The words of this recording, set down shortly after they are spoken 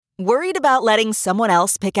Worried about letting someone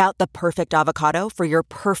else pick out the perfect avocado for your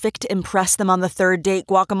perfect impress them on the third date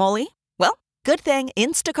guacamole? Well, good thing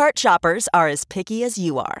Instacart shoppers are as picky as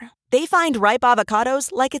you are. They find ripe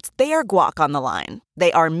avocados like it's their guac on the line.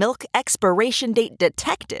 They are milk expiration date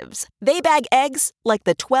detectives. They bag eggs like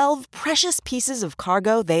the 12 precious pieces of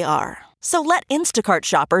cargo they are. So let Instacart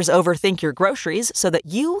shoppers overthink your groceries so that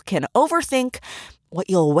you can overthink what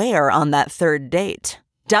you'll wear on that third date.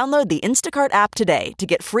 Download the Instacart app today to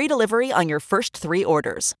get free delivery on your first 3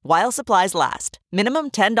 orders, while supplies last.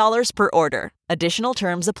 Minimum $10 per order. Additional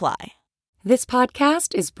terms apply. This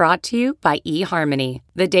podcast is brought to you by eHarmony,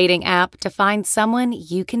 the dating app to find someone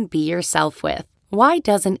you can be yourself with. Why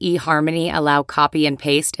doesn't eHarmony allow copy and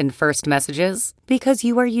paste in first messages? Because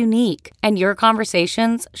you are unique, and your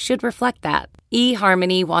conversations should reflect that.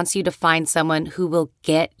 eHarmony wants you to find someone who will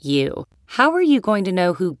get you. How are you going to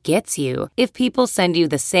know who gets you if people send you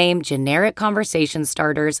the same generic conversation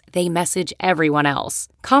starters they message everyone else?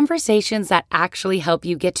 Conversations that actually help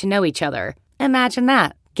you get to know each other. Imagine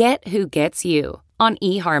that. Get who gets you on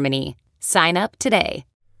eHarmony. Sign up today.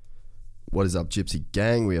 What is up, Gypsy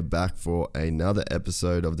Gang? We are back for another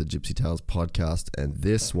episode of the Gypsy Tales podcast, and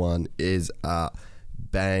this one is a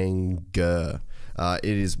banger. It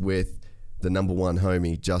is with the number one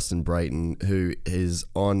homie, Justin Brayton, who is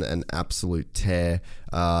on an absolute tear.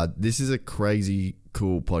 This is a crazy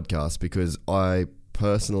cool podcast because I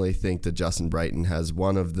personally think that Justin Brayton has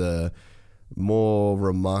one of the more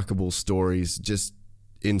remarkable stories just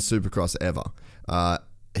in Supercross ever.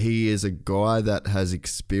 He is a guy that has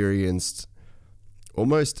experienced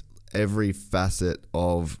almost every facet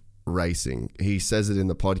of racing. He says it in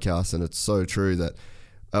the podcast, and it's so true that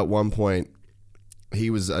at one point he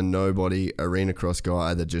was a nobody arena cross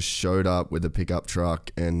guy that just showed up with a pickup truck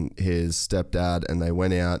and his stepdad, and they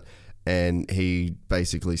went out and he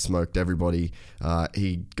basically smoked everybody.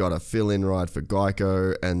 He got a fill-in ride for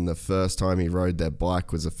Geico, and the first time he rode their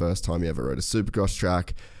bike was the first time he ever rode a Supercross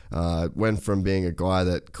track. Went from being a guy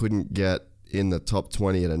that couldn't get in the top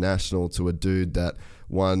 20 at a national to a dude that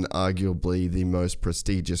won arguably the most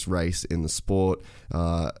prestigious race in the sport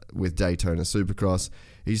with Daytona Supercross.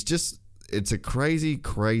 It's a crazy,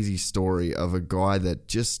 crazy story of a guy that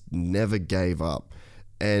just never gave up.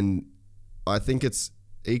 And I think it's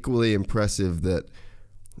equally impressive that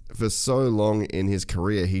for so long in his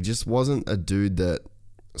career, he just wasn't a dude that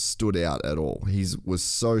stood out at all. He was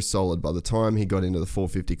so solid. By the time he got into the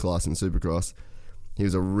 450 class in Supercross, he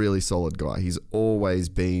was a really solid guy. He's always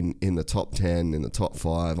been in the top 10, in the top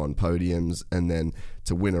 5 on podiums, and then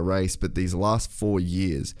to win a race. But these last 4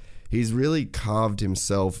 years, he's really carved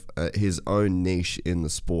himself his own niche in the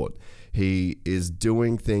sport. He is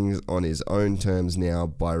doing things on his own terms now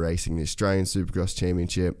by racing the Australian Supercross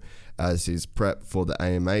Championship as his prep for the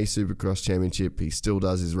AMA Supercross Championship. He still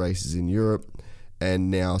does his races in Europe, and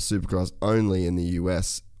now Supercross only in the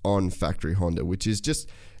US on factory Honda, which is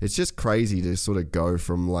it's just crazy to sort of go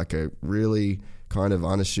from like a really kind of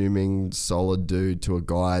unassuming, solid dude to a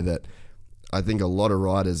guy that I think a lot of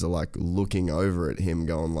riders are like looking over at him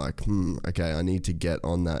going like, okay, I need to get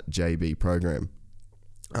on that JB program.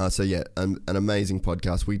 So yeah, an amazing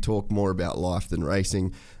podcast. We talk more about life than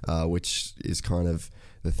racing, which is kind of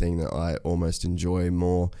the thing that I almost enjoy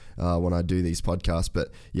more when I do these podcasts. But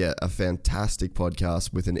yeah, a fantastic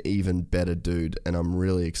podcast with an even better dude, and I'm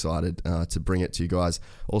really excited to bring it to you guys.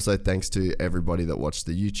 Also, thanks to everybody that watched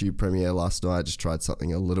the YouTube premiere last night. Just tried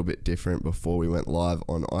something a little bit different before we went live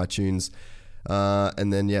on iTunes.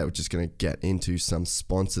 And then, yeah, we're just going to get into some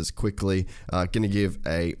sponsors quickly. Going to give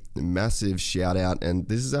a massive shout out, and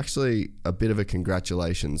this is actually a bit of a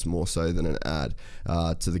congratulations more so than an ad,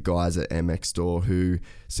 to the guys at MX Store who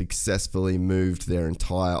successfully moved their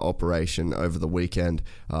entire operation over the weekend.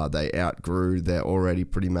 They outgrew their already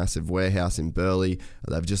pretty massive warehouse in Burleigh.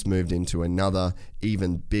 They've just moved into another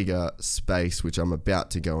even bigger space, which I'm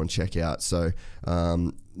about to go and check out. So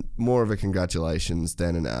more of a congratulations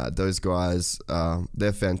than an ad. Those guys,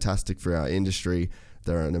 they're fantastic for our industry.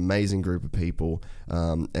 They're an amazing group of people,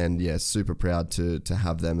 and yeah, super proud to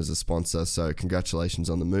have them as a sponsor. So congratulations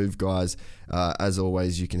on the move, guys. As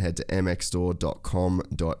always, you can head to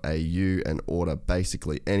mxstore.com.au and order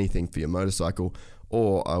basically anything for your motorcycle,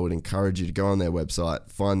 or I would encourage you to go on their website,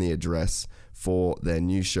 find the address for their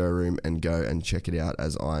new showroom, and go and check it out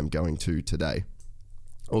as I'm going to today.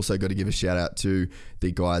 Also got to give a shout out to the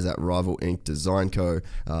guys at Rival Ink Design Co.,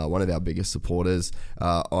 one of our biggest supporters.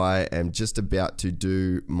 I am just about to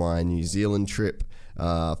do my New Zealand trip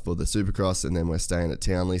for the Supercross, and then we're staying at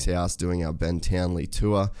Townley's house doing our Ben Townley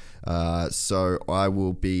tour. So I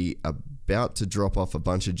will be about to drop off a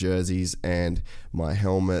bunch of jerseys and my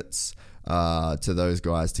helmets, to those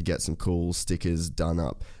guys to get some cool stickers done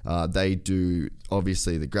up. They do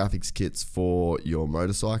obviously the graphics kits for your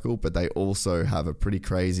motorcycle, but they also have a pretty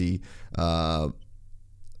crazy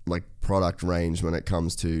like product range when it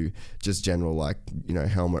comes to just general, like, you know,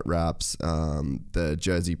 helmet wraps, the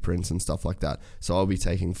jersey prints and stuff like that. So I'll be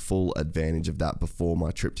taking full advantage of that before my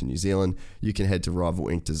trip to New Zealand. You can head to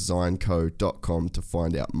rivalinkdesignco.com to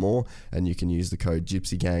find out more, and you can use the code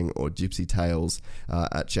Gypsy Gang or Gypsy Tales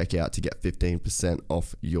at checkout to get 15%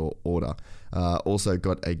 off your order. Also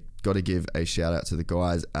got to give a shout out to the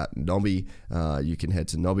guys at Nobby. You can head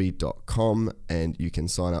to nobby.com and you can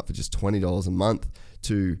sign up for just $20 a month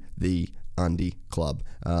to the Undie Club.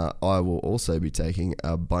 I will also be taking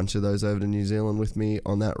a bunch of those over to New Zealand with me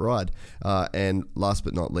on that ride. And last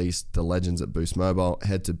but not least, the legends at Boost Mobile.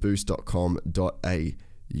 Head to boost.com.au.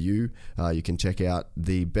 You can check out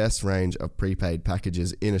the best range of prepaid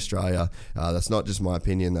packages in Australia. That's not just my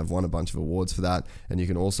opinion. They've won a bunch of awards for that. And you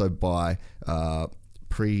can also buy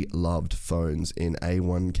pre-loved phones in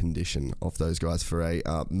A1 condition off those guys for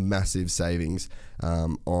a massive savings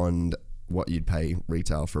on what you'd pay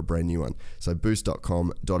retail for a brand new one. So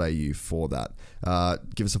boost.com.au for that.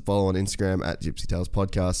 Give us a follow on Instagram at Gypsy Tales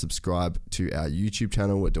Podcast. Subscribe to our YouTube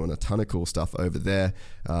channel. We're doing a ton of cool stuff over there.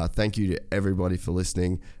 Thank you to everybody for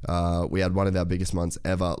listening. We had one of our biggest months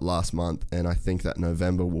ever last month, and I think that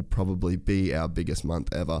November will probably be our biggest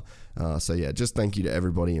month ever. So yeah, just thank you to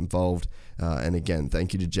everybody involved. And again,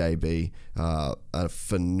 thank you to JB, a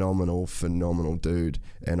phenomenal dude.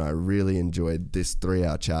 And I really enjoyed this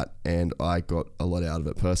 3-hour chat, and I got a lot out of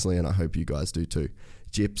it personally, and I hope you guys do too.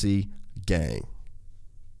 Gypsy Gang.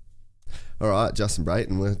 All right, Justin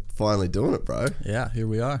Brayton, we're finally doing it, bro. Yeah, here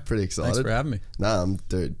we are. Pretty excited. Thanks for having me. Nah,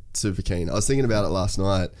 dude, super keen. I was thinking about it last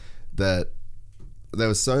night that there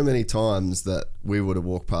were so many times that we would have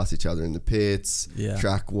walked past each other in the pits,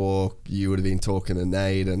 track walk. You would have been talking to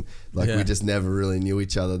Nate, and we just never really knew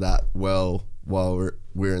each other that well while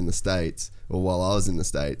we're in the States, or while I was in the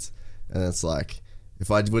States. And it's like, if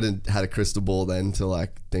I wouldn't had a crystal ball then to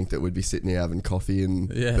think that we'd be sitting here having coffee in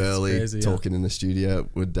Burleigh, talking in the studio, it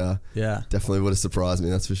would definitely would have surprised me.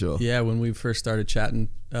 That's for sure. Yeah, when we first started chatting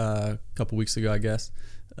a couple weeks ago, I guess.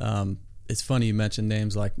 It's funny you mentioned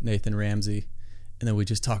names like Nathan Ramsey, and then we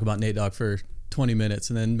just talk about Nate Dogg for 20 minutes,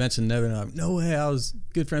 and then mention Nevin. And I'm, no way, I was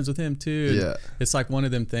good friends with him too. And it's like one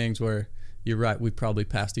of them things where you're right. We probably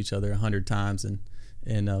passed each other 100 times, and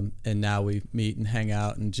now we meet and hang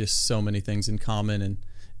out, and just so many things in common.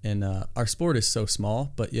 And our sport is so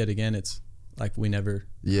small, but yet again, it's like we never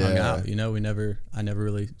hung out. You know, I never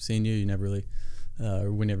really seen you. You never really,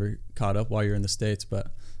 we never caught up while you're in the States.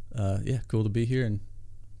 But cool to be here and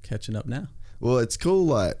catching up now. Well, it's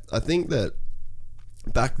cool. I think that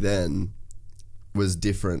back then was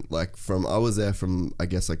different. I was there from, I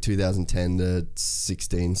guess, 2010 to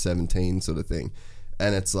 16, 17 sort of thing.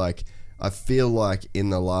 And it's like, I feel like in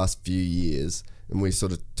the last few years, and we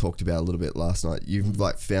sort of talked about a little bit last night, you've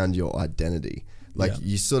found your identity.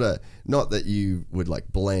 You sort of, not that you would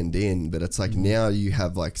blend in, but it's now you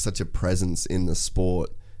have such a presence in the sport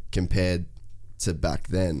compared to back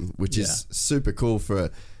then, which is super cool for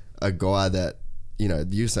a guy that, you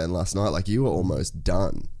were saying last night, you were almost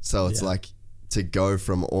done. So it's to go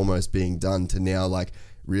from almost being done to now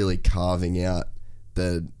really carving out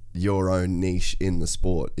your own niche in the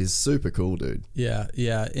sport is super cool, dude. Yeah.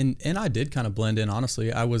 And I did kind of blend in,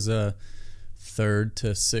 honestly. I was a 3rd to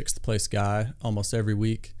 6th place guy almost every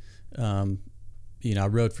week. I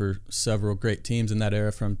rode for several great teams in that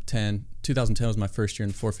era. From 2010 was my first year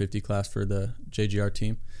in the 450 class for the JGR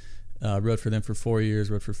team. Rode for them for 4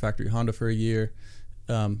 years, rode for Factory Honda for a year.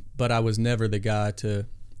 But I was never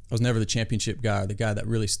the championship guy, or the guy that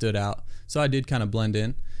really stood out. So I did kind of blend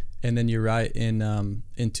in. And then you're right, in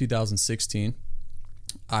 2016,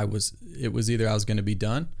 it was either I was going to be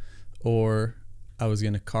done, or I was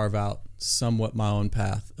going to carve out somewhat my own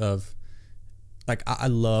path of, I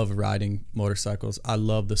love riding motorcycles. I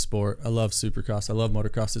love the sport. I love Supercross. I love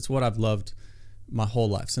motocross. It's what I've loved my whole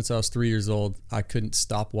life. Since I was 3 years old, I couldn't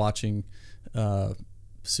stop watching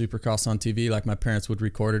Supercross on TV. My parents would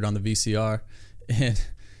record it on the VCR, and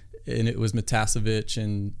it was Matasevich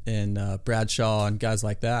and Bradshaw and guys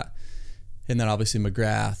like that. And then obviously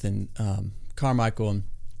McGrath and Carmichael. And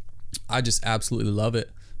I just absolutely love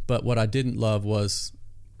it. But what I didn't love was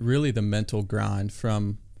really the mental grind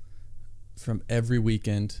from every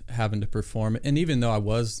weekend having to perform. And even though I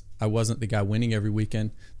wasn't the guy winning every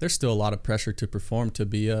weekend, there's still a lot of pressure to perform, to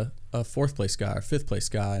be a 4th place guy or 5th place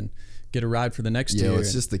guy and get a ride for the next year. Yeah,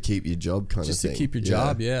 it's just to keep your job kind of thing. Just to keep your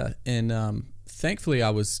job, yeah. And thankfully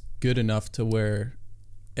I was good enough to where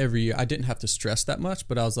every year I didn't have to stress that much,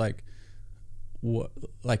 but I was like,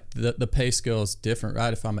 like the pay scale is different,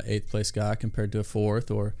 right? If I'm an 8th place guy compared to a 4th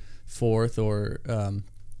or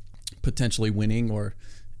potentially winning, or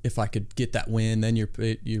if I could get that win, then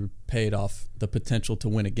you're paid off the potential to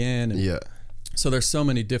win again. And so there's so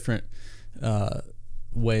many different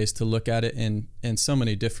ways to look at it, and so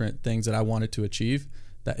many different things that I wanted to achieve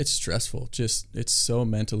that it's stressful. Just it's so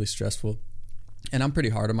mentally stressful, and I'm pretty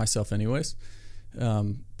hard on myself anyways.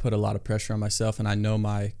 Put a lot of pressure on myself, and I know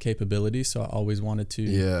my capabilities, so I always wanted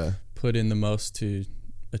to put in the most to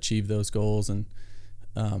achieve those goals. And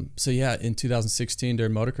so in 2016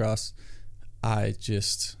 during motocross, I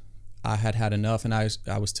had enough. And I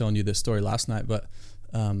was telling you this story last night, but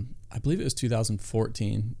I believe it was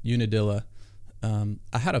 2014 Unadilla.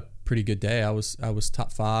 I had a pretty good day. I was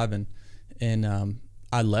top 5, and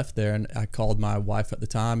I left there, and I called my wife at the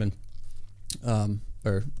time, and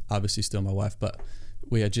or obviously still my wife, but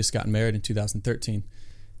we had just gotten married in 2013,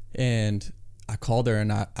 and I called her,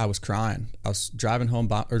 and I was crying. I was driving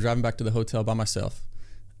driving back to the hotel by myself.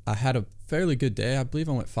 I had a fairly good day. I believe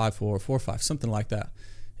I went 5.4, 4.5, something like that.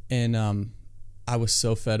 And I was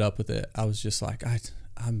so fed up with it. I was just like,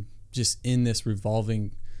 I'm just in this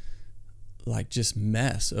revolving, like, just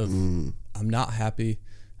mess of I'm not happy.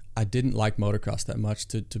 I didn't like motocross that much,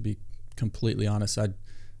 to be completely honest.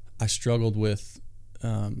 I struggled with,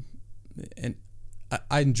 and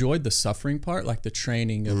I enjoyed the suffering part, like the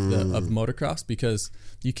training of motocross, because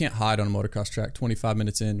you can't hide on a motocross track 25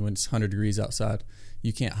 minutes in when it's 100 degrees outside.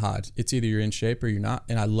 You can't hide. It's either you're in shape or you're not,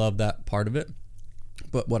 and I love that part of it.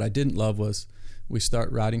 But what I didn't love was we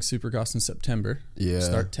start riding Supercross in September,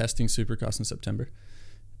 start testing Supercross in September.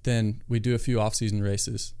 Then we do a few off-season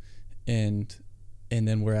races, and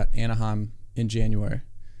then we're at Anaheim in January.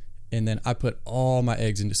 And then I put all my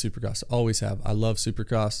eggs into Supercross. Always have. I love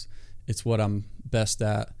Supercross. It's what I'm best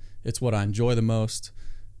at. It's what I enjoy the most.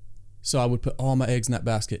 So I would put all my eggs in that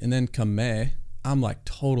basket. And then come May, I'm like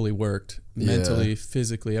totally worked mentally,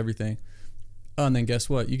 physically, everything. Oh, and then guess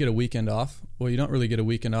what? You get a weekend off. Well, you don't really get a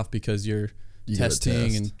weekend off because you're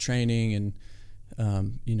testing and training, and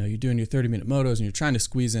you're doing your 30-minute motos, and you're trying to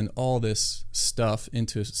squeeze in all this stuff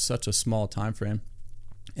into such a small time frame.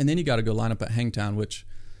 And then you got to go line up at Hangtown, which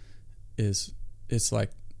it's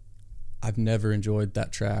like, I've never enjoyed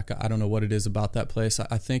that track. I don't know what it is about that place.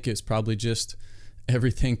 I think it's probably just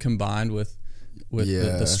everything combined with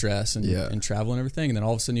the stress and travel and everything. And then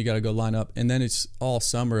all of a sudden you got to go line up, and then it's all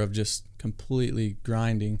summer of just completely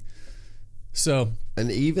grinding. So,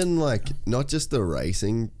 and even like not just the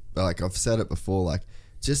racing, like I've said it before, like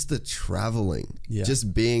just the traveling,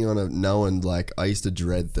 just being knowing, like I used to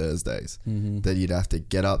dread Thursdays, that you'd have to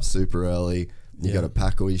get up super early. You got to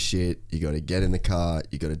pack all your shit. You got to get in the car.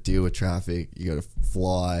 You got to deal with traffic. You got to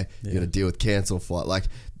fly. You got to deal with cancelled flight. Like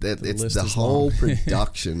that, it's the whole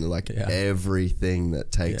production, like everything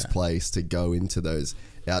that takes place to go into those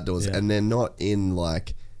outdoors. And they're not in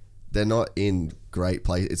great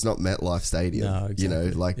place. It's not MetLife Stadium. No,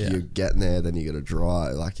 exactly. You're getting there, then you got to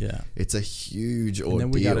drive. It's a huge ordeal. And then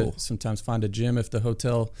we got to sometimes find a gym if the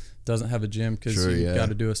hotel doesn't have a gym, because you got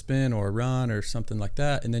to do a spin or a run or something like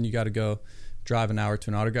that. And then you got to go drive an hour to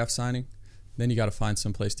an autograph signing. Then you got to find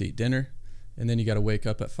some place to eat dinner, and then you got to wake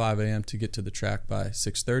up at 5 a.m. to get to the track by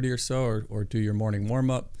 6:30 or so, or do your morning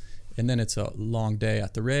warm up, and then it's a long day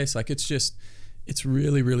at the race. Like it's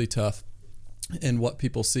really, really tough. And what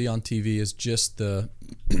people see on TV is just the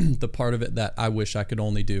part of it that I wish I could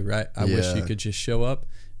only do, right? I wish you could just show up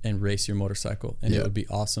and race your motorcycle, and it would be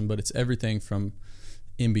awesome. But it's everything from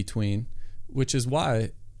in between, which is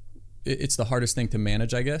why it's the hardest thing to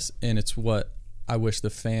manage, I guess. And it's what I wish the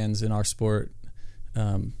fans in our sport,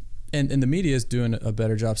 and the media is doing a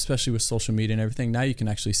better job, especially with social media and everything. Now you can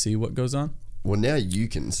actually see what goes on. Well, now you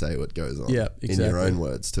can say what goes on in your own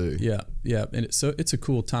words too. Yeah. And so it's a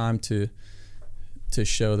cool time to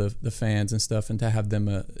show the fans and stuff, and to have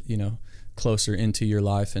them, closer into your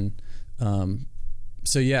life. And I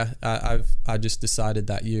just decided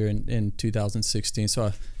that year in 2016.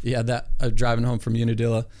 So driving home from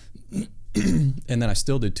Unadilla, and then I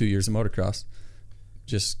still did 2 years of motocross,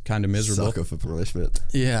 just kind of miserable. Sucker for punishment.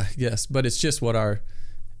 Yeah, yes, but it's just what our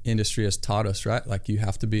industry has taught us, right? Like you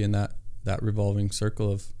have to be in that revolving circle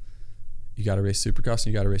of, you got to race Supercross and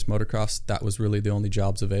you got to race motocross. That was really the only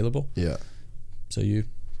jobs available. Yeah. So you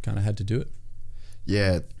kind of had to do it.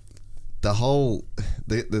 Yeah.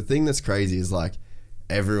 The thing that's crazy is like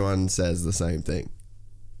everyone says the same thing.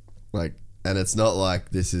 Like, and it's not like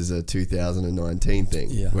this is a 2019 thing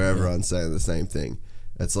where everyone's saying the same thing.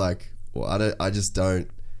 It's like, well, I just don't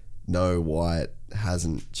know why it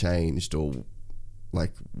hasn't changed, or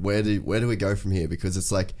like where do we go from here? Because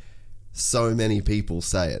it's like so many people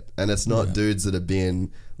say it, and it's not dudes that are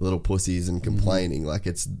being little pussies and complaining. Like,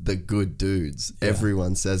 it's the good dudes.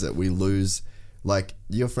 Everyone says it. We lose. Like,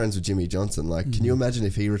 you're friends with Jimmy Johnson. Like, can you imagine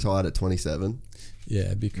if he retired at 27? Yeah,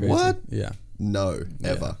 it'd be crazy. What? Yeah. No,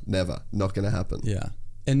 ever, never, not gonna happen. Yeah,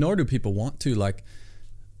 and nor do people want to. Like,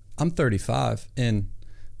 I'm 35 and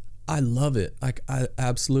I love it. Like, I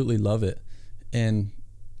absolutely love it. And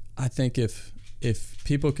I think if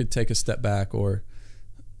people could take a step back or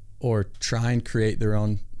try and create their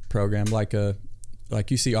own program, like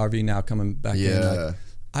you see RV now coming back in. Like,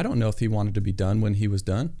 I don't know if he wanted to be done when he was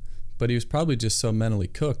done, but he was probably just so mentally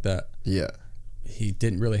cooked that he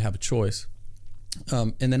didn't really have a choice.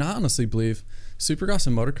 And then I honestly believe Supercross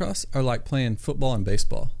and motocross are like playing football and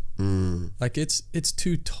baseball. Like, it's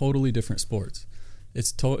two totally different sports.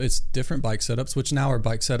 It's different bike setups, which now our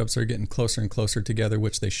bike setups are getting closer and closer together,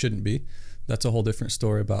 which they shouldn't be. That's a whole different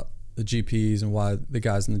story about the GPs and why the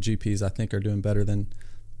guys in the GPs I think are doing better than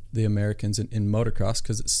the Americans in motocross,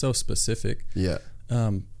 because it's so specific. Yeah.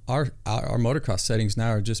 Our motocross settings now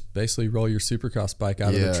are just basically roll your Supercross bike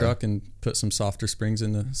out of the truck and put some softer springs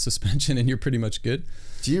in the suspension and you're pretty much good.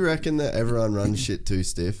 Do you reckon that everyone runs shit too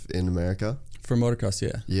stiff in America? For motocross,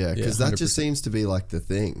 yeah. Yeah, because that just seems to be like the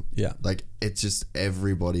thing. Yeah. Like, it's just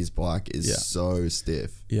everybody's bike is so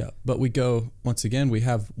stiff. Yeah, but we go, once again, we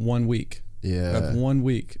have 1 week. Yeah. We have 1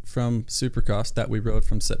 week from Supercross that we rode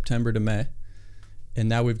from September to May. And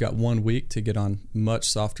now we've got 1 week to get on much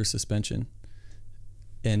softer suspension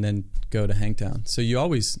and then go to Hangtown. So you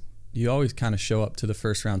always kind of show up to the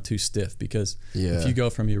first round too stiff, because if you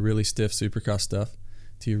go from your really stiff Supercross stuff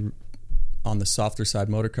to your on the softer side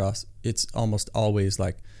motocross, it's almost always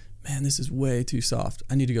like, man, this is way too soft.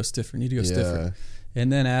 I need to go stiffer, stiffer.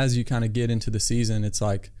 And then as you kind of get into the season, it's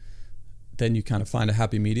like, then you kind of find a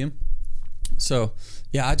happy medium. So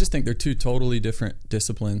yeah, I just think they're two totally different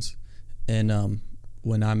disciplines. And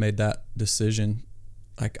when I made that decision,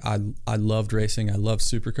 like, I loved racing, I loved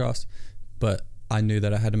Supercross, but I knew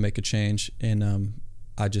that I had to make a change. And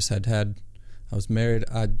I was married,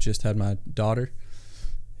 I just had my daughter,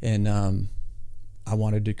 and I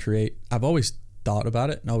wanted to create, I've always thought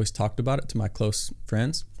about it and always talked about it to my close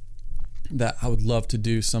friends, that I would love to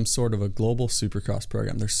do some sort of a global Supercross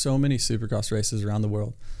program. There's so many Supercross races around the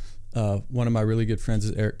world. One of my really good friends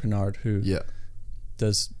is Eric Pinard, who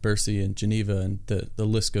does Bercy and Geneva, and the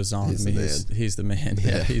list goes on. He's the man.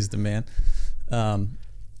 Yeah, he's the man.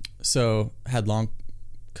 So had long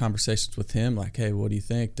conversations with him, like, hey, what do you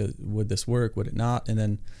think? Would this work? Would it not? And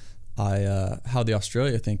then how the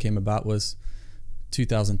Australia thing came about was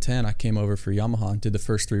 2010. I came over for Yamaha and did the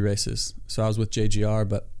first 3 races. So I was with JGR,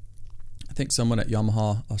 but I think someone at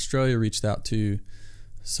Yamaha Australia reached out to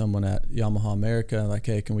someone at Yamaha America, like,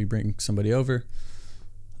 hey, can we bring somebody over?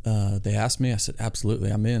 They asked me. I said, absolutely,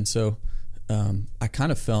 I'm in. So I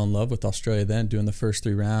kind of fell in love with Australia then, doing the first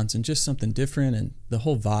 3 rounds, and just something different. And the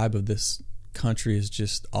whole vibe of this country is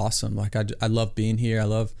just awesome. Like, I love being here. I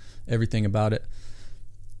love everything about it.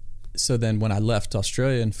 So then when I left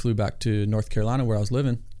Australia and flew back to North Carolina where I was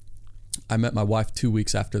living, I met my wife 2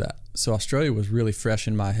 weeks after that. So Australia was really fresh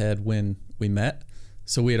in my head when we met.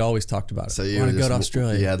 So we had always talked about it. So you want to go to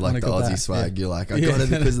Australia. You had like the Aussie swag. You're like, I got it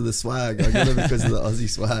because of the swag. I got it because of the Aussie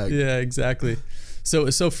swag. Yeah, exactly. So it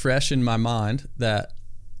was so fresh in my mind that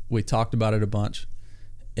we talked about it a bunch.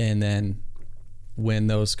 And then when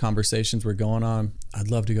those conversations were going on, I'd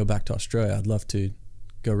love to go back to Australia. I'd love to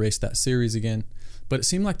go race that series again. But it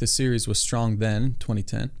seemed like the series was strong then,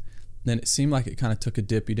 2010. Then it seemed like it kind of took a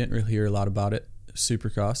dip. You didn't really hear a lot about it,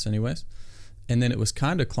 Supercross anyways. And then it was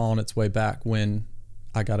kind of clawing its way back when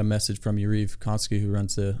I got a message from Yariv Konsky, who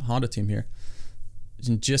runs the Honda team here.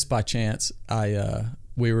 And just by chance,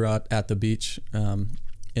 we were at the beach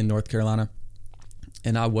in North Carolina,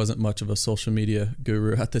 and I wasn't much of a social media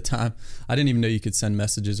guru at the time. I didn't even know you could send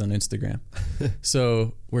messages on Instagram.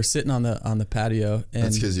 So we're sitting on the patio, and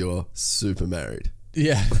that's because you're super married.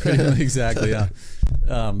 Yeah, pretty much, exactly. Yeah.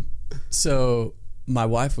 So my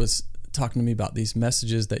wife was talking to me about these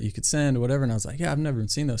messages that you could send or whatever, and I was like, yeah, I've never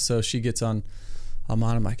seen those. So she gets on. I'm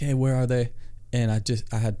like, hey, where are they? And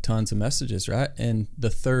I had tons of messages, right? And the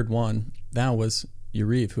third one now was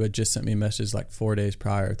Yariv, who had just sent me a message like 4 days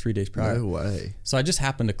prior, 3 days prior. No way. So I just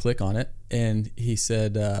happened to click on it, and he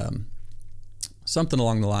said something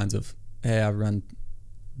along the lines of, hey, I run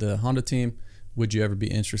the Honda team. Would you ever be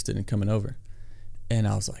interested in coming over? And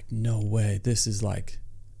I was like, no way. This is like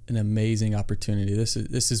an amazing opportunity. This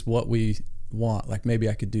is what we want. Like, maybe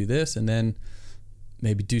I could do this, and then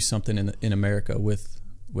maybe do something in America with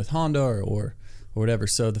Honda or whatever.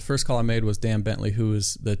 So the first call I made was Dan Bentley, who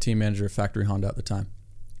was the team manager of Factory Honda at the time.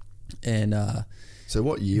 And So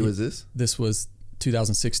what year was this? This was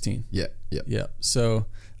 2016. Yeah. So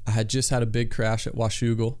I had just had a big crash at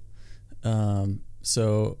Washougal.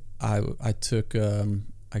 So I took,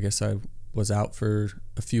 I guess I was out for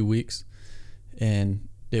a few weeks, and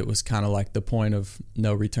it was kind of like the point of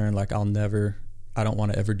no return. Like I don't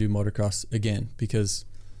want to ever do motocross again, because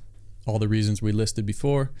all the reasons we listed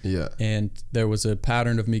before. Yeah. And there was a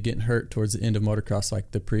pattern of me getting hurt towards the end of motocross,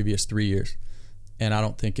 like the previous 3 years. And I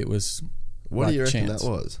don't think it was What do you reckon chance. that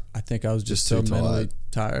was? I think I was just too so mentally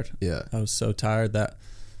tired. Yeah. I was so tired that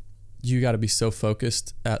you got to be so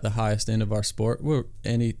focused at the highest end of our sport.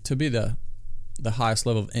 To be the highest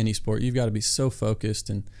level of any sport, you've got to be so focused,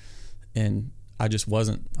 and I just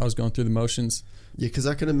wasn't. I was going through the motions. Yeah, because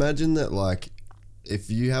I can imagine that, like, if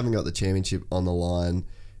you haven't got the championship on the line,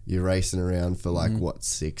 you're racing around for like what,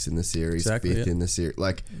 6th in the series, Exactly, 5th in the series.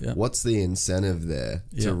 Like, what's the incentive there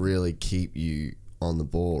to really keep you on the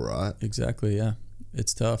ball, right? Exactly. Yeah,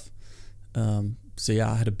 it's tough. So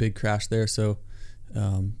yeah, I had a big crash there. So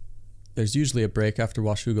there's usually a break after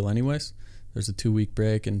Washougal, anyways. There's a 2-week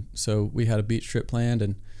break, and so we had a beach trip planned,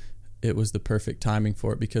 and it was the perfect timing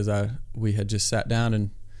for it because we had just sat down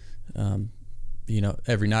and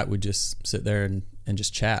every night we'd just sit there and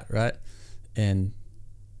just chat, right? And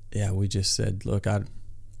yeah, we just said, look,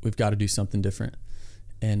 we've got to do something different.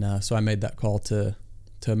 And so I made that call to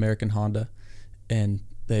American Honda, and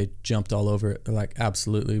they jumped all over it. They're like,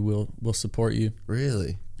 absolutely, we'll support you.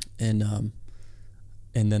 Really? And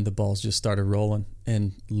then the balls just started rolling.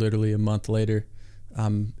 And literally a month later,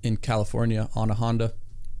 I'm in California on a Honda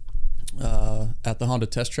at the Honda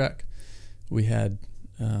test track. We had,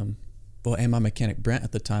 and my mechanic Brent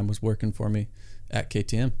at the time was working for me at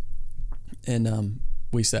KTM. And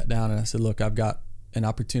we sat down and I said, look, I've got an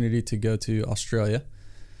opportunity to go to Australia,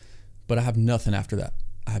 but I have nothing after that.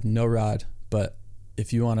 I have no ride, but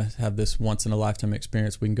if you want to have this once in a lifetime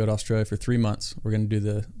experience, we can go to Australia for 3 months. We're going to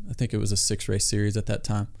do I think it was a 6-race series at that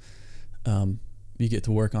time. You get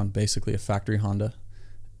to work on basically a factory Honda,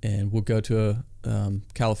 and we'll go to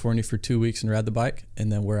California for 2 weeks and ride the bike,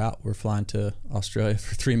 and then we're out. We're flying to Australia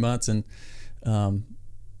for 3 months. And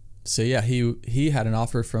so yeah, he had an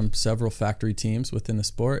offer from several factory teams within the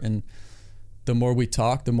sport, and the more we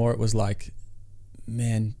talked, the more it was like,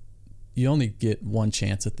 man, you only get one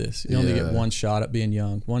chance at this. You only get one shot at being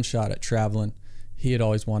young, one shot at traveling. He had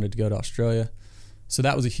always wanted to go to Australia. So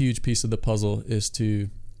that was a huge piece of the puzzle, is to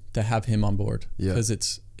have him on board. Because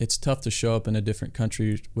it's tough to show up in a different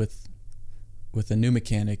country with a new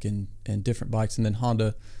mechanic and different bikes. And then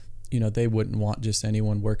Honda, they wouldn't want just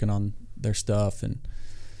anyone working on their stuff. And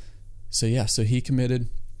so he committed.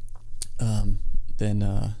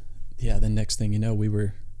 Then next thing you know, we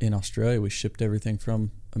were in Australia. We shipped everything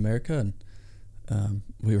from America, and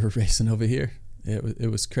we were racing over here. It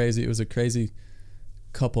was crazy. It was a crazy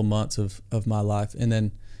couple months of my life, and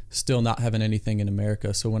then still not having anything in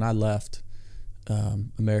America. So when I left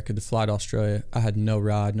America to fly to Australia, I had no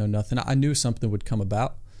ride, no nothing. I knew something would come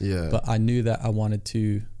about, but I knew that I wanted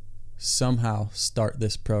to somehow start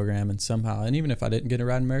this program, and even if I didn't get a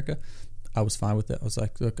ride in America, I was fine with it. I was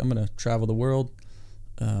like, look, I'm going to travel the world,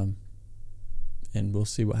 and we'll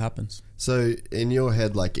see what happens. So in your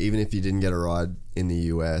head, like, even if you didn't get a ride in the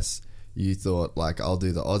US, you thought, like, I'll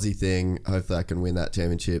do the Aussie thing. Hopefully I can win that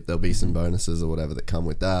championship. There'll be some bonuses or whatever that come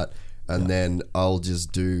with that. And then I'll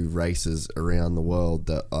just do races around the world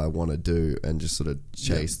that I want to do and just sort of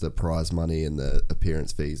chase the prize money and the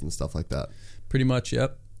appearance fees and stuff like that. Pretty much,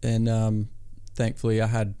 yep. And thankfully I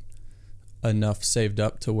had enough saved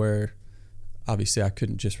up to where obviously I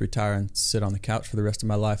couldn't just retire and sit on the couch for the rest of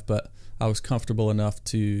my life, but I was comfortable enough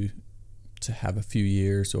to have a few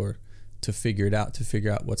years or to figure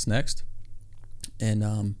out what's next. And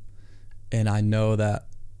I know that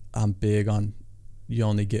I'm big on, you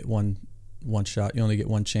only get one shot, you only get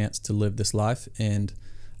one chance to live this life, and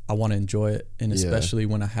I want to enjoy it. And especially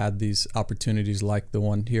when I had these opportunities like the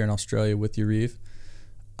one here in Australia with Yariv,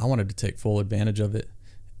 I wanted to take full advantage of it.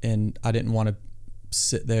 And I didn't want to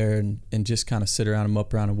sit there and just kind of sit around and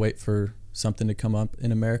mope around and wait for something to come up in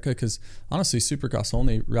America, because honestly, Supercross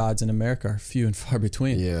only rides in America are few and far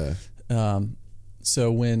between.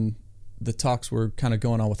 So when the talks were kind of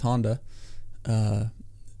going on with Honda,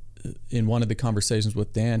 in one of the conversations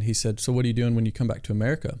with Dan, he said, so what are you doing when you come back to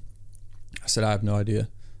America? I said, I have no idea.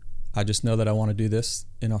 I just know that I want to do this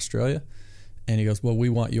in Australia. And he goes, well, we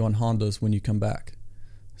want you on Hondas when you come back.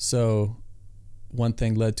 So one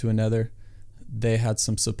thing led to another. They had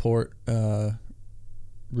some support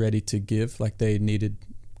ready to give, like they needed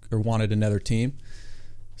or wanted another team.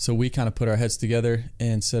 So we kind of put our heads together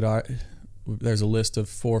and said, all right, there's a list of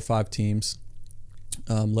 4 or 5 teams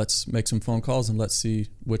let's make some phone calls and let's see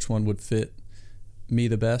which one would fit me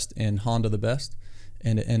the best and Honda the best.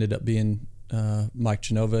 And it ended up being Mike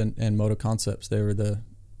Genova and Moto Concepts. They were the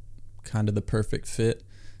kind of the perfect fit.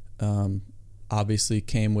 Obviously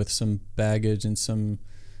came with some baggage and some,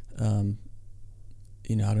 I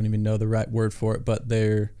don't even know the right word for it, but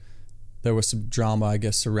there was some drama, I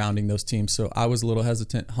guess, surrounding those teams. So I was a little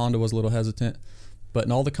hesitant. Honda was a little hesitant. But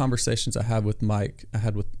in all the conversations I had with Mike, I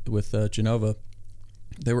had with Genova,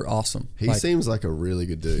 they were awesome. He seems like a really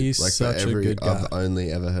good dude. He's such a good guy. I've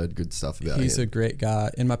only ever heard good stuff about him. He's a great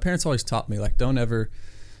guy. And my parents always taught me, like, don't ever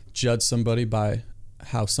judge somebody by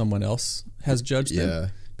how someone else has judged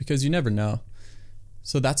them, because you never know.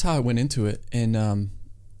 So that's how I went into it. And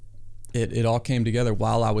it all came together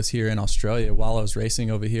while I was here in Australia. While I was racing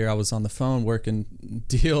over here, I was on the phone working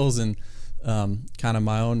deals and kind of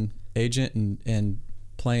my own agent and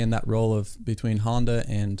playing that role of between Honda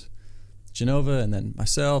and Genova and then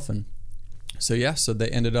myself. And so they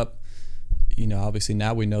ended up, obviously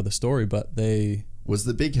now we know the story, but they... Was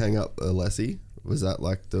the big hang up Alessi? Was that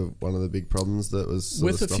like one of the big problems that was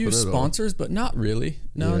with a few sponsors, but not really.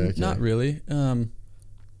 No, not really. Because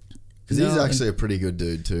he's actually a pretty good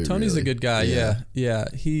dude too. Tony's really. A good guy. Yeah.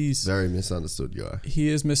 He's very misunderstood guy. He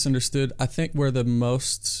is misunderstood. I think where the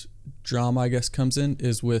most drama, I guess, comes in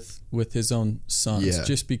is with his own sons.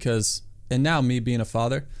 Just because, and now me being a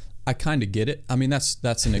father, I kind of get it. I mean,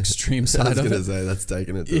 that's an extreme side of it. I was going to say, that's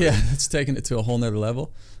taking it to that's taking it to a whole nother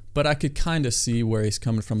level. But I could kind of see where he's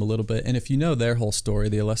coming from a little bit. And if you know their whole story,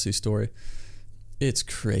 the Alessi story, it's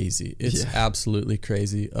crazy. It's absolutely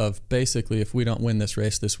crazy. Of basically, if we don't win this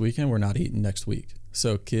race this weekend, we're not eating next week.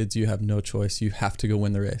 So kids, you have no choice. You have to go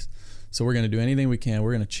win the race. So we're going to do anything we can.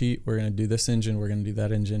 We're going to cheat. We're going to do this engine. We're going to do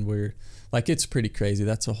that engine. We're like, it's pretty crazy.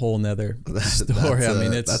 That's a whole nother story. I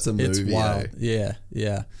mean, it's a movie, it's wild.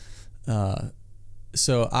 Yeah.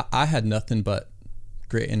 So I had nothing but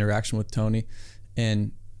great interaction with Tony,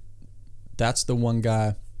 and that's the one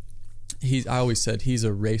guy. I always said he's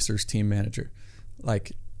a racer's team manager.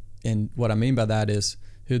 Like, and what I mean by that is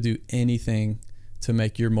he'll do anything to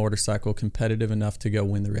make your motorcycle competitive enough to go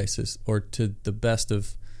win the races, or to the best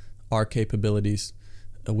of our capabilities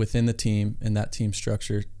within the team and that team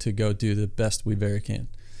structure to go do the best we very can.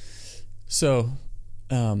 So,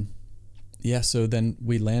 so then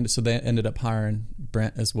we landed. So they ended up hiring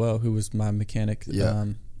Brent as well, who was my mechanic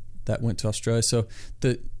that went to Australia. So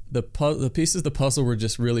the pieces of the puzzle were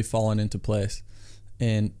just really falling into place,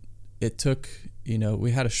 and it took,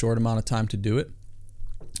 we had a short amount of time to do it.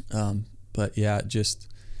 But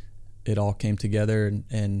it all came together,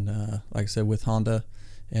 and like I said, with Honda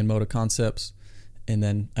and Moto Concepts, and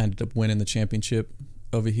then I ended up winning the championship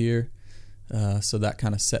over here. So that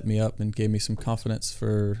kind of set me up and gave me some confidence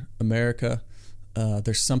for America.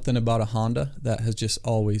 There's something about a Honda that has just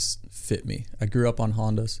always fit me. I grew up on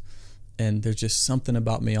Hondas, and there's just something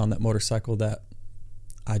about me on that motorcycle that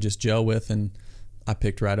I just gel with, and I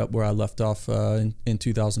picked right up where I left off in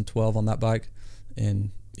 2012 on that bike.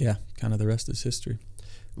 And kind of the rest is history.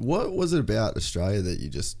 What was it about Australia that you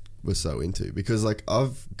just were so into? Because like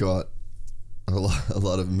I've got a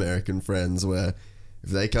lot of American friends where if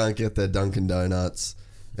they can't get their Dunkin' Donuts,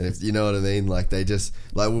 and if you know what I mean, like they just,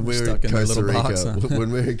 like when we were in Costa Rica, box, huh?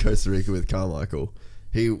 when we were in Costa Rica with Carmichael,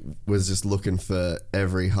 he was just looking for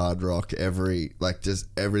every hard rock, just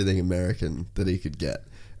everything American that he could get.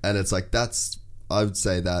 And it's like, I would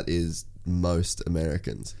say that is most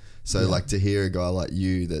Americans. So like to hear a guy like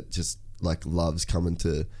you that just like loves coming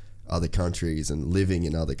to other countries and living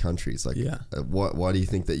in other countries, like why do you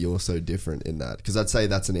think that you're so different in that? Because I'd say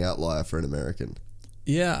that's an outlier for an American.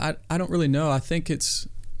 Yeah, I don't really know. I think it's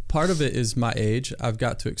part of it is my age. I've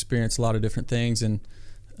got to experience a lot of different things, and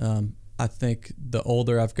I think the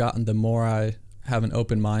older I've gotten, the more I have an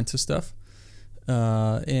open mind to stuff.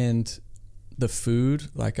 And the food,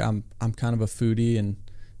 like I'm kind of a foodie,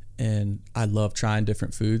 and I love trying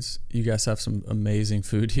different foods. You guys have some amazing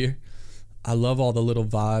food here. I love all the little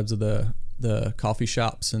vibes of the coffee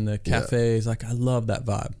shops and the cafes. Like I love that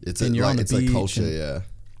vibe. You're on the beach. It's a culture,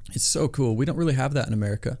 It's so cool. We don't really have that in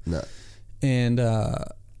America. No. And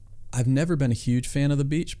I've never been a huge fan of the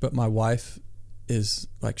beach, but my wife is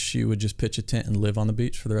like, she would just pitch a tent and live on the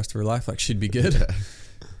beach for the rest of her life. Like she'd be good. Yeah.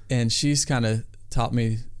 And she's kind of taught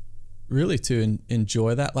me really to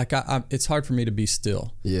enjoy that. Like it's hard for me to be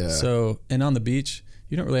still. Yeah. So, and on the beach,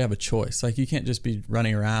 you don't really have a choice. Like you can't just be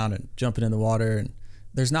running around and jumping in the water, and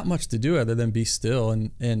there's not much to do other than be still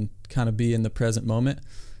and kind of be in the present moment.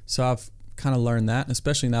 So I've kind of learned that, and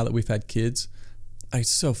especially now that we've had kids,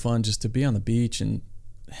 it's so fun just to be on the beach and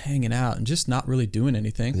hanging out and just not really doing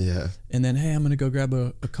anything. Yeah. And then, hey, I'm going to go grab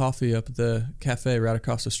a coffee up at the cafe right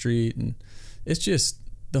across the street. And it's just,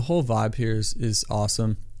 the whole vibe here is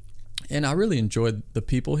awesome. And I really enjoyed the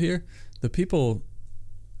people here. The people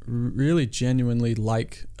really genuinely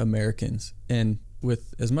like Americans. And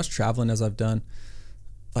with as much traveling as I've done,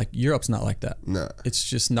 like Europe's not like that. No. It's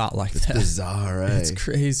just not like It's that. bizarre, eh? It's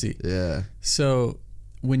crazy. Yeah. So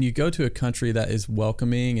when you go to a country that is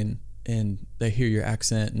welcoming and they hear your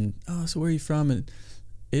accent and, oh, so where are you from? And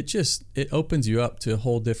it opens you up to a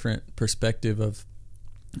whole different perspective of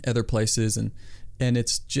other places. And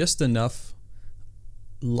it's just enough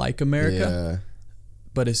like America,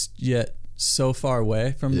 but it's yet so far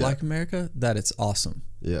away from like America that it's awesome.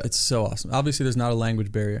 Yeah. It's so awesome. Obviously, there's not a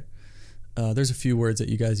language barrier. There's a few words that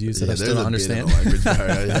you guys use that I still don't understand. There's a bit of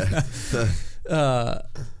a language barrier,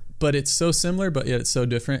 but it's so similar, but yet it's so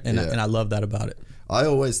different, and I love that about it. I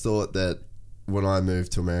always thought that when I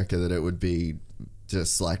moved to America that it would be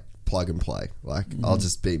just like plug and play. Like, I'll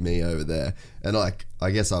just be me over there. And like,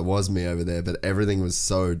 I guess I was me over there, but everything was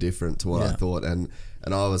so different to what I thought. And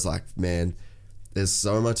I was like, man, there's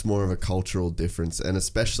so much more of a cultural difference. And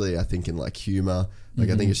especially I think in like humor, like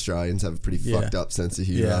I think Australians have a pretty fucked up sense of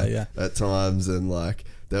humor at times. And like,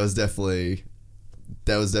 there was definitely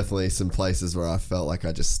some places where I felt like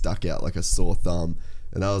I just stuck out like a sore thumb.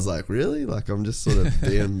 And I was like, really? Like, I'm just sort of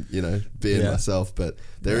being myself. But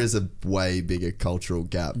there is a way bigger cultural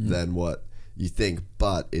gap than what you think.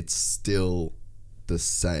 But it's still the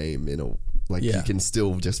same you can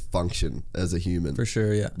still just function as a human. For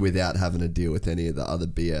sure, without having to deal with any of the other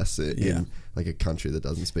BS in like a country that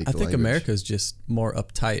doesn't speak the language. I think America's just more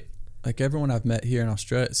uptight. Like everyone I've met here in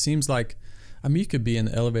Australia, it seems like, I mean, you could be in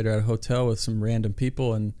the elevator at a hotel with some random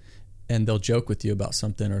people and they'll joke with you about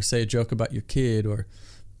something or say a joke about your kid, or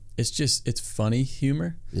it's funny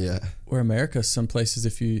humor. Yeah. Where America, some places,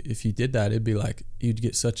 if you did that, it'd be like you'd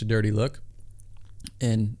get such a dirty look.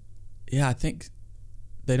 And I think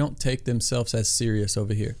they don't take themselves as serious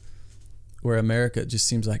over here. Where America, it just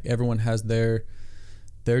seems like everyone has their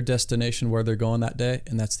destination where they're going that day,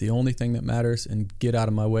 and that's the only thing that matters, and get out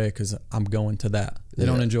of my way because I'm going to that. They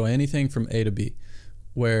don't enjoy anything from A to B.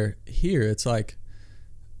 Where here, it's like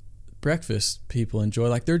breakfast people enjoy,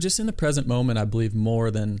 like they're just in the present moment, I believe, more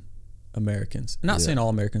than Americans. I'm not saying all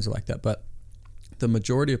Americans are like that, but the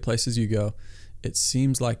majority of places you go, it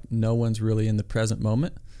seems like no one's really in the present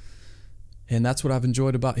moment. And that's what I've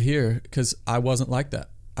enjoyed about here, because I wasn't like that.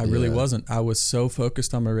 I really wasn't. I was so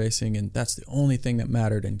focused on my racing, and that's the only thing that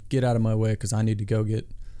mattered, and get out of my way because I need to go get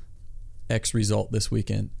X result this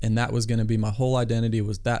weekend. And that was going to be my whole identity,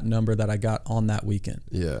 was that number that I got on that weekend.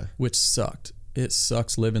 Yeah. Which sucked. It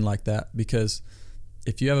sucks living like that, because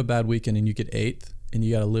if you have a bad weekend and you get 8th and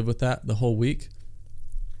you got to live with that the whole week,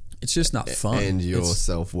 it's just not fun. And your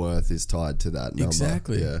self-worth is tied to that number.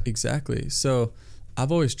 Exactly. Yeah. Exactly. So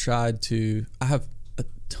I've always tried to, I have a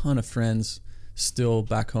ton of friends still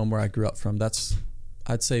back home where I grew up from.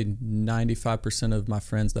 I'd say 95% of my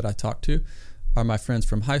friends that I talk to are my friends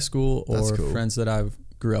from high school or friends that I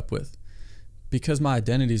grew up with, because my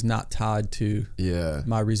identity is not tied to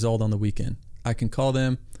my result on the weekend. I can call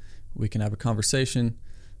them, we can have a conversation.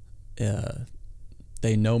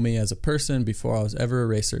 They know me as a person before I was ever a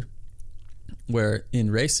racer. Where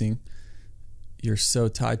in racing, you're so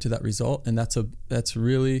tied to that result, and that's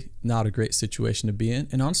really not a great situation to be in.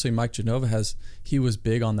 And honestly, Mike Genova he was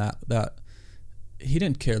big on that he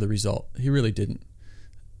didn't care the result. He really didn't.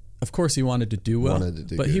 Of course, he wanted to do well,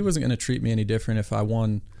 but he wasn't going to treat me any different if I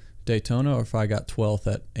won Daytona or if I got 12th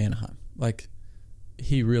at Anaheim. Like,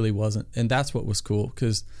 he really wasn't. And that's what was cool,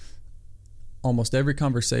 because almost every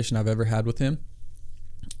conversation I've ever had with him,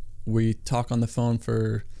 we talk on the phone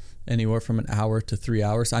for anywhere from an hour to 3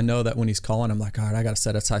 hours. I know that when he's calling, I'm like, all right, I got to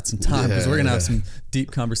set aside some time because we're going to have some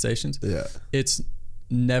deep conversations. Yeah. It's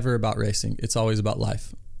never about racing. It's always about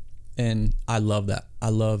life. And I love that. I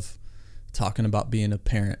love talking about being a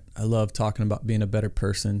parent. I love talking about being a better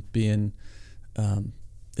person,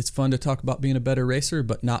 it's fun to talk about being a better racer,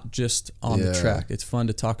 but not just on the track. It's fun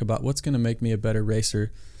to talk about what's going to make me a better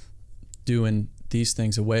racer doing these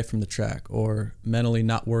things away from the track, or mentally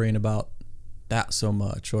not worrying about that so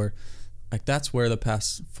much. Or like, that's where the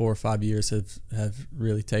past 4 or 5 years have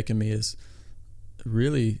really taken me, is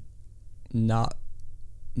really not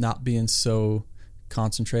being so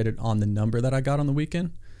concentrated on the number that I got on the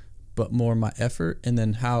weekend, but more my effort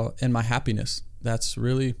and my happiness. That's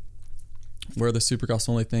really where the Supercross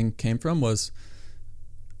only thing came from, was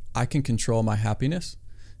I can control my happiness.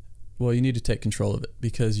 Well, you need to take control of it,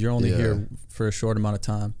 because you're only here for a short amount of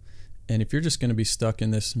time. And if you're just going to be stuck in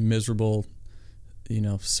this miserable,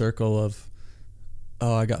 circle of,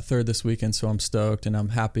 oh, I got third this weekend, so I'm stoked and I'm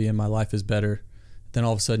happy and my life is better. Then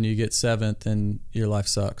all of a sudden you get seventh and your life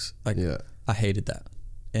sucks. Like, I hated that.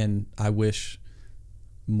 And I wish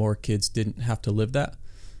more kids didn't have to live that.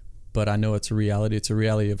 But I know it's a reality. It's a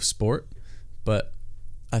reality of sport. But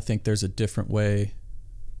I think there's a different way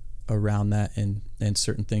around that and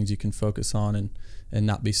certain things you can focus on and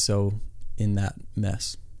not be so in that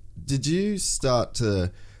mess. Did you just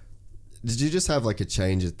have like a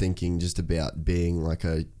change of thinking just about being like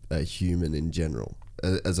a human in general,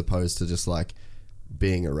 as opposed to just like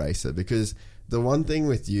being a racer? Because the one thing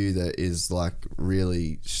with you that is like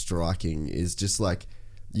really striking is just like,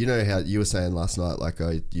 you know how you were saying last night, like,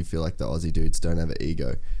 you feel like the Aussie dudes don't have an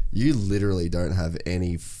ego. You literally don't have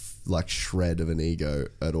any like shred of an ego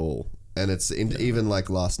at all. And it's even like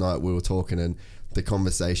last night we were talking and the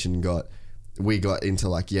conversation we got into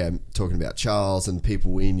like, talking about Charles and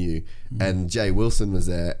people we knew, and Jay Wilson was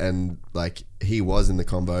there, and like he was in the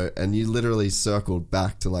combo, and you literally circled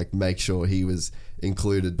back to like make sure he was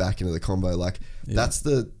included back into the combo. Like that's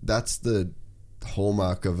the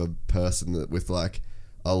hallmark of a person that with like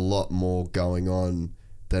a lot more going on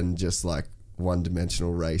than just like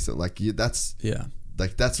one-dimensional race. Like that's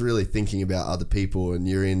really thinking about other people, and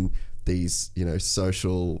you're in these, you know,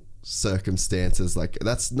 social circumstances. Like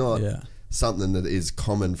that's not something that is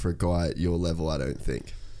common for a guy at your level, I don't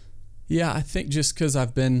think. Yeah, I think just because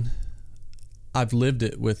I've lived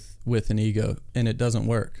it with an ego, and it doesn't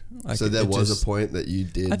work. Like, so there was a point that you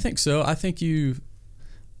did. I think so. I think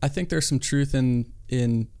there's some truth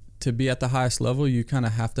in to be at the highest level, you kind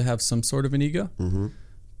of have to have some sort of an ego. Mm-hmm.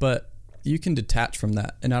 But you can detach from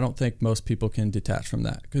that, and I don't think most people can detach from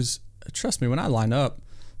that. Because trust me, when I line up,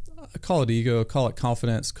 I call it ego, call it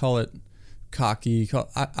confidence, call it cocky.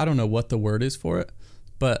 I don't know what the word is for it,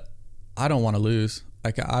 but I don't want to lose.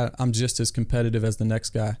 Like I'm just as competitive as the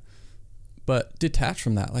next guy. But detach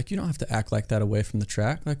from that. Like, you don't have to act like that away from the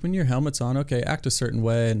track. Like, when your helmet's on, okay, act a certain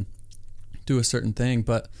way and do a certain thing.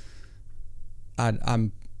 But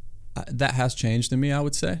that has changed in me, I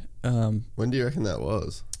would say. When do you reckon that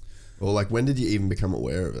was? Or like, when did you even become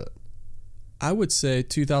aware of it? I would say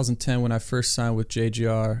 2010, when I first signed with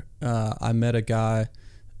JGR. I met a guy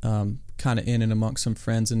kind of in and amongst some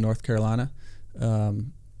friends in North Carolina.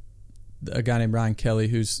 A guy named Ryan Kelly,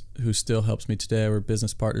 who still helps me today. We're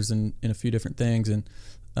business partners in a few different things. And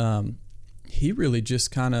he really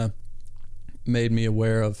just kind of made me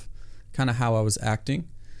aware of kind of how I was acting,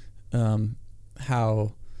 and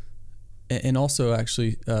also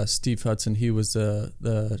actually Steve Hudson, he was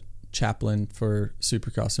the chaplain for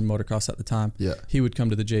Supercross and motocross at the time. Yeah. He would come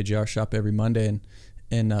to the JGR shop every Monday,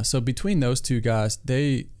 and so between those two guys,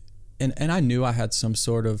 and I knew I had some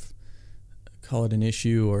sort of, call it an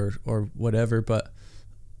issue or whatever, but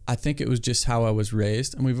I think it was just how I was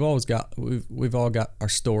raised, and we've all got our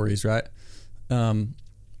stories, right?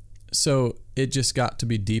 So it just got to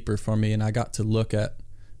be deeper for me, and I got to look at,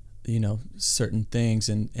 you know, certain things,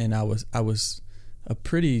 and I was a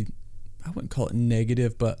pretty, I wouldn't call it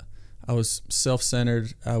negative, but I was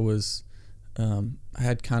self-centered. I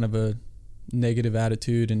had kind of a negative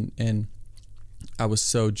attitude, and I was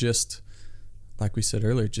so, just like we said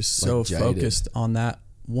earlier, just so focused on that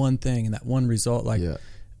one thing and that one result. Like,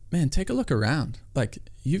 man, take a look around. Like,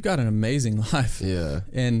 you've got an amazing life. Yeah.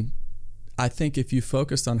 And I think if you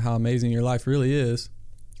focused on how amazing your life really is,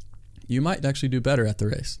 you might actually do better at the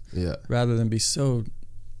race. Yeah. Rather than be so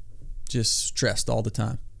just stressed all the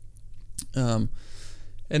time. And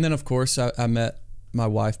then, of course, I met my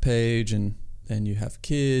wife, Paige, and you have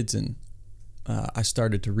kids, and I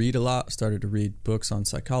started to read a lot, started to read books on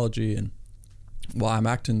psychology, and why I'm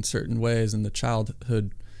acting certain ways, and the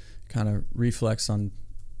childhood kind of reflects on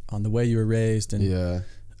the way you were raised, and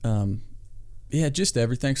just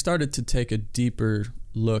everything. Started to take a deeper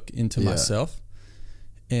look into myself,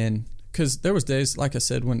 and because there was days, like I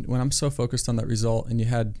said, when I'm so focused on that result, and you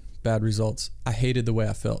had bad results, I hated the way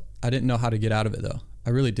I felt. I didn't know how to get out of it, though. I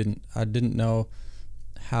really didn't. I didn't know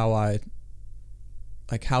how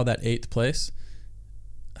that eighth place.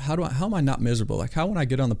 How am I not miserable? Like, how when I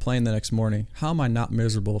get on the plane the next morning, how am I not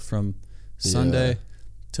miserable from Sunday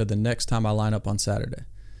to the next time I line up on Saturday?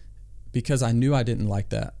 Because I knew I didn't like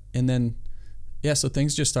that. And then, so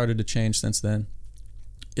things just started to change since then.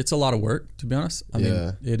 It's a lot of work, to be honest. I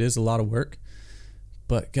mean, it is a lot of work.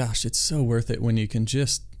 But gosh, it's so worth it when you can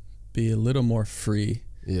just be a little more free.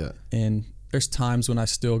 Yeah. And there's times when I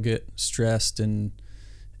still get stressed, and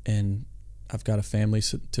I've got a family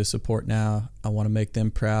to support now. I want to make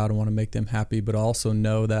them proud. I want to make them happy, but I also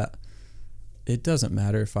know that it doesn't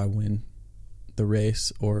matter if I win the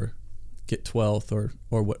race or get 12th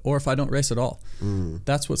or if I don't race at all.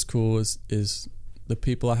 That's what's cool is the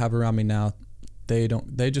people I have around me now, they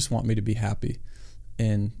just want me to be happy.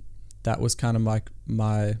 And that was kind of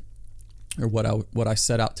what I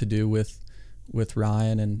set out to do with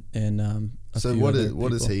Ryan and so what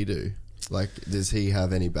does he do? Like, does he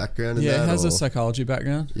have any background in that? Yeah, he has a psychology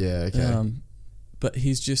background. Yeah, okay. But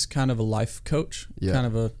he's just kind of a life coach. Yeah. Kind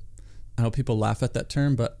of I know people laugh at that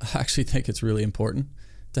term, but I actually think it's really important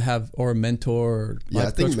to have, or a mentor, or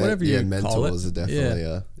life coach, whatever you call it. Mentors are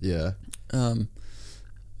definitely, yeah.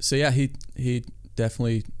 So yeah, he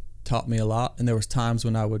definitely taught me a lot, and there was times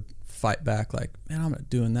when I would fight back, like, man, I'm not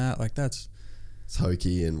doing that. Like, it's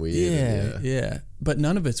hokey and weird. Yeah. But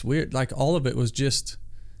none of it's weird. Like, all of it was just,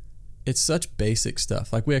 it's such basic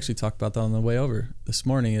stuff. Like, we actually talked about that on the way over this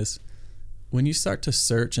morning, is when you start to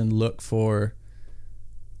search and look for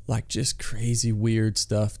like just crazy weird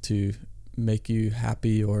stuff to make you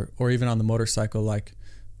happy, or even on the motorcycle, like,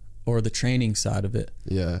 or the training side of it.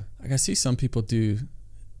 Yeah. Like, I see some people do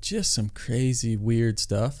just some crazy weird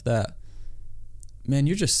stuff that, man,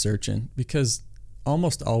 you're just searching, because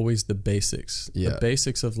almost always the basics, the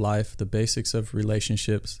basics of life, the basics of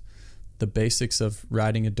relationships, the basics of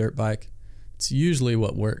riding a dirt bike, it's usually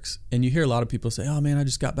what works. And you hear a lot of people say, oh man, I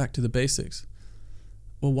just got back to the basics.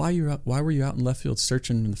 Well, why were you out in left field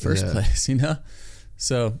searching in the first place, you know?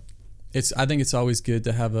 So I think it's always good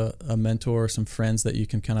to have a mentor or some friends that you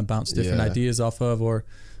can kind of bounce different ideas off of, or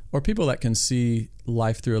people that can see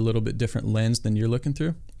life through a little bit different lens than you're looking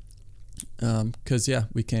through. Because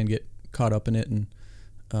we can get caught up in it, and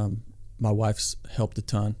my wife's helped a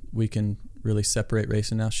ton. We can really separate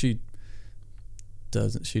racing now. She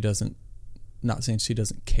doesn't, not saying she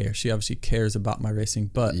doesn't care. She obviously cares about my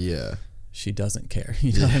racing, but she doesn't care.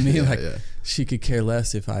 You know what I mean? She could care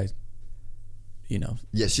less if I, she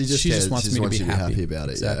just cares. wants she me wants to you be to happy. be happy about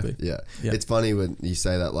it. Exactly. Yeah. It's funny when you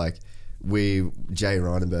say that, like, Jay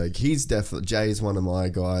Reinenberg, Jay's one of my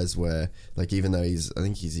guys where, like, even though I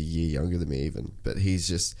think he's a year younger than me even, but he's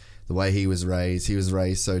just, the way he was raised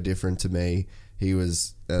so different to me. He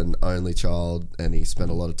was an only child, and he spent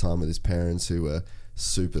a lot of time with his parents who were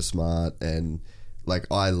super smart, and like,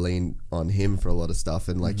 I leaned on him for a lot of stuff,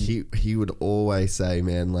 and like, he would always say,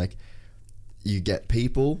 man, like, you get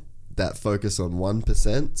people that focus on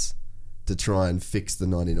 1% to try and fix the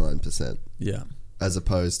 99%. Yeah. As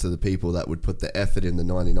opposed to the people that would put the effort in the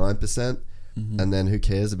 99%, and then who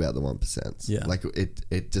cares about the 1%? Yeah. Like,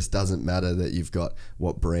 it just doesn't matter that you've got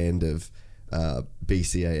what brand of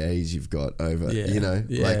BCAAs you've got over,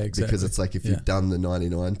 exactly. Because it's like, if you've done the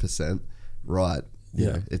 99% right, you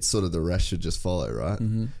know, it's sort of, the rest should just follow, right?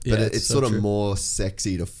 But it's so sort of more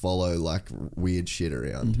sexy to follow like weird shit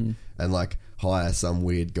around and like hire some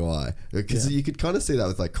weird guy, because you could kind of see that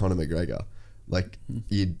with like Conor McGregor. Like,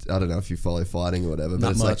 I don't know if you follow fighting or whatever, but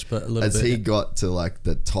not it's much, like, but a little as bit. he got to like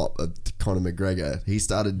the top of Conor McGregor, he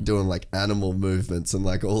started doing like animal movements and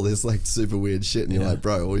like all this like super weird shit, and you're like,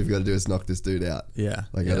 bro, all you've got to do is knock this dude out.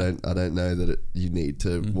 Like, I don't know that you need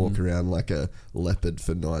to walk around like a leopard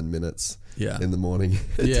for 9 minutes in the morning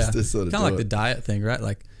just to sort of kind of like the diet thing, right?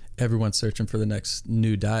 Like, everyone's searching for the next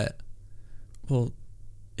new diet. Well,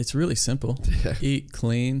 it's really simple. Eat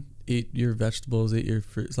clean, eat your vegetables, eat your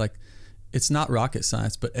fruits. Like, it's not rocket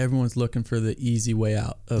science, but everyone's looking for the easy way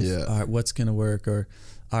out of, all right, what's going to work? Or,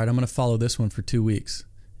 all right, I'm going to follow this one for 2 weeks.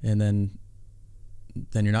 And then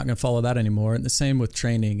you're not going to follow that anymore. And the same with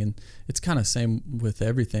training. And it's kind of same with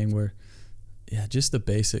everything, where, just the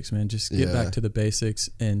basics, man. Just get back to the basics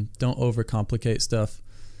and don't overcomplicate stuff,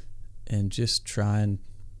 and just try and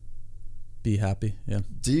be happy. Yeah.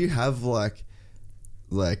 Do you have like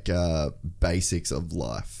basics of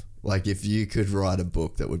life? Like, if you could write a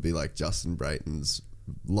book that would be like Justin Brayton's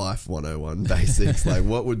Life 101 Basics, like,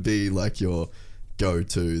 what would be like your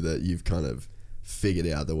go-to that you've kind of figured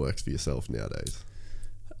out that works for yourself nowadays?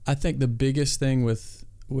 I think the biggest thing with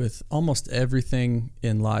almost everything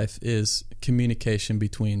in life is communication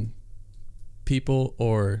between people,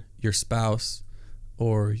 or your spouse,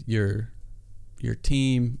 or your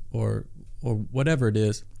team, or whatever it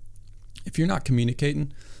is. If you're not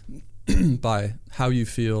communicating by how you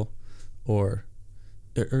feel, or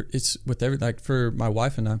it's with everything. Like, for my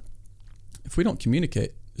wife and I, if we don't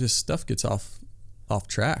communicate, just stuff gets off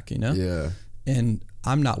track, you know? Yeah. And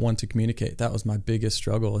I'm not one to communicate. That was my biggest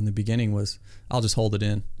struggle in the beginning, was I'll just hold it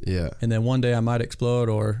in. Yeah. And then one day I might explode,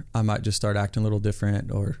 or I might just start acting a little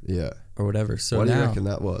different, or whatever. So why do you reckon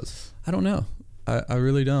that was? I don't know. I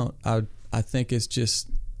really don't. I think it's just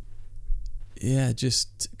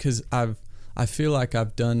because I feel like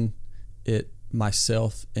I've done it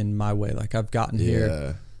myself in my way. Like, I've gotten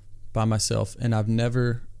here by myself, and I've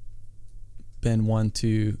never been one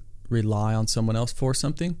to rely on someone else for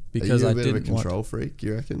something because Are you I a bit didn't of a control freak,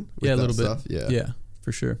 you reckon? With Yeah, a that little stuff? bit. Yeah. Yeah,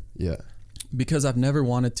 for sure. Yeah. Because I've never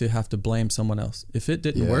wanted to have to blame someone else. If it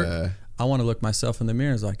didn't work, I want to look myself in the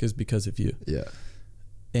mirror and it's because of you. Yeah.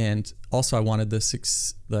 And also I wanted the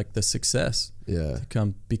success to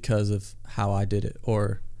come because of how I did it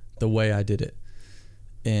or the way I did it.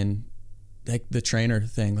 And like the trainer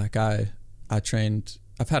thing, like I trained,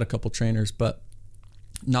 I've had a couple trainers, but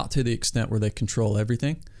not to the extent where they control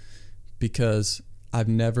everything, because I've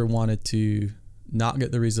never wanted to not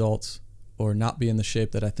get the results or not be in the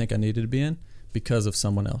shape that I think I needed to be in because of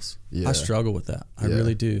someone else. Yeah. I struggle with that. I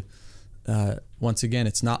really do. Once again,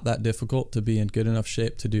 it's not that difficult to be in good enough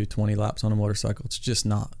shape to do 20 laps on a motorcycle. It's just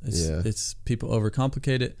not. It's people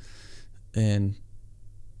overcomplicate it. And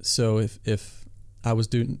so if I was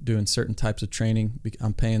doing certain types of training,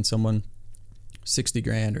 I'm paying someone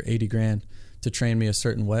 $60,000 or $80,000 to train me a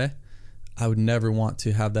certain way, I would never want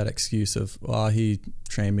to have that excuse of, well, he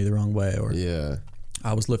trained me the wrong way, or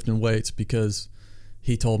I was lifting weights because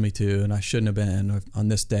he told me to and I shouldn't have been, or on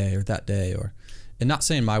this day or that day, and not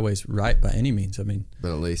saying my way's right by any means. I mean,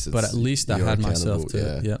 but at least I had myself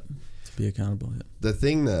to be accountable. Yeah. The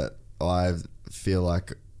thing that I feel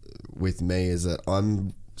like with me is that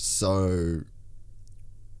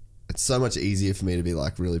it's so much easier for me to be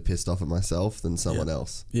like really pissed off at myself than someone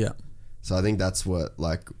else. Yeah. So I think that's what,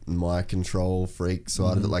 like, my control freak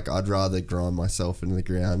side of it. Like, I'd rather grind myself into the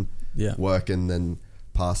ground, working than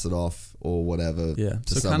pass it off or whatever to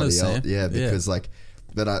somebody else. Yeah, because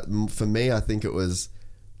for me, I think it was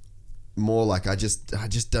more like I just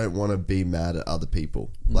don't want to be mad at other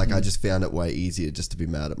people. Like, I just found it way easier just to be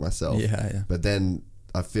mad at myself. Yeah. But then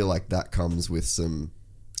I feel like that comes with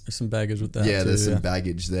there's some baggage with that. Yeah, there's some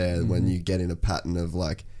baggage there when you get in a pattern of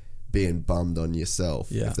like being bummed on yourself,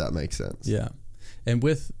 if that makes sense. Yeah. And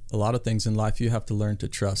with a lot of things in life, you have to learn to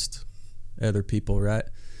trust other people, right?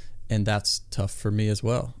 And that's tough for me as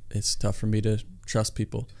well. It's tough for me to trust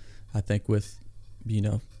people. I think with,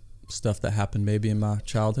 stuff that happened maybe in my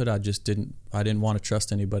childhood, I didn't want to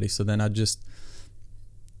trust anybody. So then I'd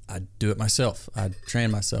do it myself. I'd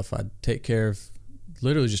train myself. I'd take care of,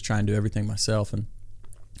 literally just try and do everything myself. And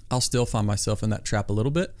I'll still find myself in that trap a little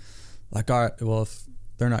bit. Like, all right, well, if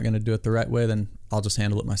they're not going to do it the right way, then I'll just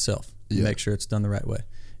handle it myself. Make sure it's done the right way.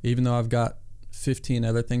 Even though I've got 15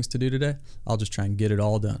 other things to do today, I'll just try and get it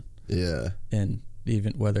all done. Yeah. And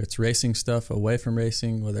even whether it's racing stuff, away from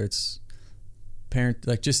racing, whether it's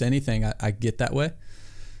like just anything, I get that way.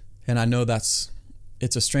 And I know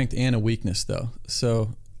it's a strength and a weakness though.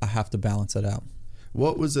 So I have to balance it out.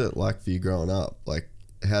 What was it like for you growing up? Like,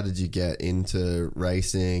 how did you get into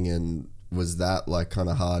racing, and was that like kind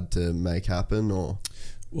of hard to make happen, or?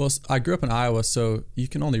 Well, I grew up in Iowa, so you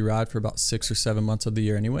can only ride for about 6 or 7 months of the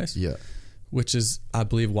year anyways. Yeah. Which is, I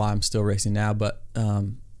believe, why I'm still racing now. But,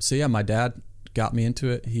 my dad got me into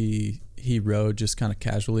it. He rode just kind of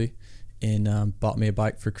casually and bought me a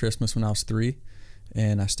bike for Christmas when I was 3.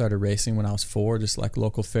 And I started racing when I was 4, just like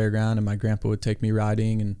local fairground, and my grandpa would take me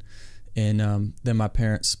riding. And then my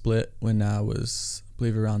parents split when I was, I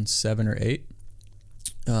believe, around 7 or 8.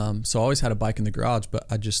 So I always had a bike in the garage, but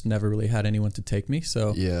I just never really had anyone to take me.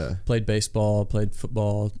 So played baseball, played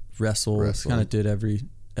football, wrestled, kind of did every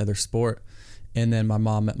other sport. And then my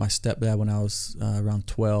mom met my stepdad when I was around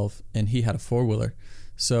 12, and he had a 4-wheeler.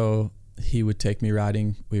 So he would take me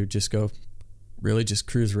riding. We would just go really just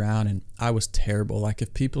cruise around, and I was terrible. Like,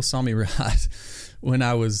 if people saw me ride when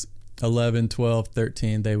I was 11, 12,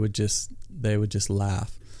 13, they would just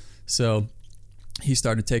laugh. So he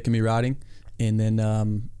started taking me riding. And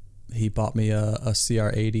then he bought me a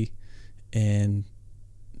CR80 and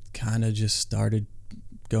kind of just started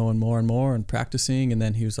going more and more and practicing. And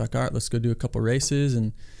then he was like, all right, let's go do a couple races.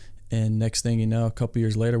 And next thing you know, a couple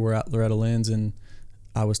years later, we're at Loretta Lynn's, and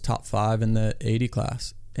I was top 5 in the 80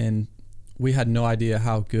 class. And we had no idea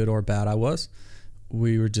how good or bad I was.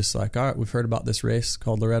 We were just like, all right, we've heard about this race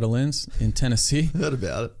called Loretta Lynn's in Tennessee. Heard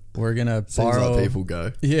about it. We're going to borrow. Seems like people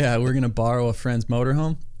go. Yeah, we're going to borrow a friend's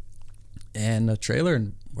motorhome and a trailer,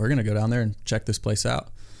 and we're going to go down there and check this place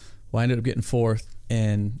out. Well, I ended up getting 4th.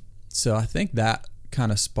 And so I think that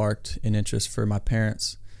kind of sparked an interest for my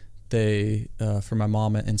parents. They, for my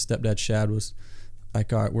mom and stepdad Shad, was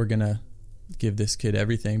like, all right, we're going to give this kid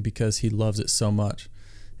everything because he loves it so much.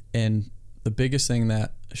 And the biggest thing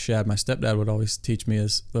that Shad, my stepdad, would always teach me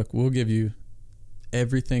is, look, we'll give you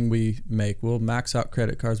everything we make. We'll max out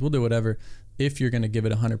credit cards. We'll do whatever if you're going to give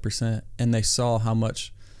it 100%. And they saw how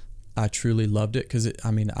much I truly loved it because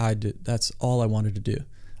I did. That's all I wanted to do.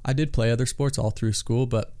 I did play other sports all through school,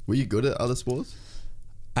 but were you good at other sports?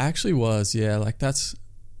 I actually was. Yeah, like that's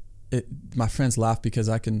it. My friends laugh because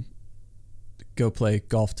I can go play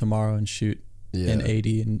golf tomorrow and shoot an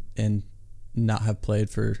 80 and not have played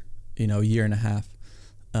for, a year and a half.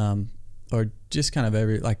 Or just kind of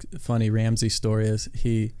every, like, funny Ramsey story is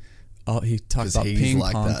he talks about ping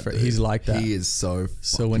pong. He's like that. He is so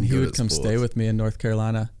when he good would at come sports. stay with me in North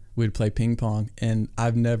Carolina, we'd play ping pong, and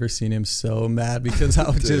I've never seen him so mad because I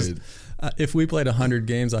would just, if we played 100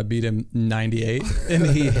 games, I beat him 98, and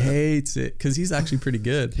he hates it because he's actually pretty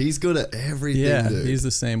good. He's good at everything, yeah, dude. He's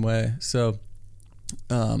the same way. So,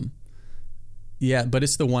 yeah, but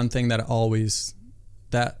it's the one thing that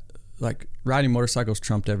like riding motorcycles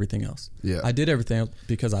trumped everything else. Yeah. I did everything else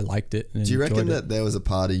because I liked it. And Do you reckon enjoyed that there was a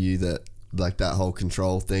part of you that, like, that whole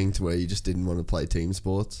control thing to where you just didn't want to play team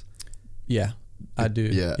sports? Yeah, I do.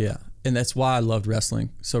 Yeah. And that's why I loved wrestling.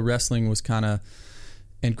 So wrestling was kind of,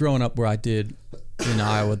 and growing up where I did in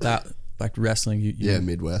Iowa, that, like, wrestling, you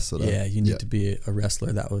Midwest sort of. Yeah, you need to be a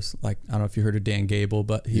wrestler. That was, like, I don't know if you heard of Dan Gable,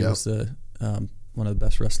 but he was one of the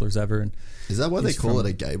best wrestlers ever. And is that why they call it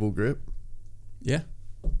a Gable grip? Yeah.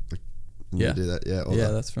 You do that,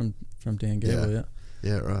 that's from Dan Gable.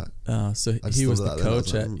 Yeah, right. So he was the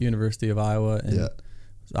coach at University of Iowa, and was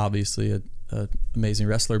obviously a amazing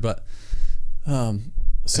wrestler. But how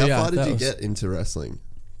far did you get into wrestling?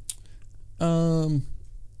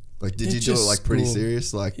 Like, did you do it, like, pretty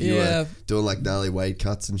serious? Like, you were doing, like, gnarly weight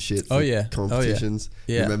cuts and shit for competitions?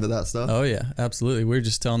 Yeah. You remember that stuff? Oh yeah, absolutely. We were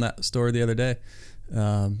just telling that story the other day.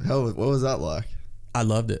 What was that like? I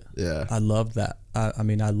loved it. Yeah, I loved that. I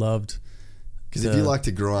mean, I loved. Because if you like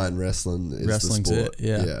to grind, wrestling's the sport.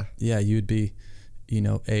 It. Yeah. You'd be,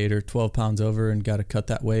 8 or 12 pounds over and got to cut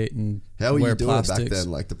that weight and how were wear you doing plastics. Back then?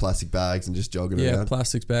 Like the plastic bags and just jogging around? Yeah,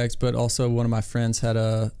 plastics bags. But also one of my friends had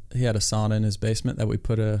a sauna in his basement that we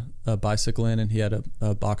put a bicycle in, and he had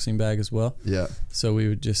a boxing bag as well. Yeah. So we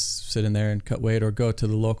would just sit in there and cut weight, or go to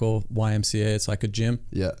the local YMCA. It's like a gym.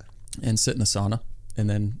 Yeah. And sit in the sauna and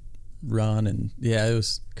then run, and it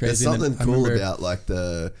was crazy. There's something cool about, like,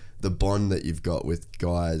 the bond that you've got with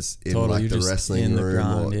guys in like the wrestling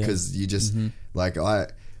room, because you just like I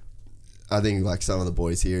think, like, some of the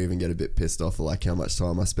boys here even get a bit pissed off at, like, how much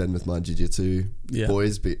time I spend with my jiu-jitsu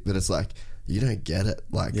boys, but it's like, you don't get it.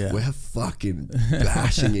 Like, we're fucking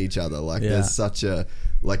bashing each other. Like, there's such a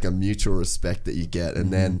mutual respect that you get,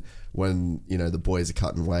 and then when the boys are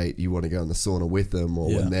cutting weight, you want to go in the sauna with them,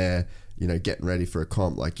 or when they're getting ready for a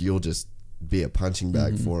comp, like, you'll just be a punching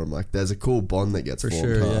bag for them. Like, there's a cool bond that gets formed.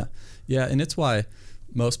 For sure, yeah. And it's why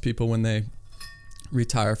most people, when they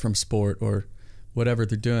retire from sport or whatever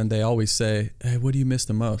they're doing, they always say, hey, what do you miss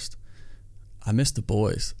the most? I miss the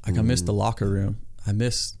boys. Like, I miss the locker room. I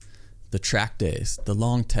miss the track days, the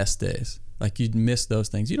long test days. Like, you miss those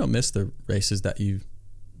things. You don't miss the races that you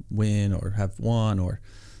win or have won, or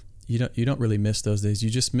you don't really miss those days. You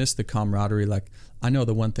just miss the camaraderie. Like, I know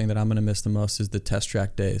the one thing that I'm going to miss the most is the test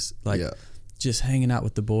track days. Like, just hanging out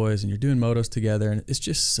with the boys, and you're doing motos together, and it's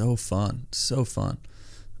just so fun.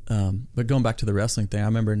 But going back to the wrestling thing, I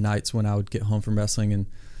remember nights when I would get home from wrestling and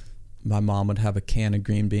my mom would have a can of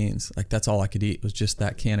green beans. Like, that's all I could eat was just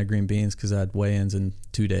that can of green beans, because I had weigh-ins in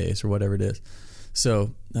 2 days or whatever it is.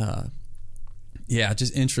 So,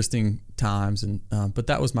 just interesting times. And but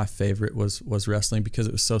that was my favorite was wrestling, because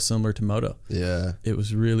it was so similar to moto. Yeah. It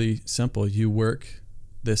was really simple. You work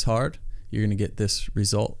this hard, you're going to get this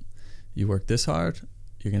result. You work this hard,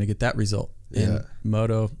 you're going to get that result. And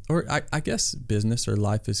moto, or I guess business or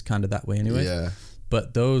life is kind of that way anyway. Yeah.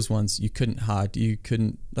 But those ones you couldn't hide. You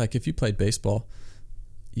couldn't, like, if you played baseball,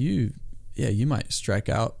 you might strike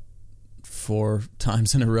out 4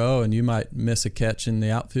 times in a row, and you might miss a catch in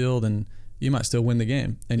the outfield, and you might still win the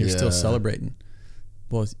game, and you're still celebrating.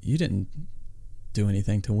 Well, you didn't do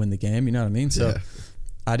anything to win the game, you know what I mean? So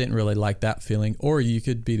I didn't really like that feeling. Or you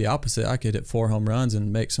could be the opposite. I could hit 4 home runs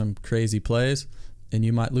and make some crazy plays, and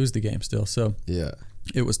you might lose the game still. So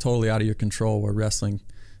it was totally out of your control, where wrestling,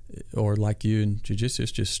 or like you in jiu-jitsu,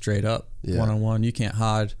 is just straight up one-on-one. You can't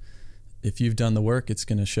hide. If you've done the work, it's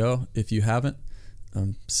going to show. If you haven't,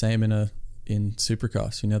 same in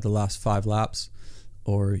Supercross, the last 5 laps,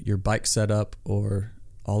 or your bike setup, or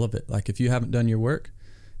all of it. Like, if you haven't done your work,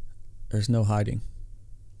 there's no hiding.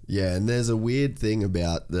 Yeah, and there's a weird thing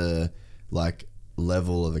about the, like,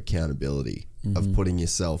 level of accountability of putting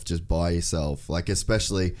yourself just by yourself. Like,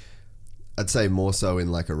 especially, I'd say more so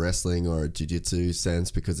in, like, a wrestling or a jiu-jitsu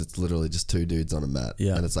sense, because it's literally just 2 dudes on a mat.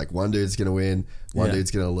 Yeah. And it's like, one dude's going to win, one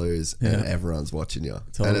dude's going to lose, and everyone's watching you.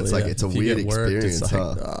 Totally, and it's like, it's a weird experience, it's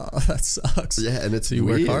like, oh, that sucks. Yeah, and it's so you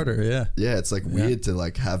weird. Work harder, Yeah, it's like weird to,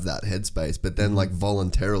 like, have that headspace, but then like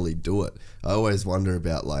voluntarily do it. I always wonder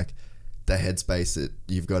about, like, the headspace that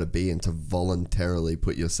you've got to be in to voluntarily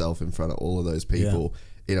put yourself in front of all of those people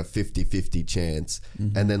in a 50-50 chance,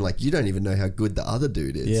 and then like you don't even know how good the other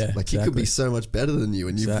dude is. Yeah, like he could be so much better than you,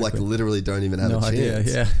 and you like literally don't even have a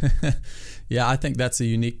chance. Idea. Yeah. Yeah, I think that's a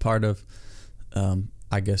unique part of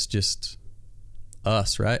I guess just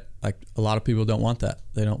us, right? Like a lot of people don't want that.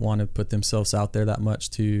 They don't want to put themselves out there that much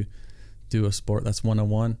to do a sport that's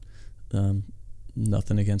one-on-one.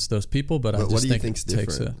 Nothing against those people, but I just what do you think think's it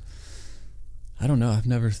takes different? I don't know. I've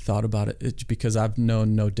never thought about it. It's because I've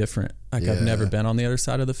known no different. Like I've never been on the other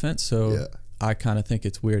side of the fence, so I kind of think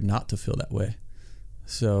it's weird not to feel that way.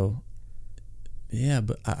 So, yeah,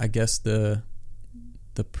 but I guess the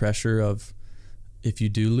pressure of if you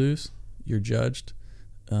do lose, you're judged.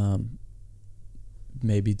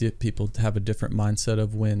 Maybe people have a different mindset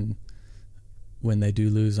of when they do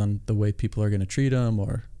lose on the way people are going to treat them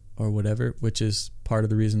or whatever, which is part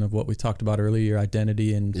of the reason of what we talked about earlier, your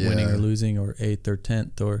identity in winning or losing or 8th or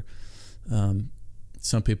 10th or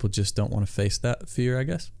some people just don't want to face that fear, I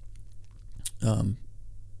guess.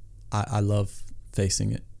 I love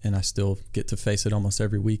facing it, and I still get to face it almost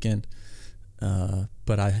every weekend.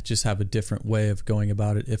 But I just have a different way of going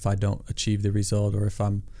about it if I don't achieve the result, or if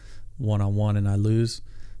I'm one-on-one and I lose.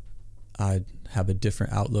 I have a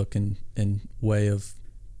different outlook and way of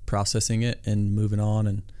processing it and moving on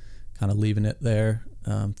and kind of leaving it there.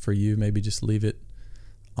 For you, maybe just leave it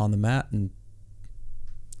on the mat, and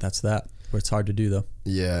that's that. Where it's hard to do, though.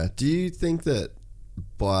 Yeah. Do you think that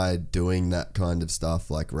by doing that kind of stuff,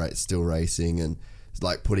 like still racing and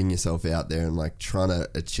like putting yourself out there and like trying to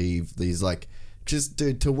achieve these, like, just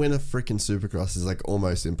dude, to win a freaking Supercross is like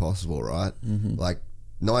almost impossible, right? Mm-hmm. Like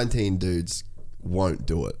 19 dudes won't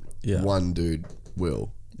do it. Yeah. One dude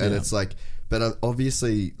will. And it's like, but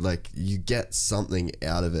obviously like you get something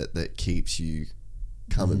out of it that keeps you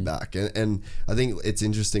coming back. And I think it's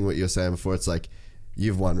interesting what you were saying before. It's like,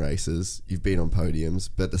 you've won races, you've been on podiums,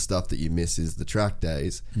 but the stuff that you miss is the track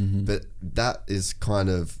days. Mm-hmm. But that is kind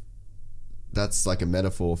of, that's like a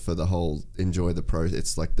metaphor for the whole enjoy the process.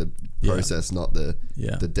 It's like the process, not the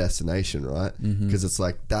destination, right? Because it's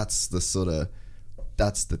like, that's the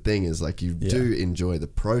thing, is like you do enjoy the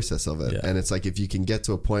process of it. And it's like, if you can get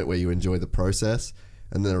to a point where you enjoy the process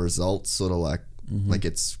and the results sort of like, like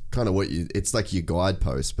it's kind of it's like your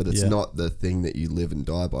guidepost, but it's not the thing that you live and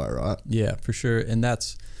die by, right? Yeah, for sure. And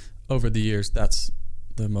that's, over the years, that's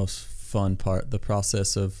the most fun part, the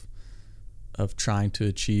process of trying to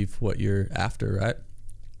achieve what you're after, right?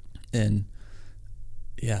 And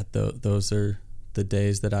yeah, those are the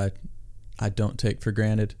days that I don't take for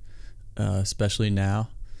granted, especially now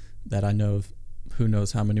that I know who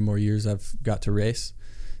knows how many more years I've got to race.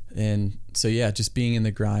 And so yeah, just being in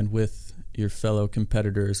the grind with your fellow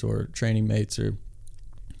competitors or training mates or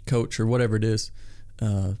coach or whatever it is,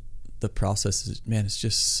 the process is, man, it's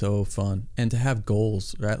just so fun. And to have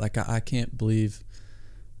goals, right? Like I can't believe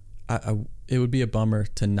it would be a bummer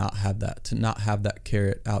to not have that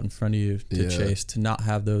carrot out in front of you to chase, to not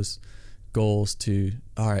have those goals to,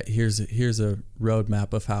 all right, here's a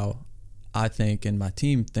roadmap of how I think and my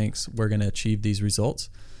team thinks we're going to achieve these results.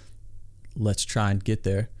 Let's try and get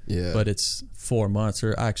there. Yeah. But it's 4 months,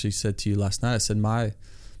 or I actually said to you last night, I said my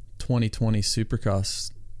 2020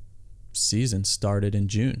 Supercross season started in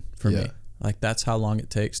June for me. Like that's how long it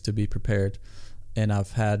takes to be prepared. And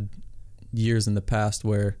I've had years in the past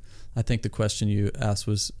where I think the question you asked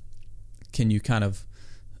was, can you kind of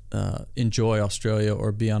enjoy Australia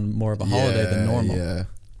or be on more of a holiday than normal? Yeah.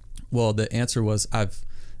 Well, the answer was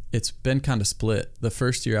it's been kind of split. The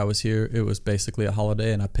first year I was here, it was basically a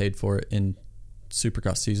holiday and I paid for it in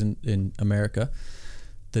Supercross season in America.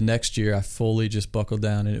 The next year I fully just buckled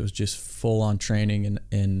down and it was just full on training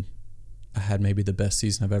and I had maybe the best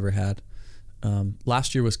season I've ever had.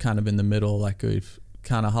 Last year was kind of in the middle, like a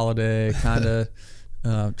kind of holiday, kind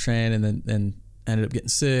of train, and then ended up getting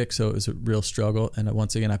sick. So it was a real struggle. And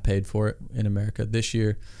once again, I paid for it in America. This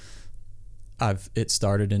year, it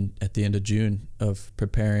started at the end of June of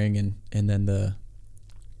preparing and then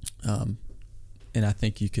and I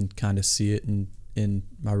think you can kind of see it in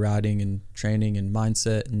my riding and training and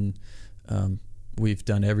mindset, and we've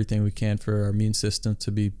done everything we can for our immune system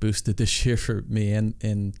to be boosted this year for me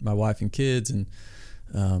and my wife and kids, and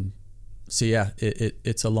so yeah,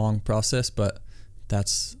 it's a long process, but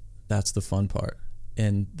that's the fun part.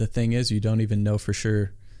 And the thing is, you don't even know for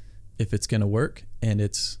sure if it's going to work, and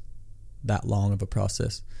it's that long of a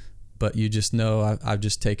process, but you just know I've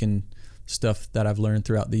just taken stuff that I've learned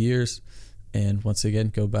throughout the years, and once again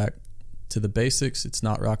go back to the basics. It's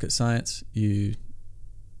not rocket science. You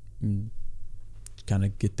kind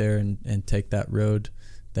of get there and take that road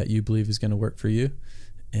that you believe is going to work for you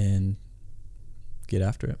and get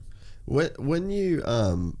after it. When you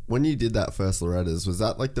did that first Loretta's, was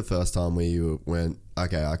that like the first time where you went,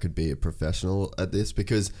 okay, I could be a professional at this?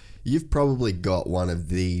 Because you've probably got one of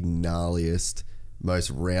the gnarliest, most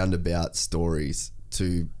roundabout stories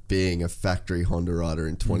to being a factory Honda rider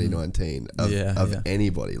in 2019 of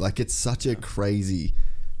anybody. Like, it's such a crazy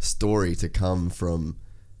story to come from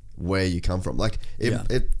where you come from. Like,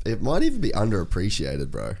 it might even be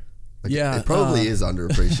underappreciated, bro. Like, it probably is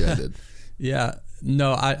underappreciated. Yeah.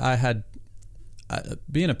 No, I had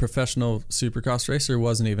being a professional supercross racer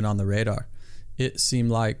wasn't even on the radar. It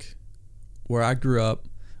seemed like where I grew up,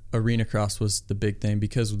 arena cross was the big thing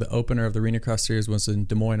because the opener of the arena cross series was in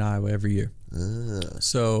Des Moines, Iowa every year.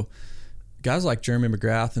 So guys like Jeremy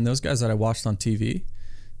McGrath and those guys that I watched on TV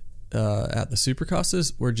at the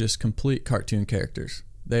supercrosses were just complete cartoon characters.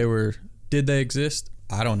 Did they exist?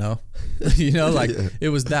 I don't know.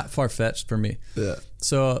 It was that far-fetched for me. Yeah.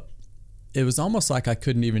 So it was almost like I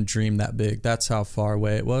couldn't even dream that big. That's how far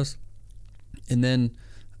away it was. And then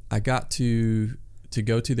I got to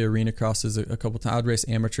go to the arena crosses a couple times. I'd race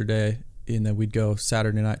amateur day, and then we'd go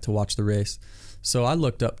Saturday night to watch the race. So I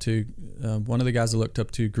looked up to, one of the guys I looked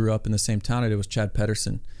up to grew up in the same town I did was Chad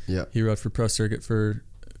Pedersen. Yeah. He rode for Pro Circuit for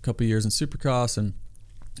a couple years in Supercross, and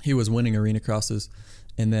he was winning arena crosses.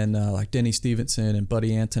 And then like Denny Stevenson and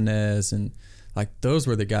Buddy Antonez, and like those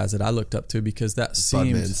were the guys that I looked up to because that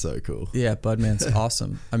seemed... Budman's so cool. Yeah, Budman's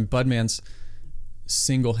awesome. I mean, Budman's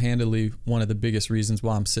single-handedly one of the biggest reasons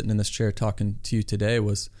why I'm sitting in this chair talking to you today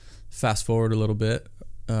was fast forward a little bit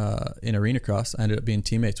in arena cross. I ended up being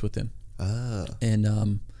teammates with him.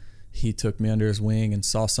 And he took me under his wing and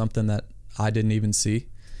saw something that I didn't even see.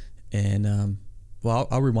 And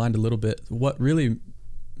I'll rewind a little bit. What really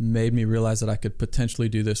made me realize that I could potentially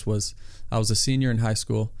do this was I was a senior in high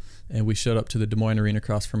school, and we showed up to the Des Moines Arena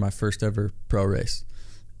Cross for my first ever pro race.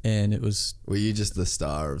 And it was... Were you just the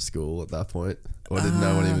star of school at that point? Or did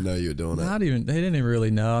no one even know you were doing it? Not even. They didn't even really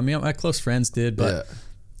know. I mean, my close friends did, but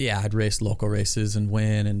yeah, I'd race local races and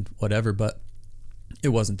win and whatever, but it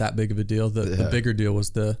wasn't that big of a deal. The bigger deal was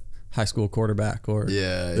the high school quarterback or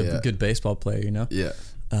the good baseball player, you know? Yeah.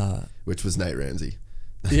 Which was Nate Ramsey.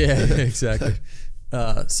 Yeah, exactly.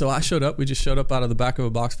 So I showed up. We just showed up out of the back of a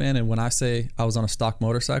box van, and when I say I was on a stock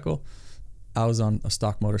motorcycle, I was on a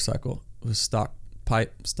stock motorcycle. It was stock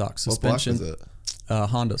pipe, stock suspension. What block was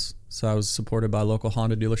it? Hondas. So I was supported by a local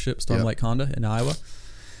Honda dealership, Storm Lake Honda in Iowa.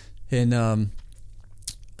 And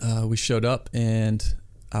we showed up, and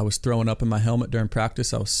I was throwing up in my helmet during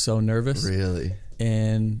practice. I was so nervous. Really?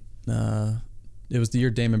 And it was the year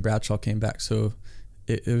Damon Bradshaw came back. So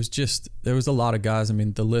it was just, there was a lot of guys. I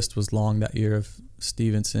mean, the list was long that year of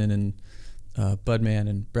Stevenson and Budman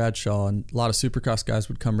and Bradshaw, and a lot of Supercross guys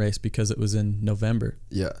would come race because it was in November.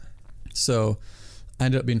 Yeah. So I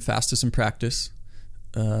ended up being fastest in practice.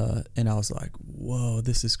 And I was like, whoa,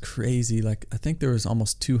 this is crazy. Like, I think there was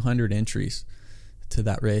almost 200 entries to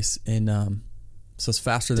that race. And so it's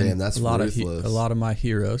faster than a lot of my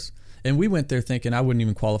heroes. And we went there thinking I wouldn't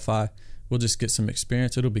even qualify. We'll just get some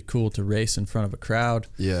experience. It'll be cool to race in front of a crowd.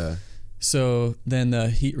 Yeah. So then the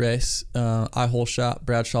heat race, I hole shot.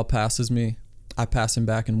 Bradshaw passes me. I pass him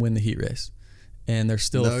back and win the heat race. And there's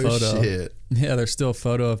still a photo. Shit. Yeah, there's still a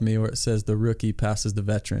photo of me where it says the rookie passes the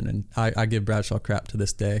veteran. And I give Bradshaw crap to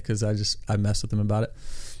this day because I mess with him about it.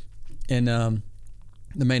 And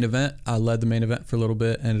the main event, I led the main event for a little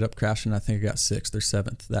bit, ended up crashing. I think I got 6th or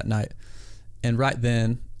 7th that night. And right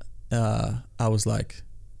then, I was like,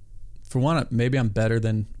 for one, maybe I'm better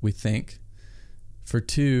than we think. For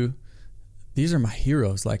two, these are my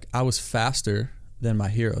heroes. Like, I was faster than my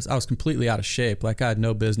heroes. I was completely out of shape. Like, I had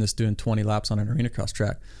no business doing 20 laps on an arena cross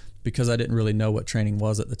track because I didn't really know what training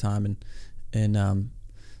was at the time. And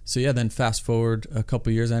so yeah, then fast forward a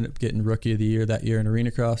couple years, I ended up getting rookie of the year that year in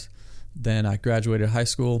arena cross. Then I graduated high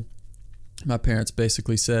school. My parents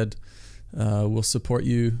basically said, we'll support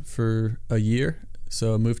you for a year.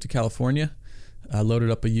 So I moved to California. I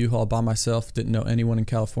loaded up a U-Haul by myself, didn't know anyone in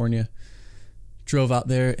California. Drove out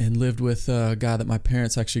there and lived with a guy that my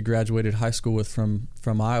parents actually graduated high school with from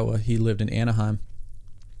Iowa. He lived in Anaheim.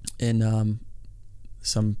 And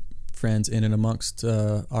some friends in and amongst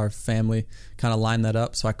our family kind of lined that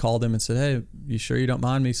up. So I called him and said, hey, you sure you don't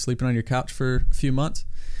mind me sleeping on your couch for a few months?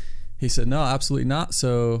 He said, no, absolutely not.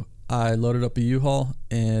 So I loaded up a U-Haul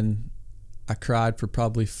and I cried for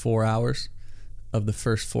probably 4 hours of the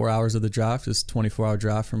first 4 hours of the drive, just 24-hour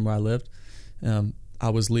drive from where I lived. I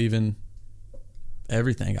was leaving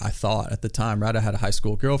everything, I thought, at the time, right? I had a high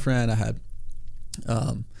school girlfriend. I had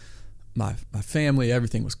my family.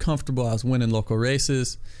 Everything was comfortable. I was winning local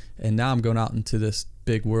races. And now I'm going out into this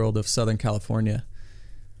big world of Southern California.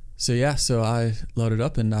 So I loaded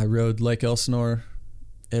up and I rode Lake Elsinore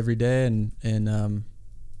every day and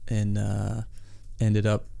ended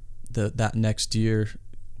up that next year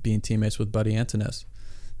being teammates with Buddy Antunez.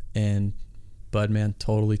 And Bud, man,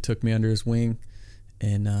 totally took me under his wing,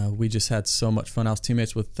 and we just had so much fun. I was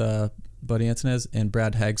teammates with Buddy Antunez and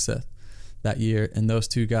Brad Hagseth that year, and those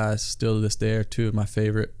two guys still to this day are two of my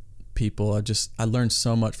favorite people. I learned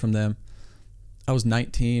so much from them. I was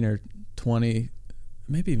 19 or 20,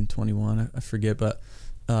 maybe even 21, I forget, but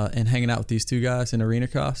and hanging out with these two guys in arena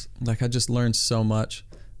cross, like I just learned so much,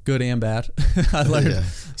 good and bad. I learned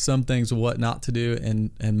some things what not to do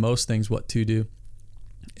and most things what to do.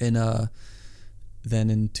 And then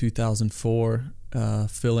in 2004,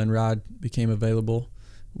 Fill and Ride became available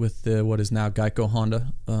with what is now Geico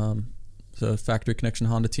Honda. So Factory Connection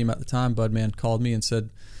Honda team at the time. Budman called me and said,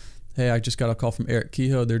 hey, I just got a call from Eric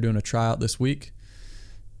Kehoe. They're doing a tryout this week.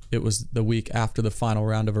 It was the week after the final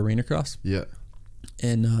round of arena cross. Yeah.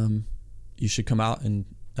 And you should come out and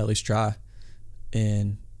at least try.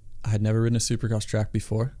 And I had never ridden a supercross track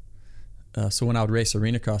before. So when I would race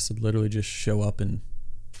arena cross, I'd literally just show up and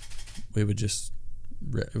we would just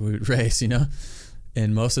we would race, you know.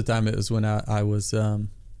 And most of the time it was when I was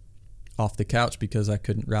off the couch because I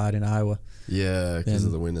couldn't ride in Iowa. Yeah, because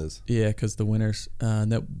of the winters. Yeah, because the winters.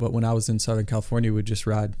 But when I was in Southern California, we'd just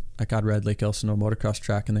ride. Like I'd ride Lake Elsinore motocross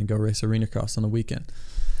track and then go race arena cross on the weekend.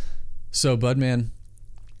 So Budman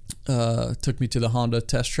took me to the Honda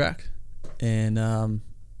test track, and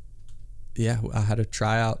I had a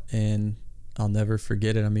tryout, and I'll never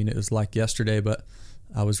forget it. I mean, it was like yesterday, but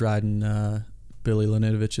I was riding Billy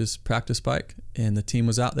Leninovich's practice bike, and the team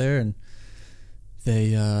was out there, and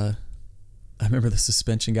they I remember the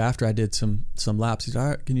suspension guy, after I did some laps, he's all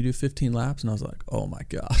right, can you do 15 laps? And I was like, oh my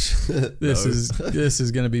gosh, this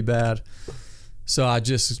is going to be bad. So I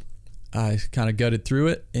kind of gutted through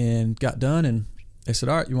it and got done, and they said,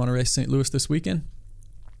 all right, you want to race St. Louis this weekend?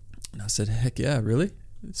 And I said, heck yeah, really?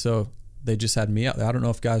 So they just had me out there. I don't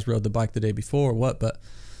know if guys rode the bike the day before or what, but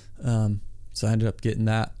so I ended up getting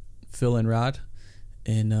that fill-in ride,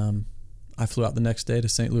 and I flew out the next day to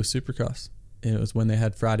St. Louis Supercross. And it was when they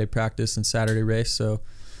had Friday practice and Saturday race. So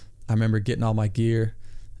I remember getting all my gear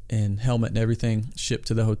and helmet and everything shipped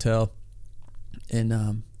to the hotel.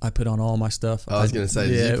 And I put on all my stuff. I was going to say,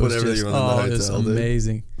 did you put everything on in the hotel? It was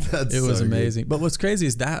amazing. It was amazing. But what's crazy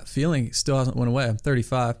is that feeling still hasn't went away. I'm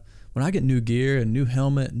 35. When I get new gear and new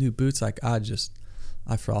helmet, new boots, like I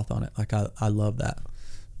froth on it. Like I love that.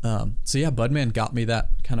 So yeah, Budman got me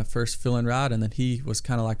that kind of first fill-in ride, and then he was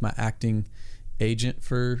kind of like my acting agent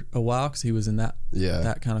for a while because he was in that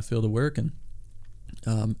kind of field of work, and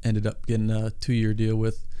ended up getting a 2-year deal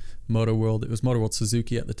with Motor World. It was Motor World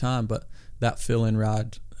Suzuki at the time, but that fill-in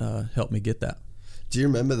ride helped me get that. Do you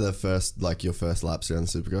remember your first laps around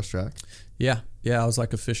the Supercross track? Yeah, I was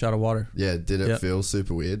like a fish out of water. Yeah, did it feel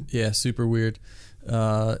super weird? Yeah, super weird.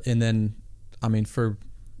 And then, I mean, for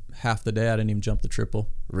half the day, I didn't even jump the triple.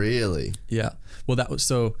 Really? Yeah. Well, that was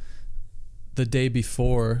so. The day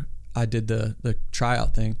before I did the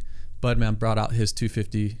tryout thing, Budman brought out his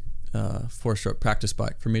 250 4-stroke practice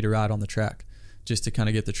bike for me to ride on the track, just to kind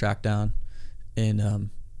of get the track down. And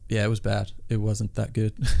it was bad. It wasn't that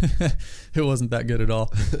good. It wasn't that good at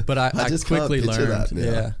all. But I quickly learned.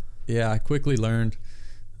 That, I quickly learned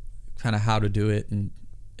kind of how to do it, and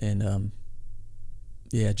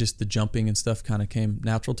just the jumping and stuff kind of came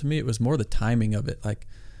natural to me. It was more the timing of it. Like,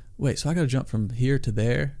 wait, so I got to jump from here to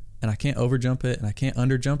there, and I can't over jump it, and I can't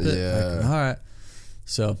under jump it. Yeah. Like, all right.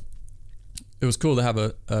 So it was cool to have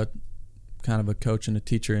a kind of a coach and a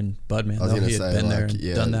teacher in Budman. He had been there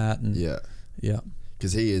and done that. And yeah.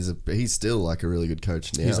 Because he's still like a really good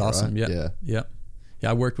coach now. He's awesome. Right? Yeah.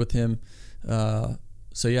 I worked with him.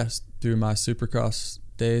 Through my Supercross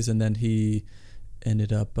days, and then he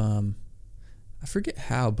ended up, I forget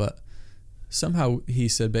how, but somehow he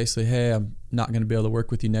said basically, hey, I'm not going to be able to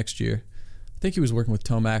work with you next year. I think he was working with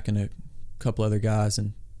Tomac and a couple other guys,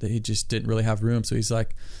 and he just didn't really have room. So he's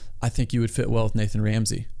like, I think you would fit well with Nathan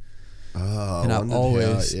Ramsey. Oh, and I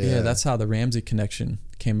always, that's how the Ramsey connection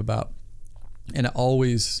came about. And I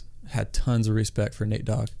always had tons of respect for Nate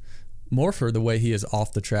Dogg. More for the way he is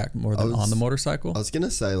off the track more than on the motorcycle. I was going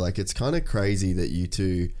to say, like, it's kind of crazy that you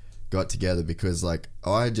two got together, because, like,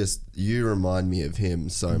 you remind me of him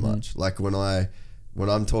so much. Like, when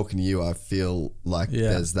I'm talking to you, I feel like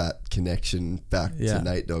there's that connection back to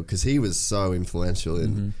Nate Dogg, because he was so influential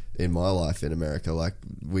in my life in America. Like,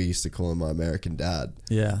 we used to call him my American dad.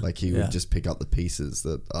 Yeah. Like, he would just pick up the pieces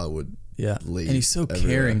that I would leave. And he's so everywhere.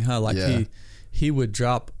 Caring, huh? Like, he would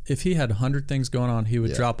drop, if he had 100 things going on, he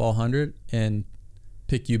would drop all 100 and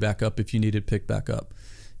pick you back up if you needed picked back up.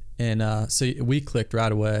 And so we clicked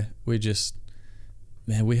right away. We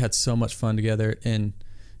had so much fun together. And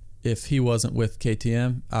if he wasn't with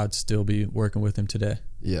KTM, I'd still be working with him today.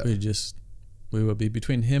 Yeah. We would be.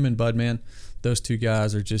 Between him and Budman, those two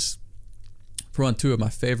guys are just, for one, two of my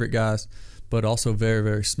favorite guys, but also very,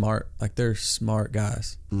 very smart. Like, they're smart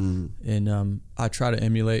guys. And I try to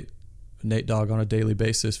emulate Nate Dogg on a daily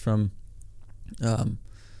basis from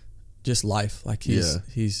just life. Like,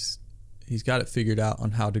 he's got it figured out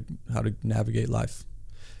on how to navigate life.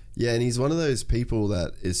 Yeah, and he's one of those people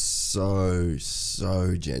that is so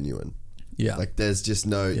genuine. Yeah. Like, there's just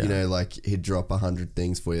no, you know, like, he'd drop 100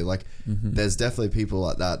 things for you. Like, there's definitely people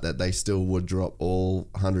like that they still would drop all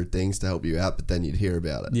 100 things to help you out, but then you'd hear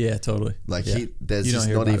about it. Yeah, totally. Like, there's just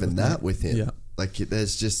not even that with him. Yeah. Like,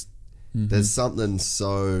 there's just, there's something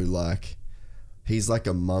so, like, he's like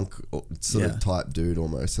a monk sort of type dude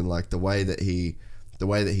almost. And, like, the way that he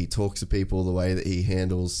talks to people, the way that he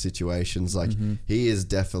handles situations, like, he is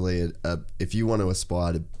definitely if you want to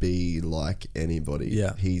aspire to be like anybody,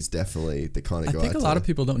 he's definitely the kind of guy. I think a lot of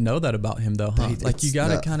people don't know that about him, though, huh? Like, you got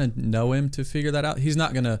to kind of know him to figure that out. He's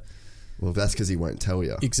not going to... Well, that's because he won't tell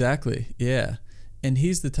you. Exactly, yeah. And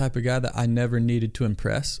he's the type of guy that I never needed to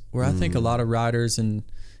impress, where I think a lot of riders and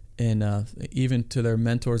even to their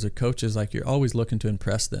mentors or coaches, like, you're always looking to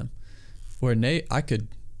impress them. Where Nate, I could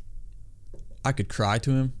cry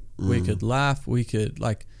to him. We could laugh. We could,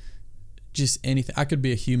 like, just anything. I could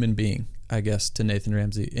be a human being, I guess, to Nathan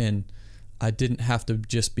Ramsey. And I didn't have to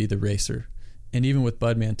just be the racer. And even with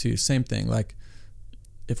Budman, too, same thing. Like,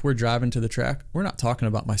 if we're driving to the track, we're not talking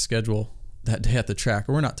about my schedule that day at the track,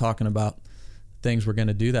 or we're not talking about things we're going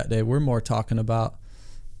to do that day. We're more talking about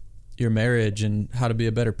your marriage and how to be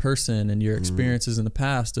a better person and your experiences in the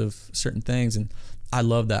past of certain things. And I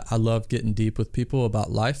love that. I love getting deep with people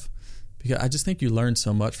about life, because I just think you learn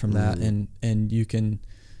so much from that, and you can,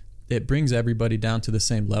 it brings everybody down to the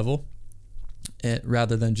same level,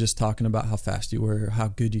 rather than just talking about how fast you were or how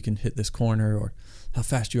good you can hit this corner or how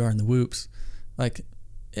fast you are in the whoops. Like,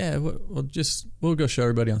 yeah, we'll go show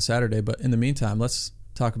everybody on Saturday, but in the meantime, let's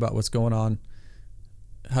talk about what's going on.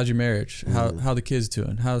 How's your marriage? How the kids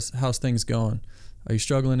doing? How's things going? Are you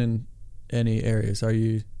struggling in any areas? Are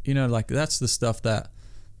you, like, that's the stuff that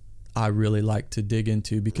I really like to dig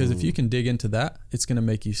into, because if you can dig into that, it's going to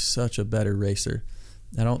make you such a better racer.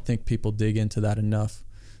 I don't think people dig into that enough,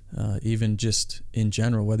 even just in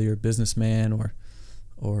general, whether you're a businessman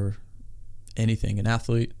or anything, an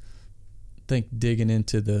athlete. I think digging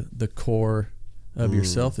into the core of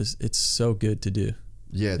yourself it's so good to do.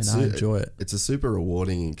 Yeah, I enjoy it. It's a super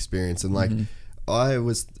rewarding experience, and like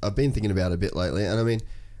I've been thinking about it a bit lately, and I mean,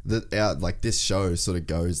 like, this show sort of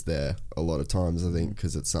goes there a lot of times, I think,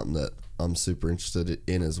 because it's something that I'm super interested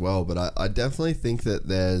in as well. But I definitely think that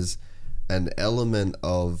there's an element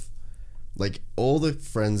of, like, all the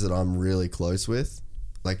friends that I'm really close with,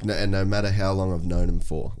 like, and no matter how long I've known them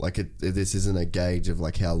for, like, this isn't a gauge of,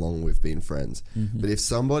 like, how long we've been friends. But if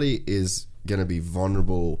somebody is going to be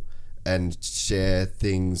vulnerable and share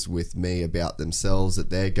things with me about themselves that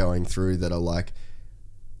they're going through that are like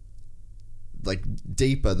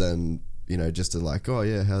deeper than, just like, oh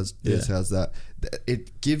yeah, how's this, how's that,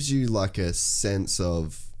 it gives you like a sense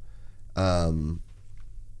of I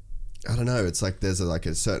don't know, it's like there's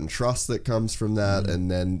a certain trust that comes from that, and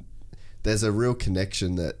then there's a real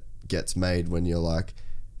connection that gets made when you're like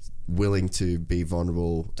willing to be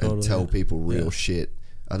vulnerable and tell people real shit.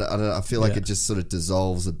 I don't know, I feel like it just sort of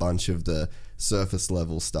dissolves a bunch of the surface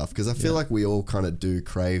level stuff, because I feel like we all kind of do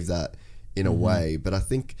crave that in a way, but I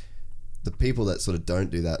think the people that sort of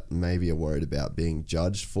don't do that maybe are worried about being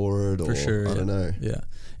judged for it, or I don't know. Yeah.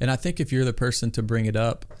 And I think if you're the person to bring it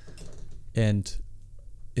up, and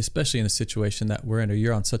especially in a situation that we're in, or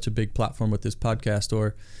you're on such a big platform with this podcast,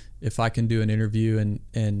 or if I can do an interview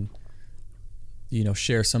and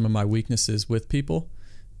share some of my weaknesses with people,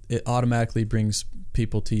 it automatically brings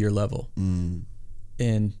people to your level.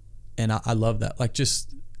 And I love that. Like,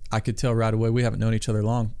 just, I could tell right away, we haven't known each other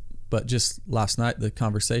long, but just last night, the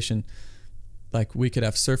conversation, like, we could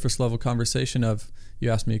have surface level conversation of, you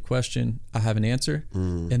ask me a question, I have an answer,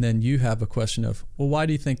 and then you have a question of, well, why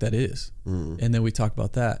do you think that is? And then we talk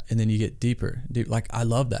about that, and then you get deeper. Like, I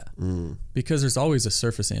love that, because there's always a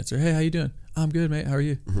surface answer. Hey, how you doing? I'm good, mate. How are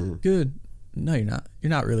you? Good. No, you're not. You're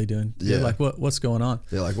not really doing. You're like, what's going on?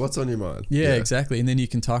 You're like, what's on your mind? Yeah, exactly. And then you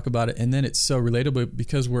can talk about it, and then it's so relatable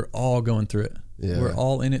because we're all going through it. Yeah. We're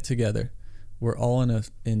all in it together. We're all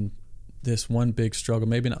in this one big struggle.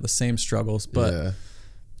 Maybe not the same struggles, but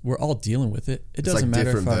we're all dealing with it. It doesn't matter.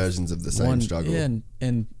 Different versions of the same struggle. Yeah,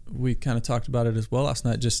 and we kind of talked about it as well last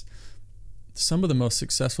night. Just some of the most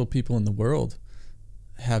successful people in the world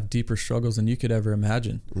have deeper struggles than you could ever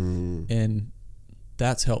imagine. And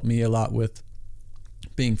that's helped me a lot with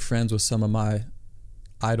being friends with some of my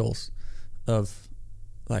idols of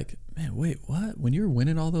like, man, wait, what? When you were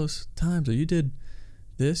winning all those times, or you did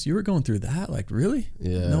this, you were going through that? Like, really?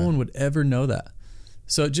 Yeah. No one would ever know that.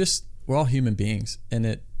 So we're all human beings, and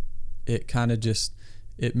it kind of just,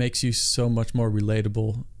 it makes you so much more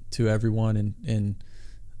relatable to everyone. And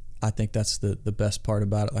I think that's the best part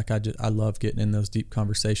about it. Like, I love getting in those deep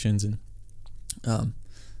conversations, and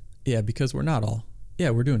because we're not all,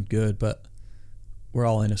 we're doing good, but we're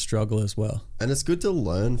all in a struggle as well. And it's good to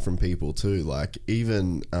learn from people too. Like,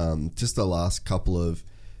 even just the last couple of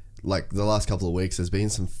weeks, there's been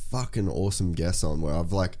some fucking awesome guests on where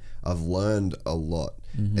I've learned a lot.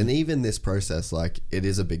 And even this process, like, it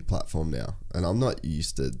is a big platform now, and I'm not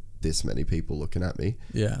used to this many people looking at me.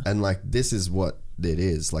 Yeah. And like, this is what it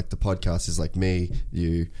is. Like, the podcast is like me,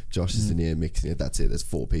 you, Josh is in here mixing it. That's it. There's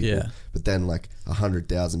 4 people. Yeah. But then like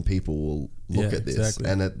 100,000 people will look at this. Exactly.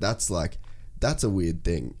 And that's a weird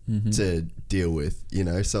thing to deal with, you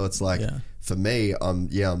know? So it's like, for me, I'm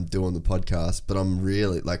doing the podcast, but I'm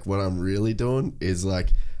really, like, what I'm really doing is like,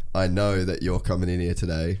 I know that you're coming in here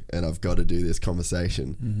today and I've got to do this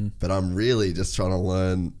conversation, but I'm really just trying to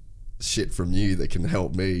learn shit from you that can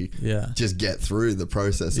help me just get through the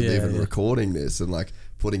process of recording this and like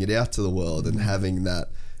putting it out to the world and having that,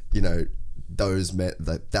 you know,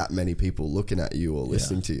 that many people looking at you or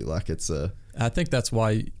listening to you. Like, I think that's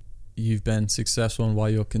why you've been successful and why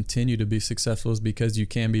you'll continue to be successful, is because you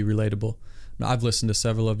can be relatable. I've listened to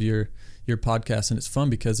several of your podcasts, and it's fun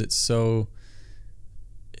because it's so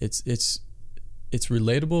it's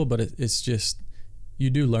relatable, but it's just, you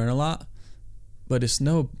do learn a lot, but it's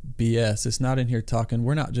no BS. It's not in here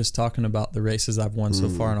we're not just talking about the races I've won so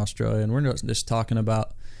far in Australia, and we're not just talking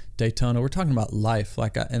about Daytona. We're talking about life.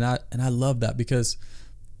 Like, I love that, because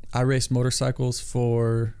I race motorcycles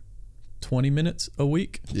for 20 minutes a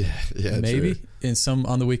week. Yeah, maybe. True. And some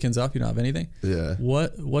on the weekends off, you don't have anything. Yeah.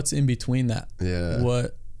 What's in between that? Yeah.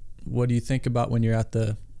 What do you think about when you're at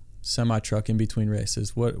the semi truck in between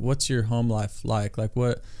races? What's your home life like? Like,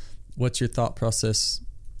 what's your thought process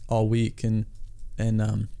all week? And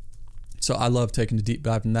so I love taking a deep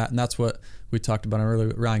dive in that, and that's what we talked about earlier.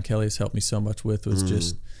 What Ryan Kelly has helped me so much with was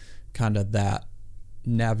just kind of that,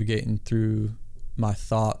 navigating through my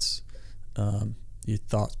thoughts. Your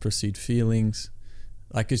thoughts precede feelings.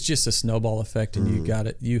 Like, it's just a snowball effect, and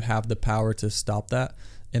you have the power to stop that,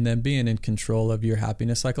 and then being in control of your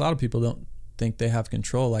happiness. Like, a lot of people don't think they have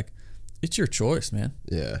control. Like, it's your choice, man.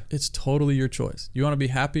 Yeah. It's totally your choice. You want to be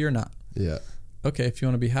happy or not? Yeah. Okay, if you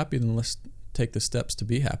want to be happy, then let's take the steps to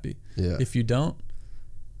be happy. Yeah. If you don't,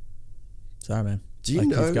 sorry, man. Do you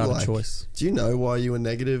know, you've got a choice. Do you know why you were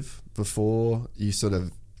negative before you sort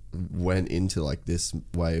of went into like this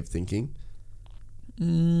way of thinking?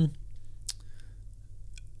 I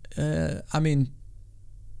mean,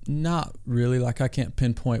 not really. Like, I can't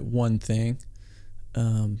pinpoint one thing.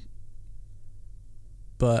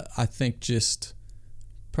 But I think just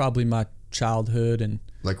probably my childhood, and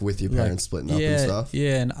like with your parents splitting up and stuff.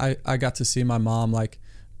 Yeah. And I got to see my mom, like,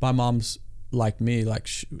 my mom's like me, like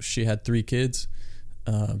she had 3 kids.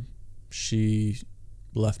 She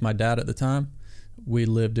left my dad at the time. We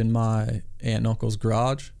lived in my aunt and uncle's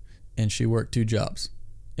garage, and she worked 2 jobs,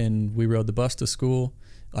 and we rode the bus to school.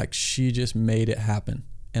 Like, she just made it happen,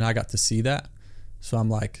 and I got to see that. So I'm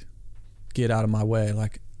like, get out of my way.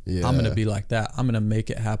 Like, I'm going to be like that. I'm going to make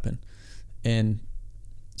it happen. And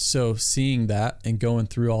so seeing that and going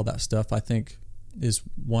through all that stuff, I think, is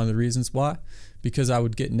one of the reasons why, because I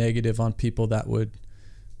would get negative on people that were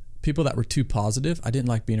too positive. I didn't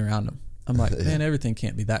like being around them. I'm like, man, everything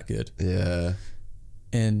can't be that good. Yeah.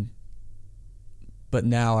 But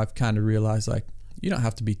now I've kind of realized, like, you don't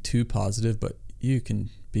have to be too positive, but you can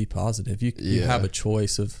be positive. You have a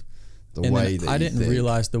choice of the way that I didn't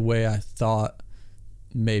realize the way I thought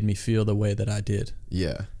made me feel the way that I did.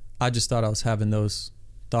 Yeah. I just thought I was having those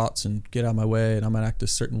thoughts and get out of my way, and I'm going to act a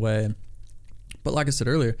certain way. But like I said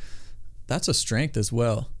earlier, that's a strength as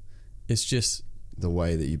well. It's just the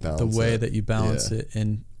way that you balance it.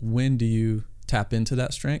 And when do you tap into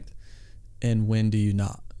that strength, and when do you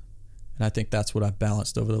not? And I think that's what I've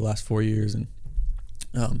balanced over the last 4 years, and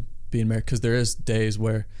being married, because there is days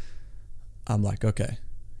where I'm like, okay,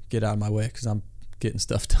 get out of my way, because I'm getting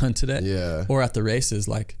stuff done today. Yeah. Or at the races,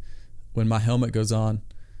 like, when my helmet goes on,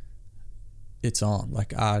 it's on.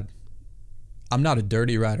 Like, I'm not a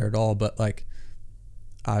dirty rider at all, but like,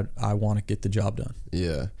 I want to get the job done.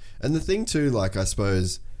 Yeah. And the thing too, like, I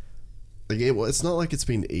suppose, like, it's not like it's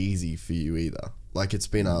been easy for you either. like it's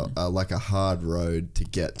been a hard road to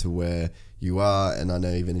get to where you are, and I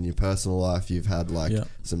know even in your personal life you've had like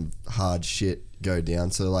some hard shit go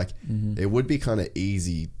down. So like it would be kind of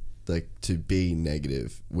easy like to be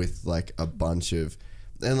negative with like a bunch of,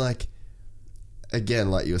 and like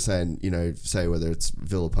again, like you were saying, you know, say whether it's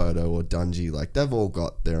Villapoto or Dungey, like they've all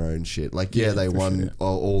got their own shit. Like they won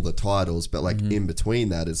all the titles, but like in between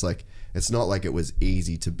that, it's like it's not like it was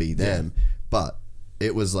easy to be them, but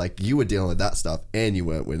it was like you were dealing with that stuff and you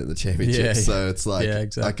weren't winning the championship. So it's like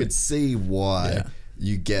exactly. I could see why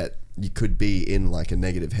you could be in like a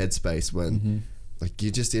negative headspace when like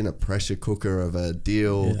you're just in a pressure cooker of a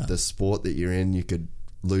deal. The sport that you're in, you could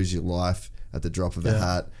lose your life at the drop of a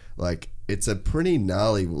hat. Like it's a pretty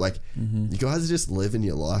gnarly, like you guys are just living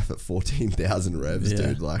your life at 14,000 revs,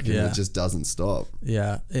 dude. Like and it just doesn't stop.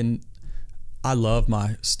 Yeah, and I love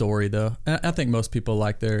my story though. And I think most people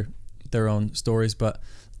like their own stories, but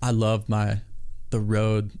I love the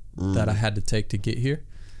road that I had to take to get here.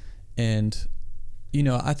 And you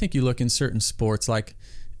know, I think you look in certain sports, like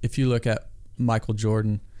if you look at Michael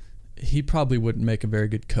Jordan, he probably wouldn't make a very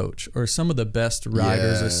good coach, or some of the best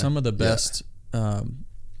riders or some of the best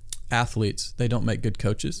athletes, they don't make good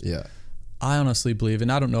coaches. I honestly believe, and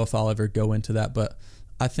I don't know if I'll ever go into that, but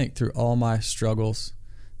I think through all my struggles,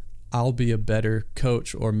 I'll be a better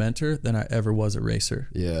coach or mentor than I ever was a racer.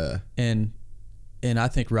 And I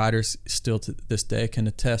think riders still to this day can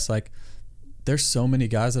attest, like there's so many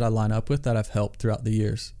guys that I line up with that I've helped throughout the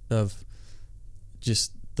years. Of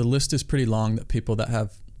just the list is pretty long, that people that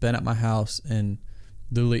have been at my house and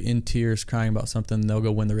literally in tears crying about something, they'll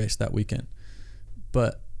go win the race that weekend.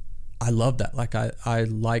 But I love that. Like I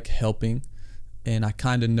like helping, and I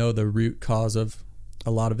kind of know the root cause of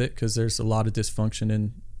a lot of it, because there's a lot of dysfunction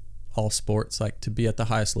in all sports. Like to be at the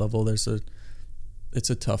highest level, it's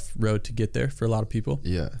a tough road to get there for a lot of people.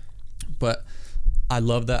 But I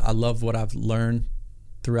love that. I love what I've learned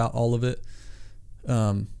throughout all of it.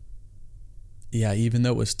 Even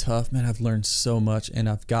though it was tough, man, I've learned so much, and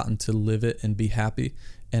I've gotten to live it and be happy.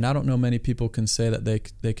 And I don't know many people can say that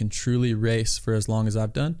they can truly race for as long as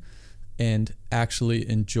I've done and actually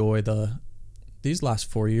enjoy these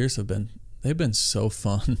last 4 years they've been so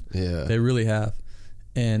fun. They really have.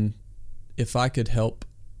 And if I could help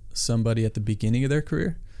somebody at the beginning of their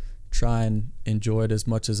career try and enjoy it as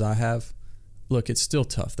much as I have, look, it's still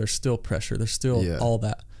tough. There's still pressure. There's still all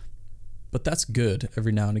that. But that's good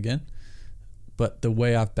every now and again. But the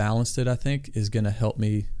way I've balanced it, I think, is going to help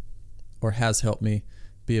me, or has helped me,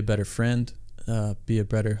 be a better friend, be a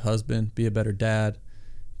better husband, be a better dad,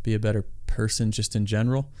 be a better person just in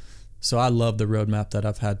general. So I love the roadmap that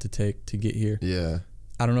I've had to take to get here.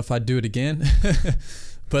 I don't know if I'd do it again,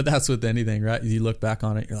 but that's with anything, right? You look back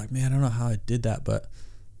on it, you're like, man, I don't know how I did that, but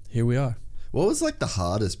here we are. What was like the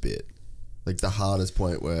hardest bit? Like the hardest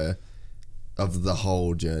point of the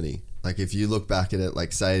whole journey? Like if you look back at it,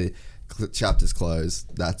 like say chapter's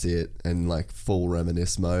closed, that's it, and like full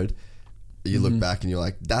reminisce mode, you look back and you're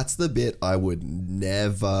like, that's the bit I would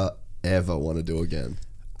never ever want to do again.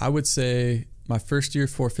 I would say my first year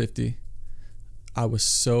 450, I was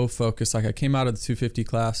so focused. Like I came out of the 250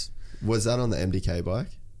 class. Was that on the MDK bike?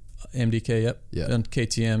 MDK, yep. On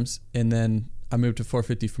KTMs. And then I moved to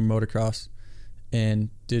 450 from motocross and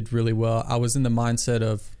did really well. I was in the mindset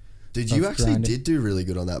of you actually did do really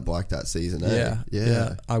good on that bike that season, eh?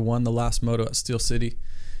 Yeah. I won the last moto at Steel City.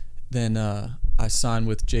 Then I signed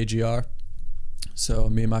with JGR. So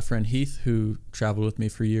me and my friend Heath, who traveled with me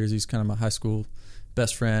for years, he's kind of my high school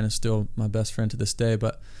best friend and still my best friend to this day,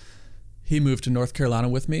 but he moved to North Carolina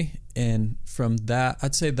with me. And from that,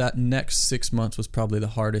 I'd say that next 6 months was probably the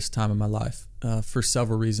hardest time of my life for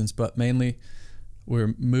several reasons, but mainly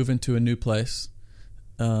we're moving to a new place.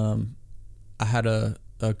 I had a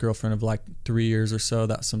girlfriend of like 3 years or so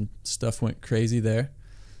that some stuff went crazy there.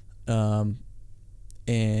 And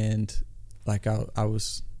like I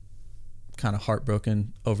was kind of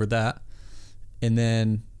heartbroken over that. And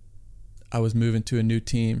then I was moving to a new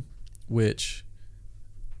team, which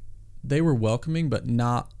they were welcoming, but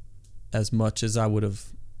not as much as I would have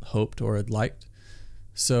hoped or had liked.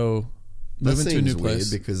 So moving to a new place.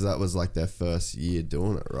 Weird because that was like their first year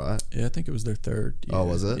doing it, right? Yeah, I think it was their third year. Oh,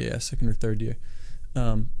 was it? Yeah, second or third year.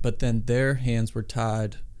 But then their hands were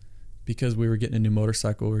tied because we were getting a new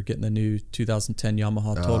motorcycle. We were getting the new 2010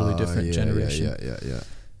 Yamaha, totally different generation. Yeah.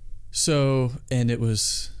 So, and it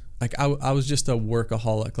was like I was just a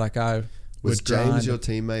workaholic. Like I was would grind. James your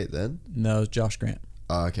teammate then? No, it was Josh Grant.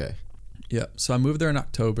 Oh, okay. Yep. So I moved there in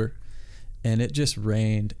October, and it just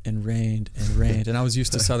rained and rained and rained. And I was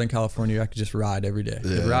used to Southern California. I could just ride every day. I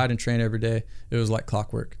could ride and train every day. It was like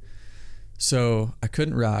clockwork. So I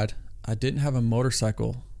couldn't ride. I didn't have a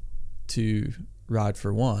motorcycle to ride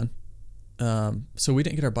for one. So we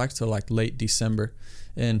didn't get our bikes till like late December,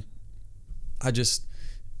 and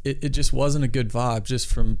it just wasn't a good vibe, just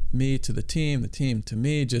from me to the team to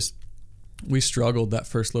me. Just, we struggled that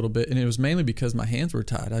first little bit, and it was mainly because my hands were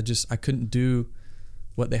tied. I couldn't do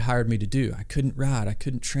what they hired me to do. I couldn't ride, I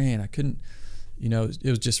couldn't train, I couldn't, it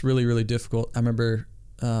was just really, really difficult. I remember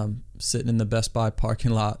sitting in the Best Buy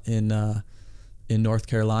parking lot in North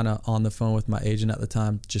Carolina on the phone with my agent at the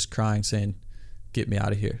time, just crying, saying, get me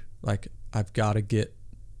out of here. Like, I've got to get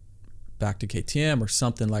back to KTM or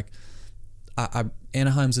something. Like,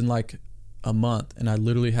 Anaheim's in like a month, and I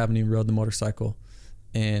literally haven't even rode the motorcycle,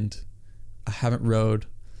 and I haven't rode.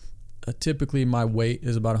 Typically my weight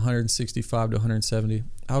is about 165 to 170.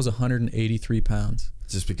 I was 183 pounds.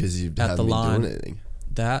 Just because you haven't been doing anything.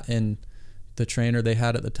 That, and the trainer they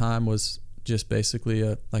had at the time was just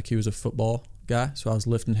basically he was a football guy. So I was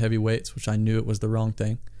lifting heavy weights, which I knew it was the wrong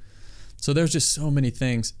thing. So there's just so many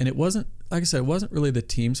things. And it wasn't, like I said, it wasn't really the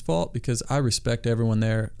team's fault, because I respect everyone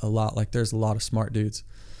there a lot. Like, there's a lot of smart dudes,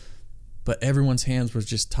 but everyone's hands was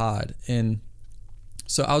just tied. And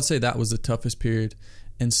so I would say that was the toughest period.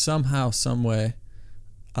 And somehow, some way,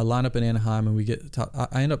 I line up in Anaheim, and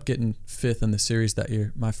I end up getting 5th in the series that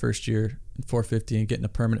year, my first year in 450, and getting a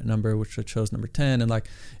permanent number, which I chose number 10. And like,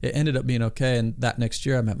 it ended up being okay. And that next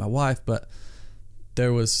year I met my wife, but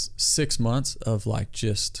there was 6 months of like,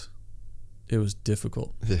 just, it was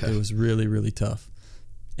difficult. Yeah. It was really, really tough.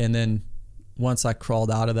 And then once I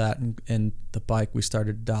crawled out of that, and the bike, we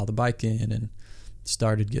started to dial the bike in and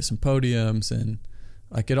started to get some podiums, and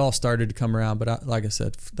like, it all started to come around. But like I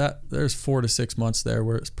said, there's 4 to 6 months there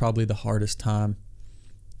where it's probably the hardest time,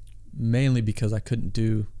 mainly because I couldn't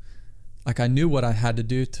do, like, I knew what I had to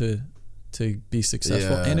do to be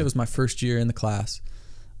successful. Yeah. And it was my first year in the class.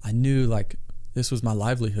 I knew, like, this was my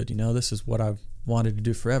livelihood, this is what I've wanted to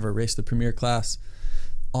do forever, race the premier class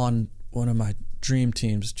on one of my dream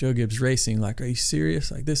teams, Joe Gibbs Racing. Like, are you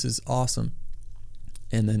serious? Like, this is awesome.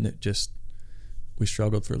 And then we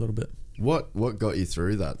struggled for a little bit. What got you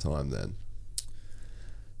through that time then?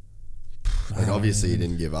 Like, obviously you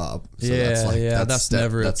didn't give up. So that's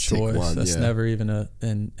never a choice. That's never even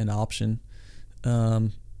an option.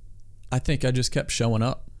 I think I just kept showing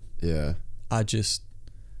up. Yeah.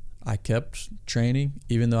 I kept training,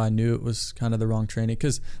 even though I knew it was kind of the wrong training.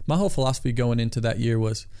 Because my whole philosophy going into that year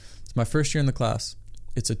was, it's my first year in the class.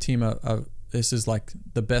 It's a team of this is like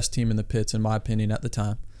the best team in the pits, in my opinion, at the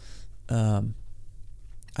time.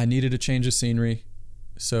 I needed a change of scenery,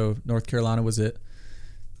 so North Carolina was it.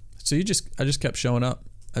 So I just kept showing up.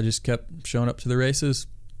 I just kept showing up to the races,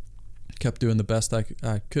 kept doing the best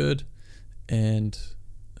I could, and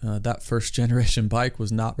that first generation bike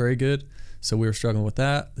was not very good. So we were struggling with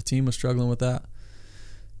that. The team was struggling with that.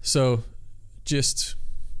 So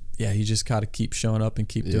you just got to keep showing up and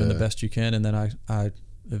keep doing the best you can. And then I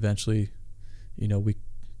eventually, we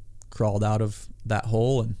crawled out of that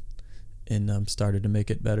hole and started to make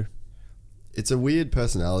it better. It's a weird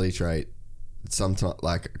personality trait sometimes,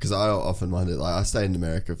 like, because I often wondered, like, I stayed in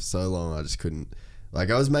America for so long, I just couldn't, like,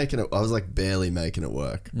 I was like barely making it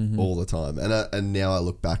work all the time. And now I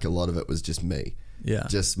look back, a lot of it was just me. Yeah.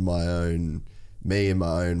 Just me in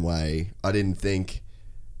my own way. I didn't think,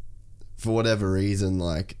 for whatever reason,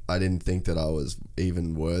 like, I didn't think that I was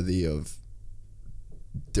even worthy of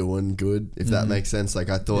doing good, if that makes sense. Like,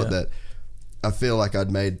 I thought that, I feel like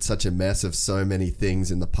I'd made such a mess of so many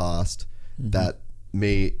things in the past that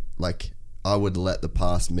I would let the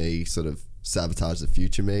past me sort of sabotage the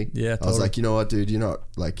future me. Yeah, totally. I was like, you know what, dude,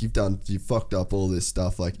 like, you fucked up all this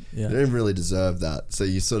stuff. Like, you don't really deserve that. So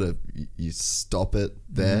you sort of, you stop it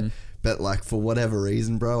there. But like, for whatever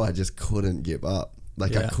reason, bro, I just couldn't give up.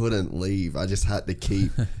 Like, I couldn't leave. I just had to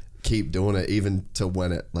keep doing it, even to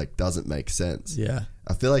when it like doesn't make sense. Yeah.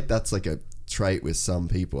 I feel like that's like a trait with some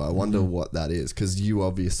people. I wonder what that is, because you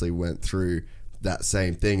obviously went through that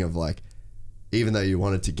same thing of like, even though you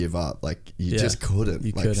wanted to give up, like, you just couldn't.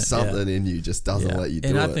 Something in you just doesn't let you do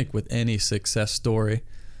it. And I think with any success story,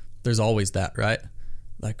 there's always that, right?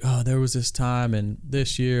 Like, oh, there was this time in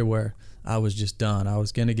this year where I was just done. I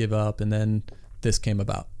was going to give up, and then this came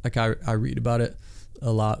about. Like, I read about it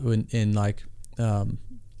a lot in like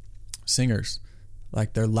singers.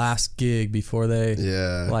 Like, their last gig before they,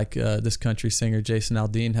 this country singer, Jason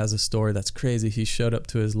Aldean, has a story that's crazy. He showed up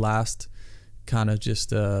to his last kind of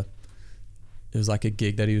just... it was like a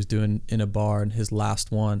gig that he was doing in a bar, and his last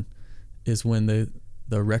one is when the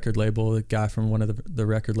record label, the guy from one of the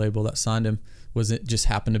record label that signed him, just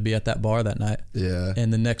happened to be at that bar that night. Yeah.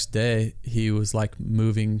 And the next day he was like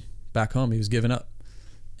moving back home. He was giving up.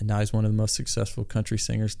 And now he's one of the most successful country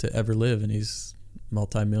singers to ever live, and he's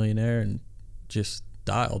multi-millionaire and just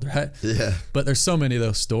dialed, right? Yeah. But there's so many of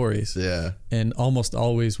those stories. Yeah. And almost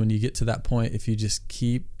always when you get to that point, if you just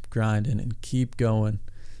keep grinding and keep going,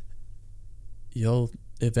 you'll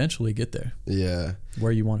eventually get there. Yeah.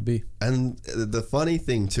 Where you want to be. And the funny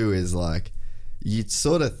thing too is like, you'd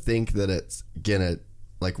sort of think that it's gonna,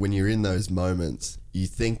 like when you're in those moments, you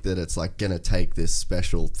think that it's like gonna take this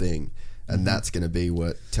special thing and that's gonna be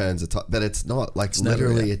what turns the top, but it's not. Like it's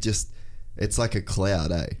literally never, it's like a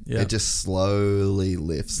cloud, eh? Yeah. It just slowly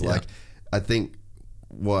lifts. Yeah. Like I think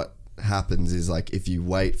what happens is like if you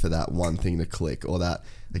wait for that one thing to click or that,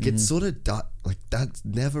 like it's sort of like that's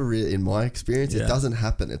never really, in my experience, it doesn't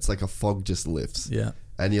happen. It's like a fog just lifts. Yeah.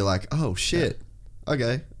 And you're like, oh shit,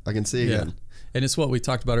 okay, I can see again. And it's what we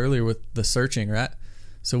talked about earlier with the searching, right?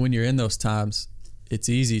 So when you're in those times, it's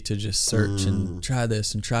easy to just search and try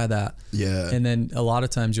this and try that. Yeah. And then a lot of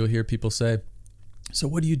times you'll hear people say, so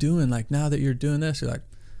what are you doing? Like now that you're doing this, you're like,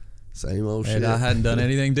 same old shit. I hadn't done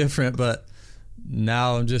anything different, but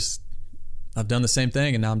now I've done the same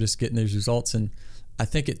thing and now I'm just getting these results. And I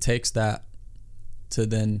think it takes that to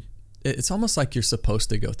then, it's almost like you're supposed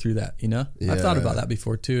to go through that, you know? Yeah. I've thought about that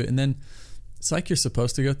before too. And then it's like you're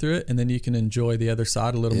supposed to go through it and then you can enjoy the other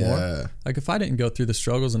side a little more. Like if I didn't go through the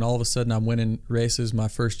struggles and all of a sudden I'm winning races my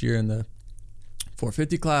first year in the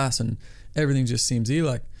 450 class and everything just seems easy,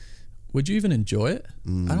 like, would you even enjoy it?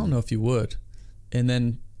 I don't know if you would. And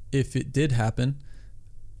then if it did happen,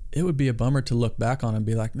 it would be a bummer to look back on and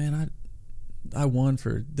be like, man, I won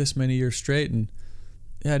for this many years straight and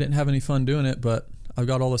I didn't have any fun doing it, but I've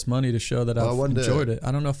got all this money to show that I've enjoyed it.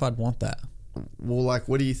 I don't know if I'd want that. Well, like,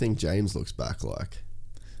 what do you think James looks back like?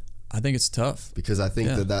 I think it's tough. Because I think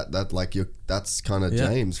that like that's kind of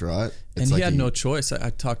James, right? It's and like he had no choice. I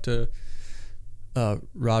talked to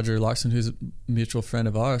Roger Loxton, who's a mutual friend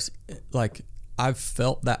of ours. Like, I've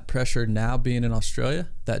felt that pressure now being in Australia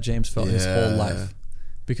that James felt his whole life.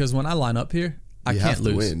 Because when I line up here, I can't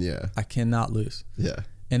lose. Win, I cannot lose. Yeah.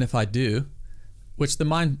 And if I do, which the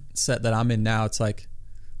mindset that I'm in now, it's like,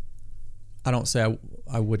 I don't say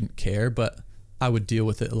I wouldn't care, but I would deal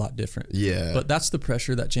with it a lot different. Yeah. But that's the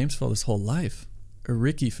pressure that James felt his whole life, or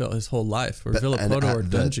Ricky felt his whole life, or Villapoto or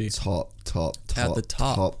Dungey. At the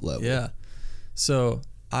top level. Yeah. So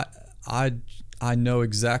I know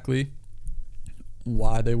exactly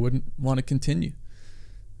why they wouldn't want to continue.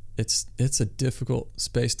 It's a difficult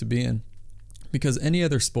space to be in, because any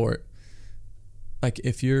other sport, like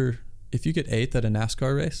if you get 8th at a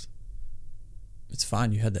NASCAR race, it's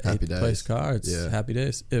fine. You had the 8th place car. It's happy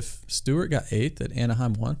days. If Stewart got 8th at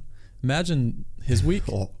Anaheim 1, imagine his week.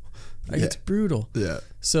 It's brutal. Yeah.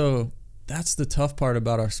 So that's the tough part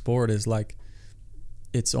about our sport is like,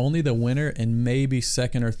 it's only the winner and maybe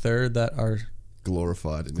 2nd or 3rd that are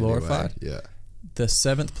glorified. Yeah. The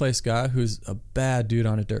 7th place guy who's a bad dude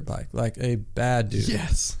on a dirt bike, like a bad dude.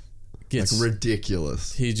 Yes. Gets like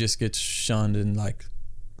ridiculous. He just gets shunned and like,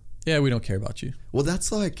 yeah, we don't care about you. Well,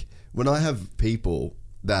 that's like when I have people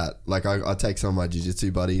that like I take some of my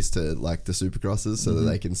jiu-jitsu buddies to like the supercrosses so that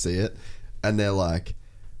they can see it, and they're like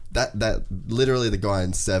that literally the guy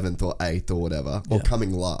in 7th or 8th or whatever or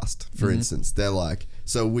coming last, for instance, they're like,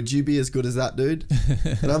 so would you be as good as that dude?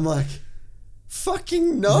 And I'm like,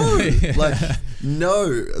 fucking no. Like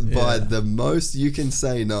no, by the most you can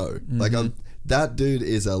say no. Like that dude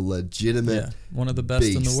is a legitimate one of the best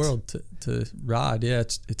beast in the world to ride. Yeah,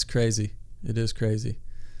 it's crazy. It is crazy.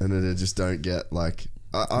 And then I just don't get like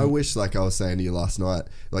I wish, like I was saying to you last night,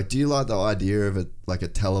 like do you like the idea of a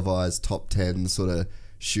televised top 10 sort of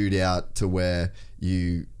shootout to where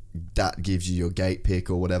that gives you your gate pick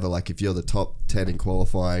or whatever, like if you're the top 10 in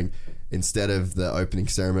qualifying, instead of the opening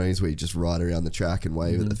ceremonies where you just ride around the track and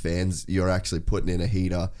wave at the fans, you're actually putting in a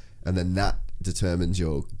heater and then that determines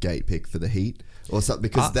your gate pick for the heat or something,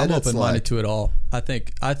 because then I'm it's open-minded to it all. I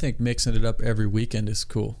think mixing it up every weekend is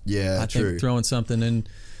cool. Yeah, I think throwing something in,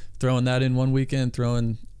 throwing that in one weekend,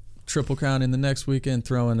 throwing Triple Crown in the next weekend,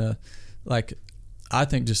 throwing I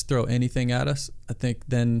think just throw anything at us. I think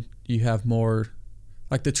then you have more,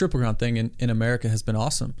 like the Triple Crown thing in America has been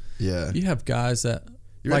awesome. Yeah. You have guys that,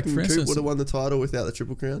 you like, for instance, Coop would have won the title without the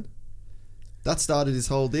Triple Crown? That started his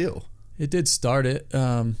whole deal. It did start it.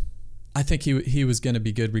 I think he was going to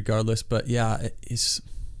be good regardless, but yeah, it's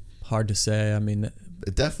hard to say. I mean,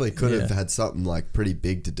 it definitely could have had something like pretty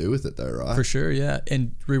big to do with it though, right? For sure, yeah.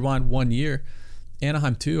 And rewind 1 year,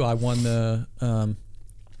 Anaheim 2, I won I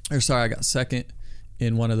got second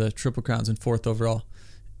in one of the Triple Crowns and 4th overall.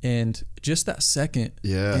 And just that second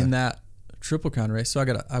in that Triple Crown race, so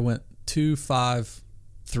I went 2-5-3.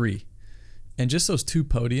 And just those 2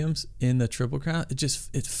 podiums in the Triple Crown,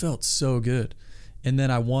 it felt so good. And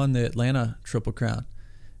then I won the Atlanta Triple Crown.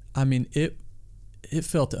 I mean, it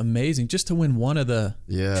felt amazing just to win one of the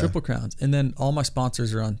Triple Crowns. And then all my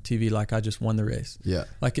sponsors are on TV like I just won the race. Yeah.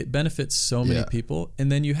 Like it benefits so many people.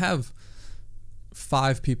 And then you have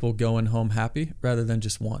 5 people going home happy rather than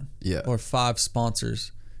just one. Yeah. Or 5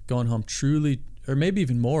 sponsors going home truly, or maybe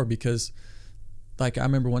even more, because like I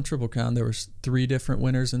remember one Triple Crown, there was 3 different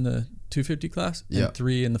winners in the 250 class and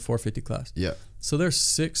 3 in the 450 class. Yeah. So there's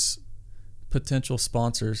 6 potential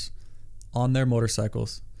sponsors on their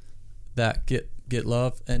motorcycles that get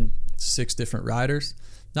love, and 6 different riders,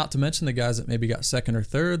 not to mention the guys that maybe got 2nd or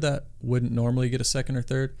 3rd that wouldn't normally get a 2nd or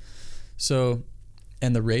 3rd. So,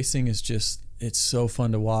 and the racing is just, it's so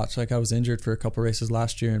fun to watch. Like I was injured for a couple races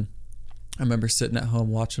last year, and I remember sitting at home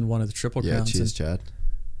watching one of the Triple Crowns. Yeah, cheers, Chad.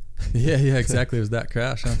 Yeah, exactly. It was that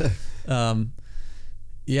crash. Huh?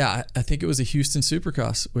 I think it was a Houston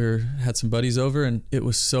Supercross. We had some buddies over, and it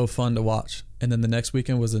was so fun to watch. And then the next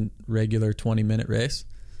weekend was a regular 20-minute race.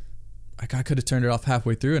 Like I could have turned it off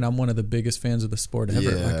halfway through, and I'm one of the biggest fans of the sport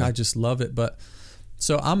ever. Yeah. Like I just love it. But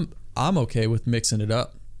so I'm okay with mixing it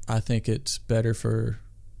up. I think it's better for,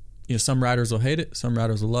 some riders will hate it, some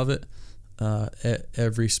riders will love it.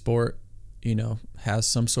 Every sport, has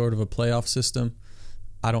some sort of a playoff system.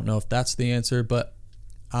 I don't know if that's the answer, but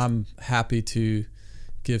I'm happy to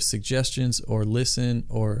give suggestions or listen,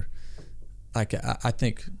 or like I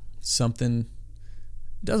think something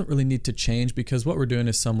doesn't really need to change because what we're doing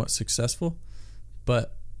is somewhat successful,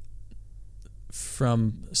 but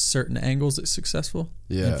from certain angles it's successful,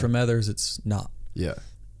 and from others it's not. Yeah.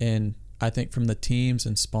 And I think from the teams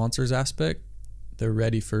and sponsors aspect, they're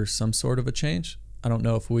ready for some sort of a change. I don't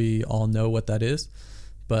know if we all know what that is,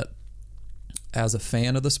 but as a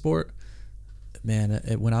fan of the sport, man,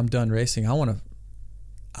 when I'm done racing, I want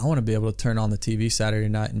to be able to turn on the TV Saturday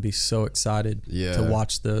night and be so excited to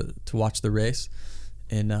watch the race.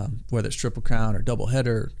 And whether it's Triple Crown or double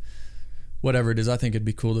header, whatever it is, I think it'd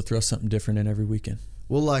be cool to throw something different in every weekend.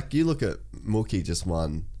 Well, like you look at Mookie just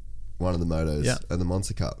won one of the motos at the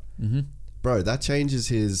Monster Cup. Mm-hmm. Bro, that changes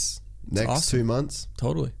his next 2 months.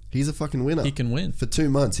 Totally. He's a fucking winner. He can win. For 2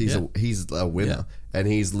 months, he's a winner. Yeah. And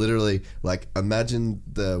he's literally, like, imagine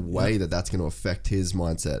the way that's going to affect his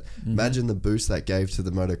mindset. Mm-hmm. Imagine the boost that gave to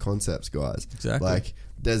the Moto Concepts guys. Exactly. Like,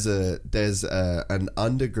 there's an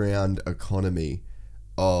underground economy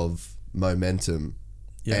of momentum,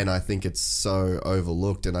 and I think it's so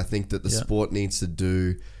overlooked, and I think that the sport needs to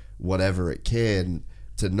do whatever it can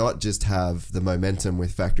to not just have the momentum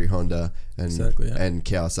with Factory Honda and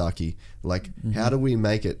Kawasaki. Like, how do we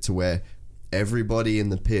make it to where everybody in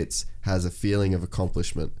the pits has a feeling of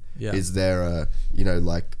accomplishment? Is there a,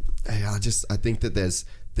 I think that there's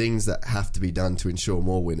things that have to be done to ensure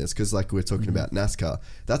more winners, because like we're talking about NASCAR,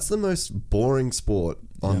 that's the most boring sport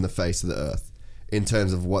on the face of the earth in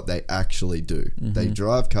terms of what they actually do. They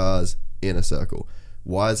drive cars in a circle.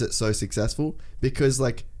 Why is it so successful? Because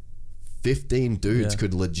like 15 dudes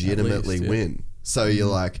could legitimately win. So you're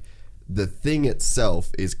like, the thing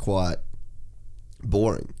itself is quite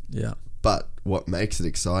boring. Yeah. But what makes it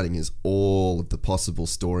exciting is all of the possible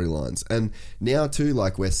storylines. And now too,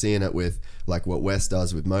 like we're seeing it with like what Wes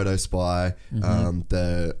does with MotoSpy,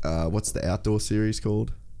 what's the outdoor series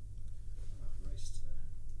called?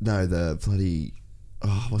 No, the bloody,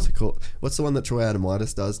 what's it called? What's the one that Troy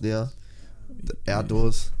Adamitis does now? The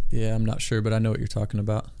outdoors? Yeah, I'm not sure, but I know what you're talking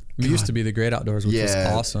about. It used to be the Great Outdoors, which was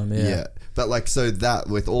awesome. Yeah. But like, so that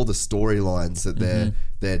with all the storylines that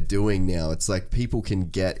they're doing now, it's like people can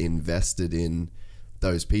get invested in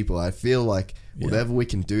those people. I feel like whatever we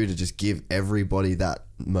can do to just give everybody that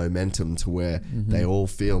momentum to where they all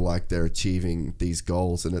feel like they're achieving these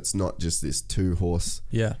goals, and it's not just this 2-horse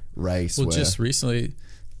race. Well, just recently,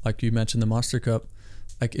 like you mentioned the Monster Cup,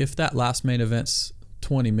 like if that last main event's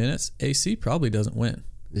 20 minutes, AC probably doesn't win.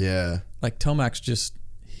 Yeah. Like Tomac's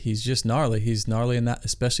he's just gnarly. He's gnarly in that,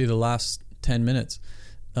 especially the last 10 minutes.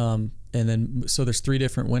 And then, so there's 3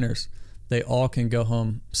 different winners. They all can go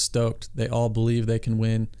home stoked. They all believe they can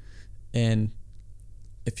win. And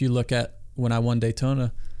if you look at when I won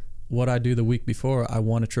Daytona, what I do the week before, I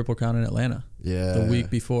won a Triple Crown in Atlanta. Yeah. The week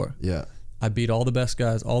before. Yeah. I beat all the best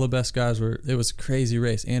guys. All the best guys it was a crazy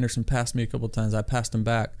race. Anderson passed me a couple of times. I passed him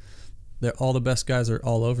back. All the best guys are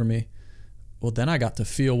all over me. Well, then I got to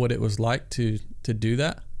feel what it was like to do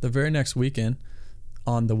that. The very next weekend,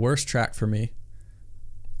 on the worst track for me,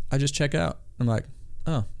 I just check out. I'm like,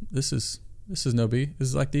 oh, this is no big. This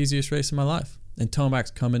is like the easiest race of my life. And Tomac's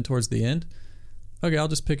coming towards the end. Okay, I'll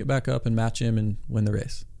just pick it back up and match him and win the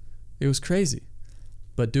race. It was crazy.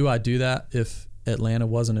 But do I do that if Atlanta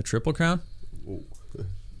wasn't a Triple Crown?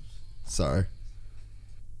 Sorry.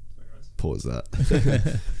 Pause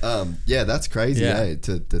that. Yeah, that's crazy, Yeah.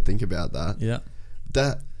 to think about that. Yeah.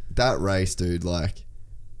 That race, dude, like,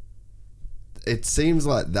 it seems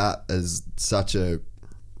like that is such a...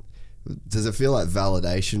 Does it feel like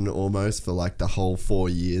validation almost for like the whole 4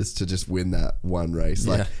 years to just win that one race?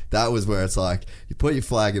 Like, Yeah. that was where it's like, you put your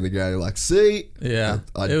flag in the ground, you're like, see? Yeah.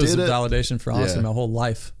 I it was did a it. validation for honestly Yeah. my whole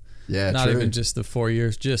life. Yeah, Not true. even just the 4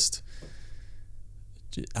 years,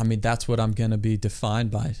 I mean, that's what I'm going to be defined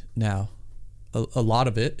by now. A lot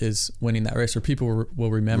of it is winning that race, or people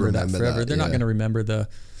will remember that forever. that, They're not yeah. going to remember the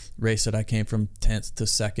race that I came from 10th to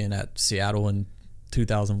 2nd at Seattle in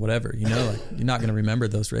 2000, whatever, you know, like you're not going to remember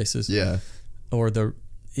those races. Yeah. Or it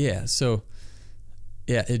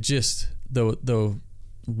just, the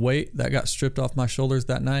weight that got stripped off my shoulders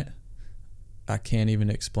that night, I can't even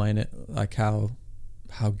explain it, like how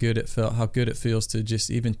good it felt, how good it feels to just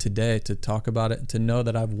even today to talk about it and to know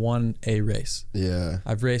that I've won a race. Yeah.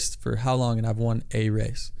 I've raced for how long and I've won a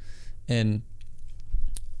race. And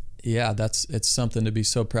yeah, it's something to be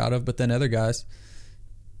so proud of. But then other guys,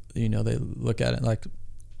 you know, they look at it like,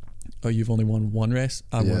 oh, you've only won one race?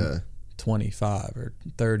 I won 25 or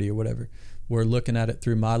 30 or whatever. We're looking at it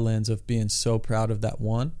through my lens of being so proud of that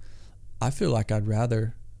one. I feel like I'd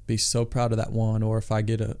rather be so proud of that one, or if I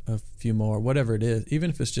get a few more, whatever it is, even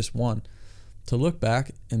if it's just one, to look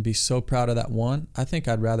back and be so proud of that one. I think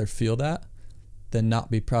I'd rather feel that than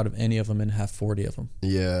not be proud of any of them and have 40 of them.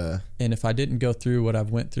 Yeah. And if I didn't go through what I've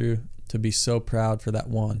went through to be so proud for that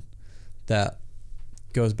one, that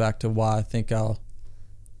goes back to why I think I'll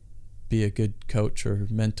be a good coach or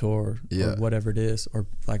mentor or whatever it is, or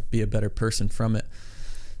like be a better person from it.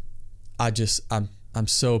 I'm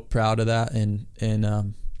so proud of that. And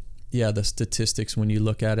the statistics, when you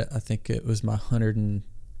look at it, I think it was my 100 and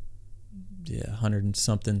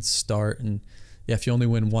something start. And yeah, if you only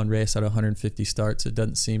win one race out of 150 starts, it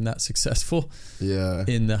doesn't seem that successful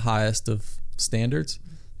in the highest of standards.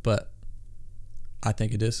 But I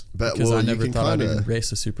think it is, because I never thought I'd even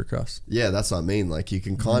race a Supercross. Yeah, that's what I mean. Like, you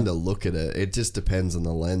can kind of look at it. It just depends on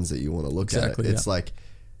the lens that you want to look at it. It's like,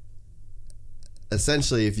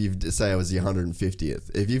 essentially, if you say I was the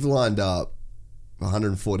 150th, if you've lined up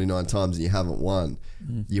 149 times and you haven't won,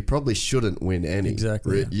 you probably shouldn't win any.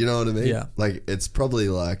 Exactly. You know what I mean? Yeah. Like, it's probably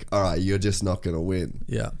like, all right, you're just not going to win.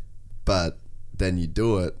 Yeah. But then you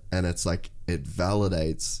do it, and it's like, it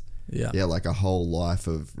validates like a whole life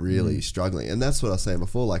of really struggling. And that's what I was saying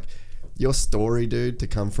before, like, your story, dude, to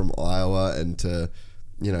come from Iowa and to,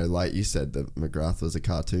 you know, like you said, that McGrath was a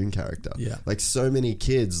cartoon character. Yeah. Like, so many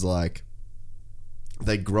kids, like,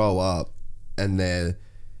 they grow up and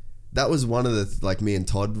that was one of the, like, me and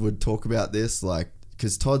Todd would talk about this, like,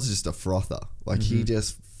 because Todd's just a frother. Like, he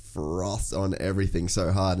just froths on everything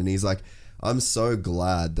so hard. And he's like, I'm so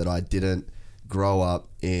glad that I didn't grow up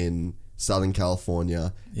in Southern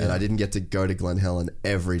California and I didn't get to go to Glen Helen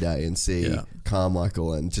every day and see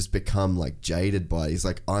Carmichael and just become like jaded by it. He's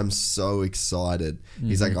like, I'm so excited.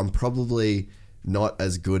 He's like, I'm probably not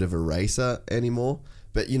as good of a racer anymore,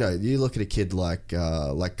 but you know, you look at a kid like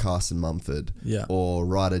Carson Mumford or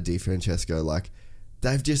Ryder DiFrancesco, like,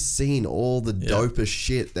 they've just seen all the dopest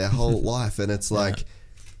shit their whole life, and it's like,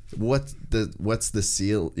 what's the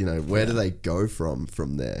seal, you know, where do they go from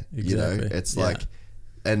there? Exactly. You know, it's like,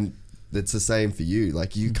 and it's the same for you.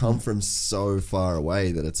 Like, you come from so far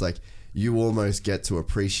away that it's like you almost get to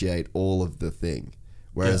appreciate all of the thing.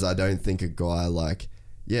 Whereas I don't think a guy like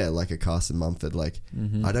a Carson Mumford, like,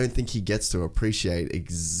 I don't think he gets to appreciate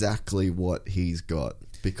exactly what he's got,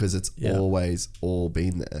 because it's always all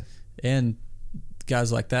been there. And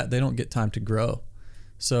guys like that, they don't get time to grow.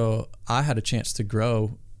 So I had a chance to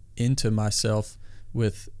grow into myself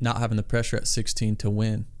with not having the pressure at 16 to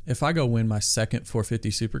win. If I go win my second 450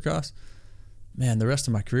 Supercross, man, the rest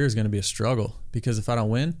of my career is going to be a struggle, because if I don't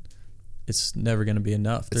win, it's never going to be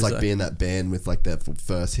enough. It's like being that band with like that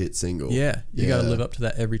first hit single. Yeah, you got to live up to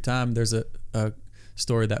that every time. There's a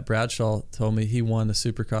story that Bradshaw told me. He won the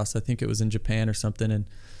Supercross, I think it was in Japan or something, and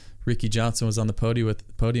Ricky Johnson was on the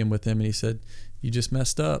podium with him, and he said, "You just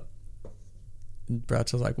messed up." And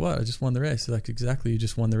Bradshaw's like, "What? I just won the race." He's like, "Exactly, you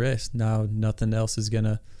just won the race. Now nothing else is going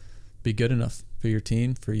to be good enough for your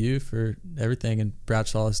team, for you, for everything." And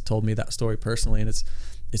Bradshaw has told me that story personally, and it's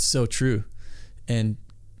so true. And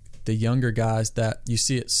the younger guys, that you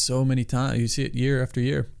see it so many times, you see it year after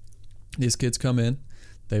year. These kids come in,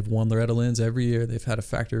 they've won Loretta Lynn's every year, they've had a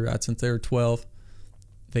factory ride since they were 12.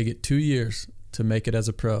 They get 2 years to make it as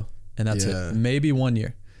a pro, and that's it. Maybe 1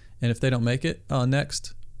 year. And if they don't make it,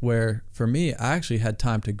 next. Where for me, I actually had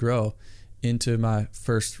time to grow into my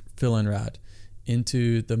first fill-in ride,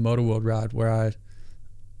 into the Motor World ride where I,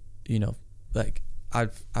 like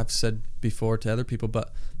I've said before to other people,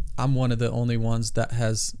 but I'm one of the only ones that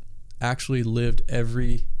has actually lived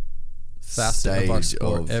every facet of our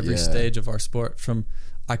sport, every stage of our sport. From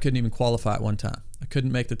I couldn't even qualify at one time. I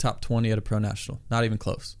couldn't make the top 20 at a pro national, not even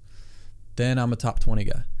close. Then I'm a top 20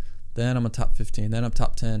 guy. Then I'm a top 15. Then I'm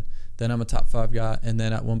top 10. Then I'm a top 5 guy. And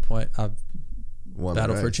then at one point I've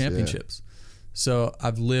battled for championships. Yeah. So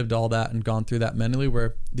I've lived all that and gone through that mentally,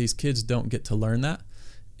 where these kids don't get to learn that.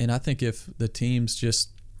 And I think if the teams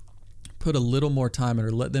just put a little more time in,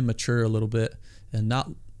 or let them mature a little bit and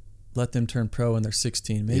not let them turn pro when they're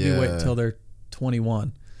 16, maybe wait until they're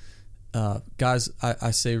 21. Guys,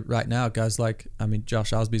 I say right now, guys like,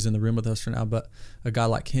 Josh Osby's in the room with us for now, but a guy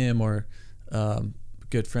like him, or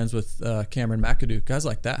good friends with Cameron McAdoo, guys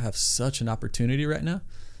like that have such an opportunity right now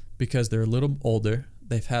because they're a little older.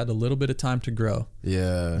 They've had a little bit of time to grow.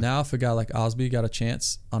 Yeah. Now, if a guy like Osby got a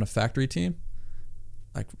chance on a factory team,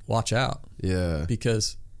 like, watch out. Yeah.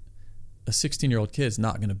 Because a 16-year-old kid's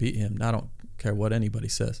not going to beat him. I don't care what anybody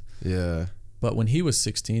says. Yeah. But when he was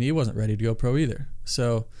 16, he wasn't ready to go pro either.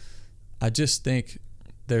 So I just think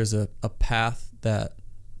there's a path that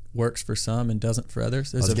works for some and doesn't for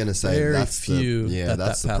others. There's that's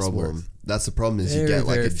the problem. Works. That's the problem is you get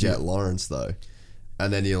like a Jet Lawrence though,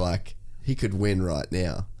 and then you're like, he could win right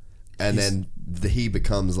now, and then he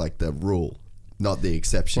becomes like the rule, not the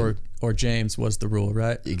exception. Or James was the rule,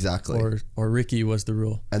 right? Exactly. Or Ricky was the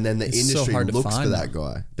rule. And then the industry looks for that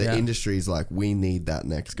guy. The industry's like, we need that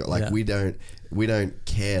next guy. Like we don't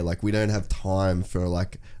care. Like we don't have time for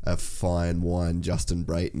like a fine wine Justin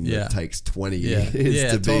Brayton that takes 20 years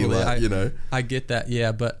to be like, I get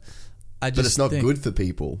that, but I just But it's not good for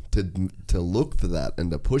people to look for that and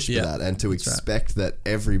to push for that and to expect that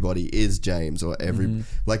everybody is James or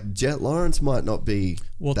like Jet Lawrence might not be that guy.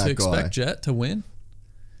 Well, to expect Jet to win,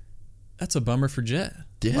 that's a bummer for Jet.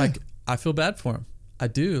 Yeah. Like, I feel bad for him. I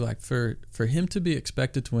do. Like, for him to be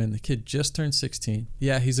expected to win, the kid just turned 16.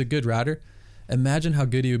 Yeah, he's a good rider. Imagine how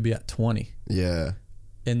good he would be at 20. Yeah.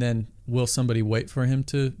 And then will somebody wait for him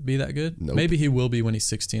to be that good? Nope. Maybe he will be when he's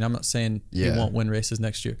 16. I'm not saying he won't win races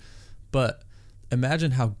next year. But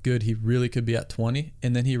imagine how good he really could be at 20,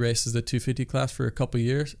 and then he races the 250 class for a couple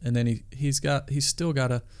years, and then he's still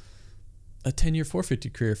got a 10-year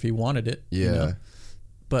 450 career if he wanted it. Yeah.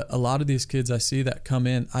 But a lot of these kids I see that come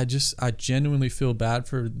in, I genuinely feel bad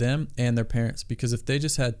for them and their parents, because if they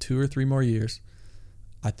just had 2 or 3 more years,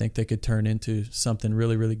 I think they could turn into something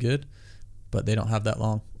really, really good. But they don't have that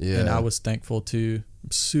long. Yeah. And I was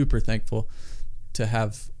super thankful to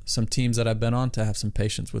have some teams that I've been on to have some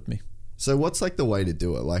patience with me. So what's like the way to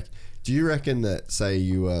do it? Like, do you reckon that, say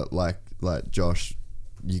you were like Josh,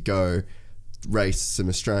 you go race some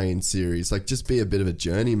Australian series, like just be a bit of a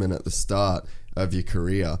journeyman at the start of your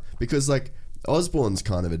career? Because like Osborne's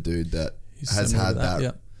kind of a dude that has had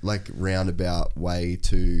that like roundabout way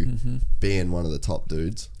to being one of the top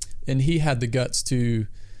dudes. And he had the guts to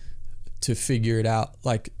figure it out.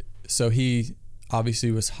 Like, so he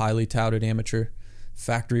obviously was highly touted amateur,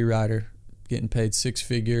 factory rider, getting paid 6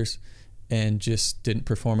 figures, and just didn't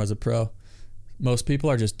perform as a pro. Most people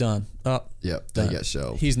are just done. Done. They get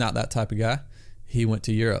shelved. He's not that type of guy. He went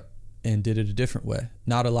to Europe and did it a different way.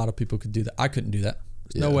 Not a lot of people could do that. I couldn't do that.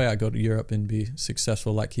 There's no way I go to Europe and be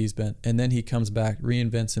successful like he's been. And then he comes back,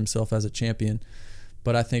 reinvents himself as a champion.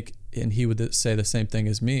 But I think, and he would say the same thing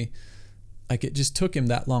as me, like it just took him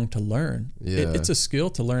that long to learn. It's a skill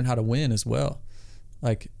to learn how to win as well.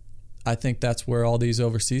 Like, I think that's where all these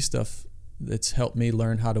overseas stuff, it's helped me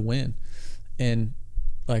learn how to win. And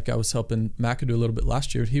like I was helping McAdoo a little bit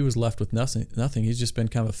last year. He was left with nothing. He's just been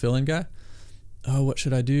kind of a fill-in guy. Oh, what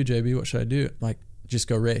should I do, JB? What should I do? Like, just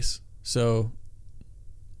go race. So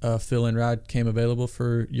a fill-in ride came available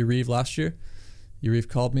for Yariv last year. Yariv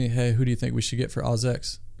called me, hey, who do you think we should get for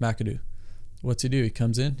OzX? McAdoo. What's he do? He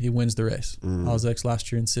comes in, he wins the race. OzX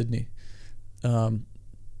last year in Sydney.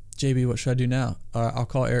 JB, what should I do now? I'll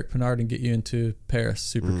call Eric Pinard and get you into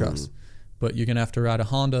Paris Supercross. But you're going to have to ride a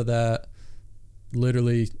Honda that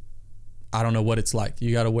literally, I don't know what it's like.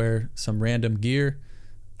 You got to wear some random gear.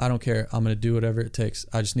 I don't care. I'm going to do whatever it takes.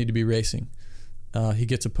 I just need to be racing. He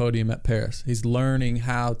gets a podium at Paris. He's learning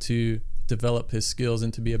how to develop his skills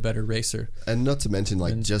and to be a better racer. And not to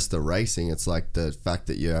mention just the racing. It's like the fact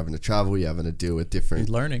that you're having to travel, you're having to deal with different... He's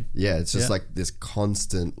learning. Yeah, it's just like this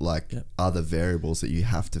constant other variables that you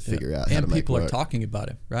have to figure out how to make work. And people are talking about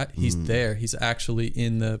him, right? He's there. He's actually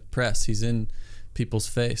in the press. He's in people's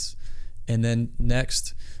face. And then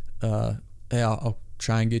next, hey, I'll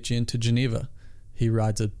try and get you into Geneva. He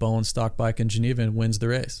rides a Bowen stock bike in Geneva and wins the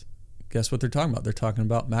race. guess what they're talking about? They're talking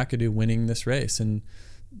about McAdoo winning this race, and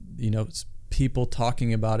it's people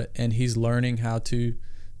talking about it, and he's learning how to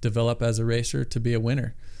develop as a racer to be a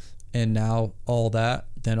winner. And now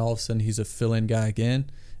then all of a sudden he's a fill-in guy again,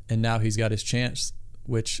 and now he's got his chance,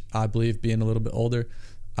 which I believe, being a little bit older,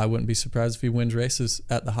 I wouldn't be surprised if he wins races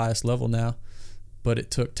at the highest level now. But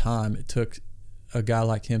it took time. It took a guy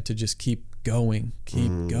like him to just keep going.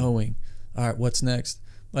 All right, what's next?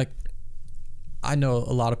 Like, I know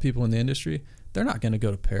a lot of people in the industry, they're not going to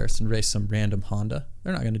go to Paris and race some random Honda.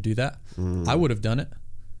 They're not going to do that. I would have done it.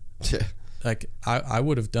 Yeah. Like, I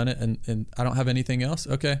would have done it, and I don't have anything else.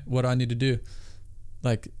 Okay, what do I need to do?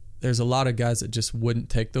 Like, there's a lot of guys that just wouldn't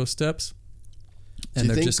take those steps, and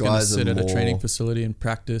they're just going to sit at a training facility and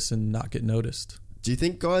practice and not get noticed. Do you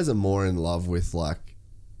think guys are more in love with, like,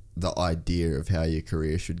 the idea of how your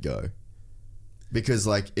career should go? Because,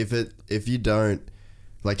 like, if you don't,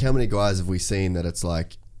 like, how many guys have we seen that it's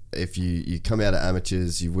like, if you come out of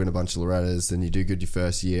amateurs, you win a bunch of Loretta's, then you do good your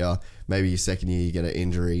first year, maybe your second year you get an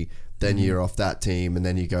injury, then you're off that team, and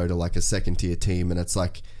then you go to, like, a second tier team, and it's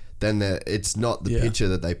like, then it's not the picture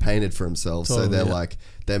that they painted for themselves. Totally, so they're like,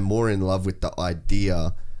 they're more in love with the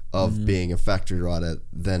idea of being a factory rider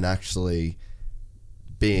than actually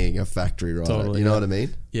being a factory rider. Totally, you know what I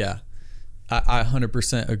mean? Yeah. I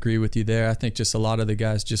 100% agree with you there. I think just a lot of the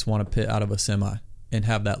guys just want to pit out of a semi and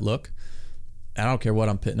have that look. I don't care what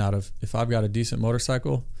I'm pitting out of. If I've got a decent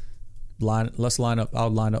motorcycle, let's line up.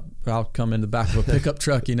 I'll come in the back of a pickup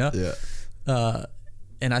truck, Yeah.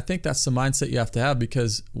 And I think that's the mindset you have to have,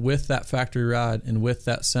 because with that factory ride and with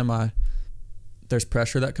that semi, there's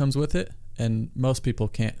pressure that comes with it, and most people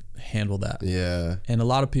can't handle that. Yeah. And a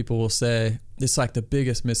lot of people will say, it's like the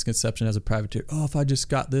biggest misconception as a privateer. Oh, if I just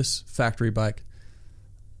got this factory bike.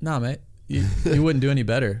 Nah, mate, you wouldn't do any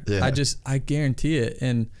better. Yeah. I guarantee it.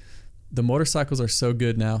 And the motorcycles are so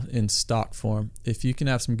good now in stock form. If you can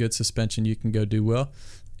have some good suspension, you can go do well.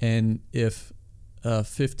 And if a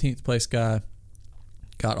 15th place guy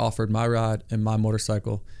got offered my ride and my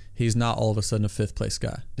motorcycle, he's not all of a sudden a 5th place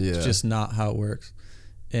guy. Yeah. It's just not how it works.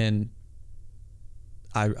 And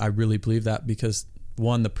I really believe that, because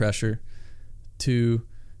 1, the pressure, 2,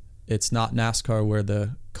 it's not NASCAR where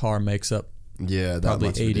the car makes up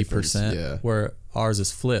probably 80%, where ours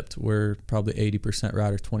is flipped. We're probably 80%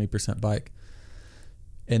 rider, 20% bike.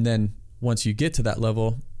 And then once you get to that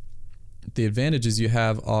level, the advantages you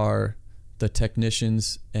have are the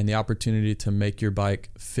technicians and the opportunity to make your bike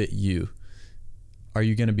fit you. Are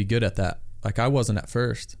you going to be good at that? Like, I wasn't at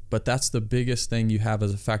first, but that's the biggest thing you have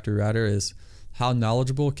as a factory rider, is how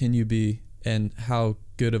knowledgeable can you be and how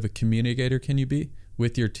good of a communicator can you be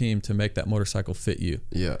with your team to make that motorcycle fit you.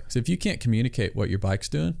 Yeah. So if you can't communicate what your bike's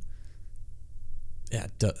doing,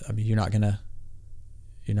 you're not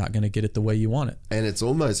gonna get it the way you want it. And it's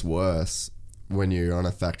almost worse when you're on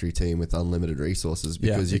a factory team with unlimited resources,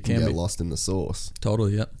 because you can get lost in the sauce.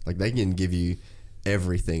 Totally, yeah. Like, they can give you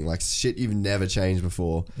everything, like shit you've never changed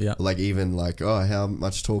before. Yeah. Like, even like, oh, how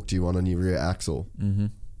much torque do you want on your rear axle? Mm-hmm.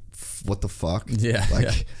 What the fuck? Yeah.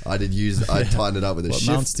 Like, yeah. I tightened it up with a shift.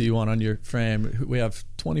 What mounts do you want on your frame? We have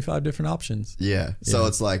 25 different options. Yeah. So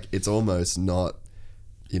it's like, it's almost not,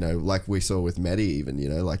 like we saw with Medi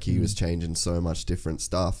even, like he was changing so much different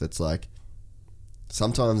stuff. It's like,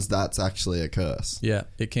 sometimes that's actually a curse. Yeah,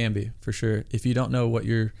 it can be, for sure. If you don't know what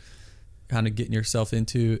you're kind of getting yourself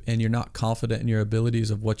into, and you're not confident in your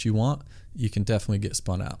abilities of what you want, you can definitely get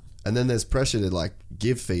spun out. And then there's pressure to, like,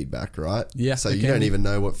 give feedback, right? Yeah. So you don't even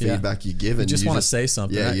know what feedback you give. You just want to say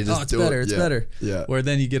something. Yeah, right? you just it's better. It's better. Yeah. Where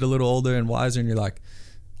then you get a little older and wiser, and you're like,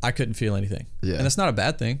 I couldn't feel anything. Yeah. And that's not a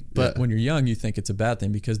bad thing. But when you're young, you think it's a bad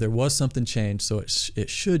thing because there was something changed. So it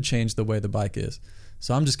should change the way the bike is.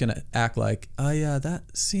 So I'm just going to act like, oh yeah,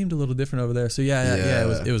 that seemed a little different over there. So yeah,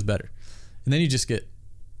 it was better. And then you just get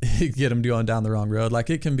them going down the wrong road. Like,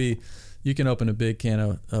 it can be, you can open a big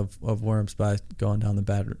can of worms by going down the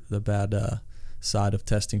bad side of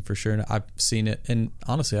testing, for sure. And I've seen it, and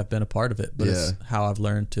honestly, I've been a part of it. But it's how I've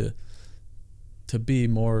learned to be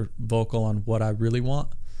more vocal on what I really want,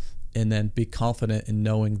 and then be confident in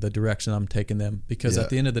knowing the direction I'm taking them. Because at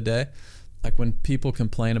the end of the day, like, when people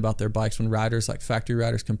complain about their bikes, when riders, like factory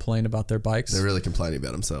riders, complain about their bikes, they're really complaining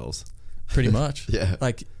about themselves. Pretty much. Yeah.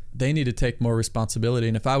 Like, they need to take more responsibility.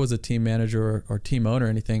 And if I was a team manager or team owner or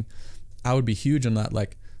anything, I would be huge on that.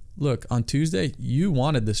 Like, look, on Tuesday, you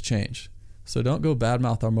wanted this change. So don't go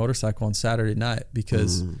badmouth our motorcycle on Saturday night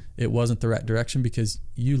because it wasn't the right direction, because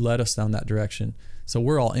you led us down that direction. So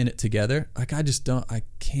we're all in it together. Like, I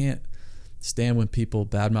can't stand when people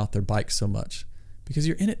badmouth their bikes so much, because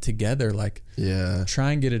you're in it together. Like,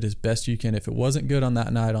 try and get it as best you can. If it wasn't good on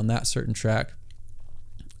that night on that certain track,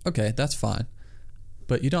 okay, that's fine.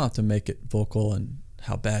 But you don't have to make it vocal and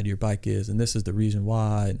how bad your bike is, and this is the reason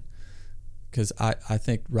why. Because I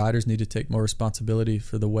think riders need to take more responsibility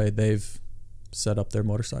for the way they've set up their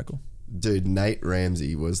motorcycle. Dude, Nate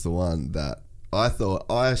Ramsey was the one that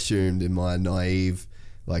I assumed in my naive,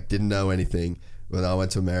 like, didn't know anything when I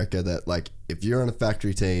went to America, that, like, if you're on a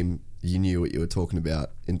factory team, you knew what you were talking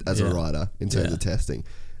about as a rider in terms of testing.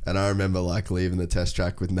 And I remember, like, leaving the test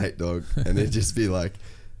track with Nate Dogg, and it'd just be like,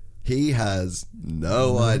 he has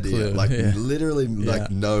no idea, clue. like literally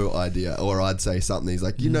like no idea. Or I'd say something, he's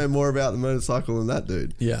like, you know more about the motorcycle than that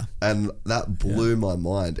dude. Yeah. And that blew my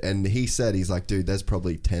mind. And he said, he's like, dude, there's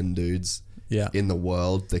probably 10 dudes in the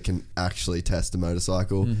world that can actually test a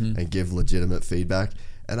motorcycle and give legitimate feedback.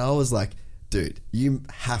 And I was like, dude, you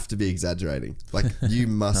have to be exaggerating. Like, you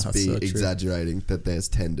must be exaggerating that there's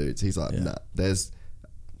 10 dudes. He's like, nah, there's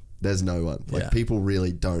no one. Like, people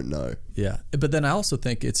really don't know. Yeah. But then I also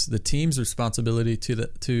think it's the team's responsibility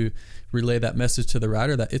to relay that message to the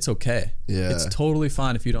rider that it's okay. Yeah. It's totally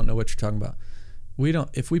fine if you don't know what you're talking about.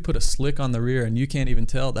 If we put a slick on the rear and you can't even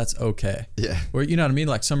tell, that's okay. Yeah. Or, you know what I mean?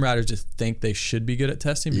 Like, some riders just think they should be good at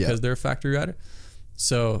testing because they're a factory rider.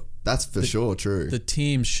 So that's for sure true. The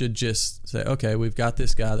team should just say, okay, we've got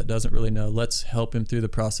this guy that doesn't really know. Let's help him through the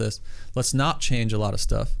process. Let's not change a lot of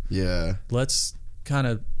stuff. Yeah. Let's kind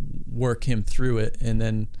of work him through it, and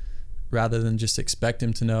then rather than just expect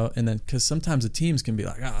him to know. And then, because sometimes the teams can be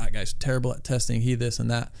like, that guy's terrible at testing, he this and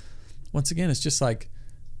that. Once again, it's just like,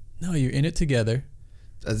 no, you're in it together.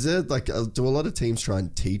 Is it like, do a lot of teams try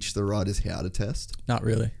and teach the riders how to test? Not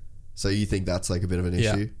really. So you think that's like a bit of an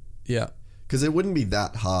issue? Yeah. Because it wouldn't be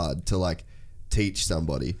that hard to like teach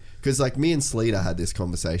somebody. Because like me and Sleater had this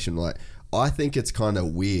conversation. Like, I think it's kind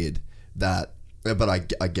of weird that, but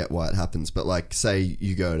I get why it happens. But like, say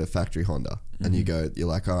you go to factory Honda and you're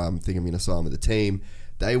like, oh, I'm thinking I'm going to sign with the team.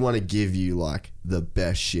 They want to give you like the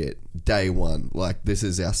best shit day one. Like, this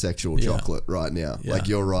is our sexual chocolate right now. Yeah. Like,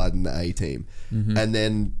 you're riding the A team. And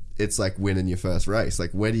then it's like winning your first race.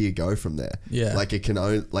 Like, where do you go from there? Yeah. Like, it can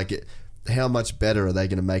only, like, how much better are they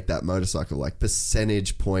going to make that motorcycle? Like,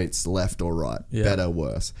 percentage points left or right, better,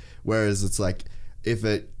 worse. Whereas it's like,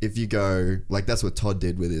 if you go, like, that's what Todd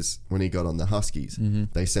did with his, when he got on the Huskies,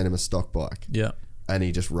 they sent him a stock bike and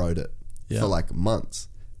he just rode it for like months.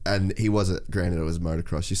 And he wasn't, granted it was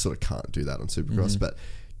motocross, you sort of can't do that on Supercross, but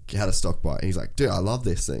he had a stock bike and he's like, dude, I love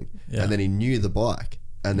this thing. And then he knew the bike,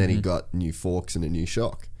 and then he got new forks and a new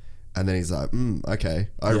shock. And then he's like, okay,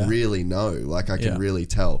 I really know, like, I can really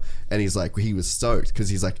tell. And he's like, he was stoked because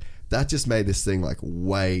he's like, that just made this thing like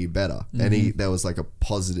way better. And there was like a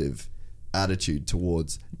positive attitude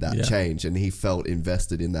towards that change, and he felt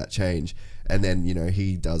invested in that change. And then, you know,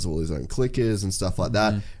 he does all his own clickers and stuff like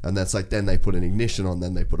that. And that's like, then they put an ignition on,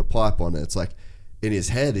 then they put a pipe on it. It's like, in his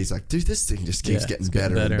head, he's like, dude, this thing just keeps getting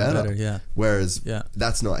better and better. Whereas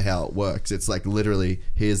that's not how it works. It's like, literally,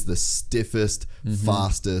 here's the stiffest,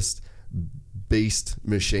 fastest beast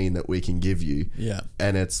machine that we can give you. Yeah.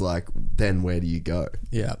 And it's like, then where do you go?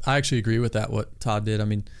 Yeah. I actually agree with that, what Todd did. I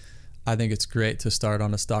mean, I think it's great to start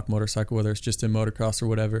on a stock motorcycle, whether it's just in motocross or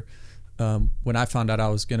whatever. When I found out I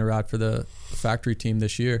was going to ride for the factory team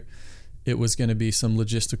this year, it was going to be some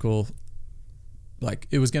logistical, like,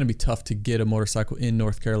 it was going to be tough to get a motorcycle in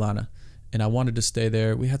North Carolina. And I wanted to stay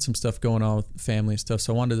there. We had some stuff going on with family and stuff,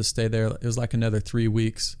 so I wanted to stay there. It was like another 3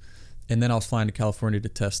 weeks. And then I was flying to California to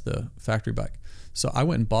test the factory bike. So I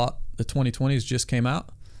went and bought, the 2020s just came out.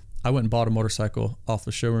 I went and bought a motorcycle off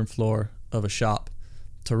the showroom floor of a shop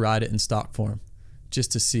to ride it in stock form,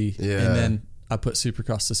 just to see. Yeah. And then I put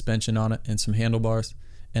Supercross suspension on it and some handlebars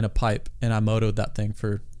and a pipe, and I motoed that thing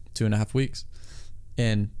for 2.5 weeks.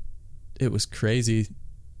 And it was crazy.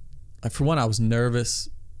 For one, I was nervous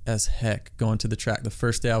as heck going to the track. The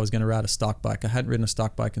first day I was going to ride a stock bike. I hadn't ridden a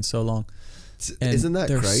stock bike in so long. And isn't that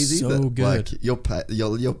crazy? So that, good. Like,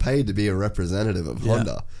 you're paid to be a representative of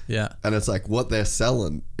Honda. Yeah. And it's like, what they're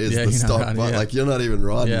selling is the stock bike. Like, you're not even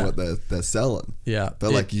riding what they're selling. Yeah.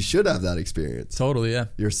 But like, you should have that experience. Totally, yeah.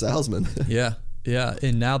 You're a salesman. Yeah.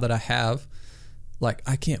 And now that I have, like,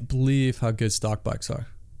 I can't believe how good stock bikes are.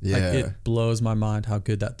 Yeah. Like, it blows my mind how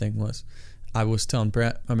good that thing was. I was telling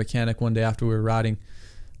Brent, my mechanic, one day after we were riding,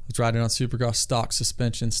 I was riding on Supercross, stock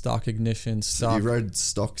suspension, stock ignition, stock. So you rode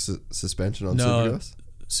stock suspension on Supercross?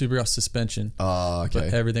 No, Supercross suspension. Oh, okay.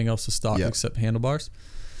 But everything else was stock except handlebars.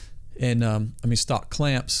 And, I mean, stock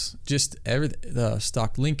clamps, just everything, the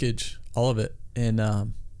stock linkage, all of it. And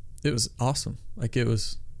it was awesome. Like, it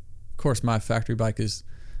was, of course, my factory bike is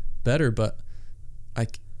better, but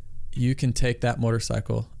you can take that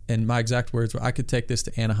motorcycle, and my exact words were, I could take this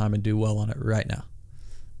to Anaheim and do well on it right now.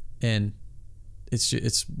 And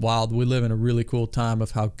it's wild. We live in a really cool time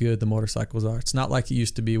of how good the motorcycles are. It's not like it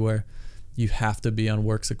used to be where you have to be on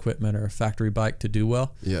works equipment or a factory bike to do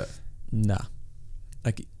well. Yeah. Nah.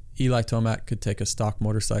 Like Eli Tomac could take a stock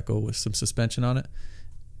motorcycle with some suspension on it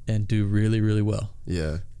and do really, really well.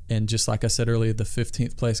 Yeah. And just like I said earlier, the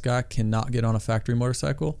 15th place guy cannot get on a factory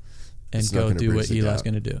motorcycle and go do what Eli's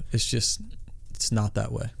going to do. It's not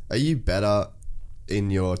that way. Are you better in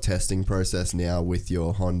your testing process now with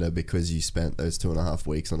your Honda because you spent those 2.5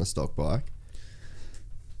 weeks on a stock bike?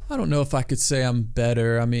 I don't know if I could say I'm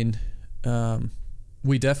better. I mean,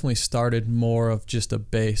 we definitely started more of just a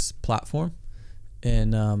base platform.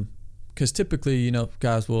 And because typically, you know,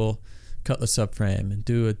 guys will cut the subframe and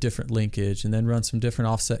do a different linkage and then run some different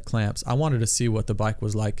offset clamps. I wanted to see what the bike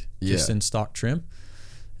was like just in stock trim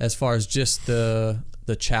as far as just the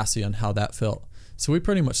chassis and how that felt. So we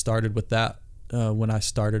pretty much started with that when I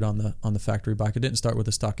started on the factory bike. I didn't start with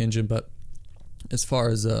a stock engine, but as far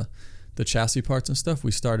as the chassis parts and stuff,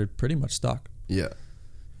 we started pretty much stock. Yeah.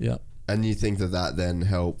 Yeah. And you think that then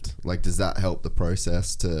helped, like, does that help the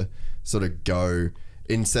process to sort of go,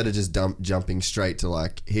 instead of just jumping straight to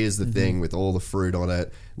like, here's the thing with all the fruit on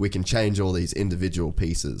it, we can change all these individual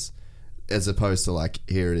pieces, as opposed to like,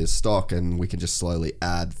 here it is stock and we can just slowly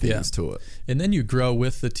add things to it. And then you grow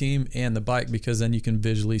with the team and the bike, because then you can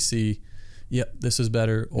visually see, yep, this is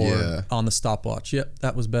better, or on the stopwatch, yep,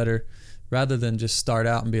 that was better, rather than just start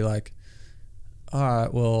out and be like, all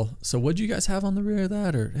right, well, so what'd you guys have on the rear of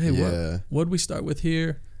that? Or, hey, what'd we start with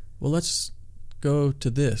here? Well, let's go to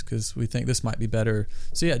this because we think this might be better.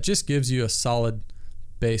 So, yeah, it just gives you a solid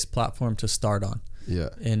base platform to start on. Yeah.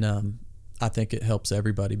 And I think it helps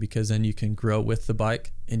everybody, because then you can grow with the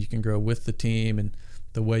bike and you can grow with the team, and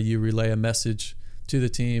the way you relay a message to the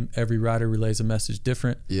team, every rider relays a message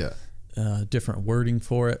different. Yeah. Different wording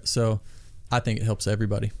for it. So I think it helps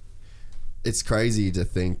everybody. It's crazy to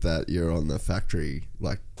think that you're on the factory,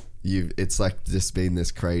 like it's like just been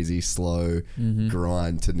this crazy slow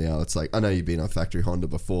grind to now. It's like, I know you've been on factory Honda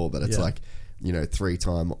before, but it's like, you know,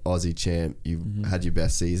 3-time Aussie champ, you had your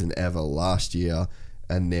best season ever last year,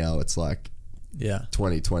 and now it's like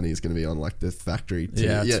 2020 is going to be on like the factory too.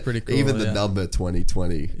 Yeah, it's pretty cool. Even the number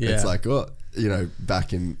 2020, it's like, oh, you know,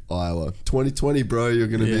 back in Iowa, 2020, bro, you're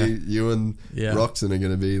going to be, you and Roxon are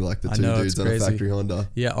going to be like the two dudes on a factory Honda.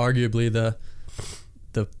 Yeah, arguably the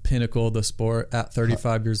pinnacle of the sport at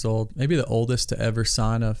 35 years old, maybe the oldest to ever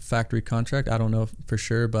sign a factory contract. I don't know for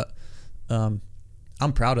sure, but I'm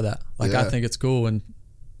proud of that. Like, I think it's cool when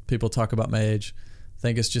people talk about my age. I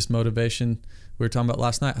think it's just motivation. We were talking about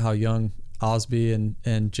last night how young Osby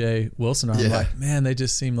and Jay Wilson are. I'm like, man, they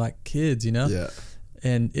just seem like kids, you know? Yeah.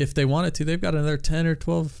 And if they wanted to, they've got another 10 or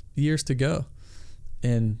 12 years to go.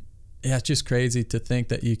 And yeah, it's just crazy to think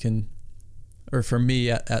that you can, or for me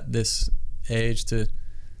at this age, to,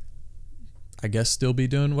 I guess, still be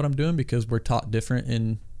doing what I'm doing, because we're taught different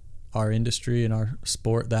in our industry and our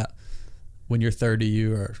sport, that when you're 30,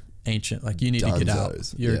 you are ancient. Like, you need to get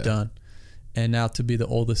out. You're done. And now to be the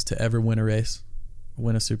oldest to ever win a race,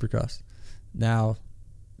 win a Supercross, now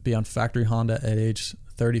be on factory Honda at age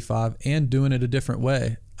 35 and doing it a different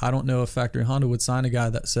way. I don't know if factory Honda would sign a guy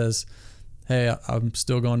that says, hey, I'm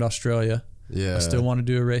still going to Australia. I still want to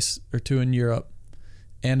do a race or two in Europe,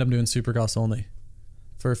 and I'm doing Supercross only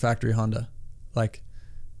for factory Honda. Like,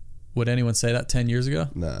 would anyone say that 10 years ago?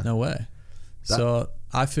 Nah. No way. So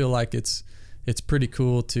I feel like it's pretty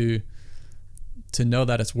cool to know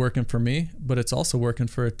that it's working for me, but it's also working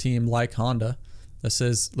for a team like Honda that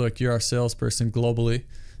says, look, you're our salesperson globally,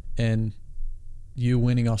 and you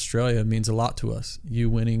winning Australia means a lot to us. You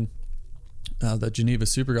winning the Geneva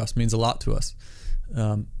Supercross means a lot to us.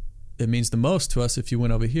 It means the most to us if you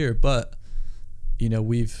win over here, but, you know,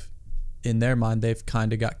 in their mind, they've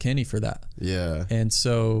kind of got Kenny for that. Yeah. And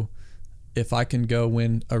so if I can go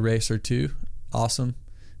win a race or two, awesome.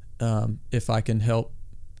 If I can help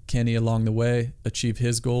Kenny along the way achieve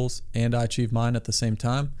his goals and I achieve mine at the same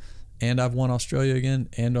time, and I've won Australia again,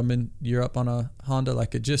 and I'm in Europe on a Honda,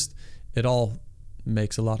 like, it all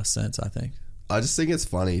makes a lot of sense, I think. I just think it's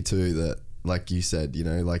funny too that, like you said, you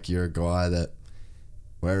know, like, you're a guy that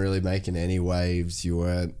weren't really making any waves. You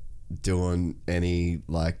weren't doing any,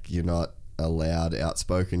 like, you're not a loud,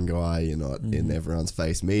 outspoken guy. You're not in everyone's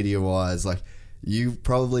face media-wise. Like, you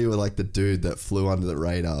probably were like the dude that flew under the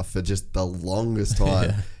radar for just the longest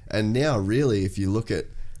time. And now, really, if you look at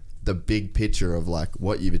the big picture of like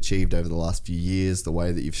what you've achieved over the last few years, the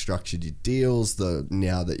way that you've structured your deals,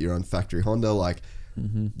 now that you're on factory Honda, like,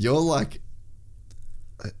 you're like,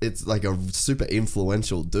 it's like a super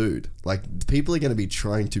influential dude. Like, people are going to be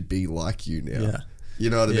trying to be like you now. You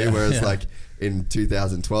know what I mean? Whereas like in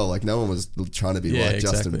 2012, like no one was trying to be like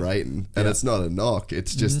Justin Brayton. And it's not a knock.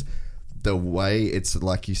 It's just the way it's,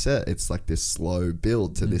 like you said, it's like this slow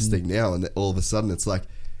build to this thing now. And all of a sudden it's like,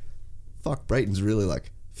 fuck, Brayton's really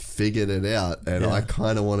like figured it out. And I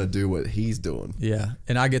kind of want to do what he's doing. Yeah.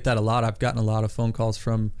 And I get that a lot. I've gotten a lot of phone calls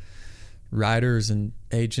from riders and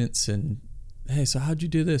agents and, hey, so how'd you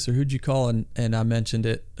do this? Or who'd you call? And I mentioned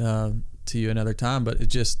it to you another time, but it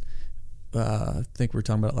just, I think we were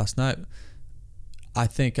talking about it last night. I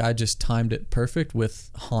think I just timed it perfect with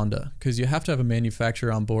Honda, because you have to have a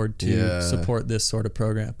manufacturer on board to support this sort of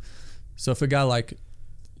program. So if a guy like,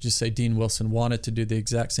 just say Dean Wilson, wanted to do the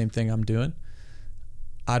exact same thing I'm doing,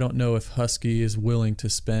 I don't know if Husky is willing to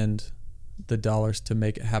spend the dollars to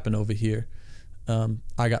make it happen over here.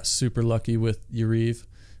 I got super lucky with Yariv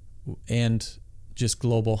and just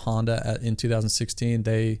global Honda in 2016.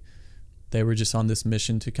 They were just on this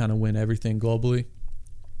mission to kind of win everything globally.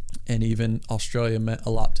 And even Australia meant a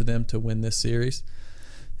lot to them to win this series.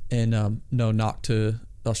 And no knock to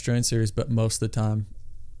the Australian series, but most of the time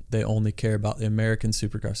they only care about the American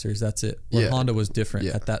Supercross series. That's it. Well, Honda was different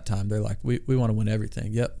at that time. They're like, we want to win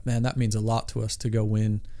everything. Yep, man, that means a lot to us to go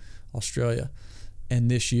win Australia.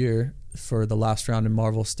 And this year, for the last round in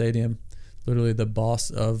Marvel Stadium, literally the boss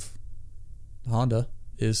of Honda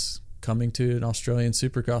is coming to an Australian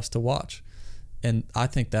Supercross to watch. And I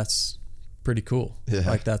think that's pretty cool.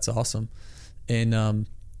 Like, that's awesome. And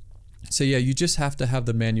so you just have to have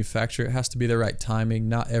the manufacturer. It has to be the right timing.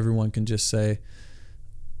 Not everyone can just say,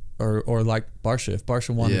 or like Barsha, if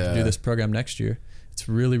Barsha wanted to do this program next year, it's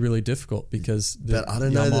really, really difficult because the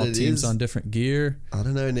Yamaha team's on different gear. I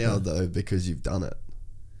don't know now though, because you've done it.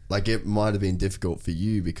 Like, it might have been difficult for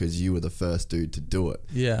you because you were the first dude to do it.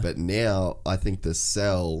 Yeah. But now I think the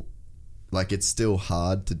cell, like, it's still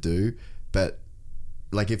hard to do, but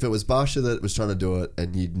like if it was Barsha that was trying to do it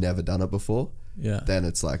and you'd never done it before, then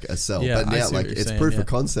it's like a sell. But now, like, it's saying, proof of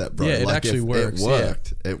concept, bro. Yeah, it like actually works. It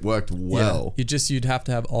worked. It worked well. Yeah. You'd have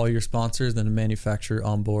to have all your sponsors and a manufacturer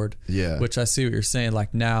on board. Yeah. Which I see what you're saying.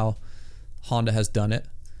 Like, now Honda has done it.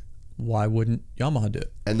 Why wouldn't Yamaha do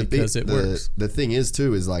it? And because it works. The thing is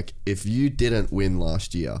too is like, if you didn't win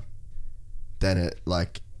last year, then it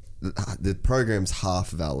like the program's half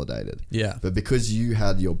validated. Yeah. But because you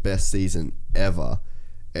had your best season ever,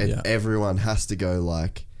 and everyone has to go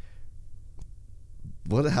like,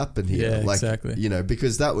 what happened here? Yeah, like, exactly. You know,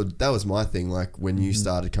 because that was my thing. Like, when you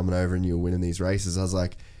started coming over and you were winning these races, I was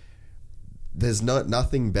like, there's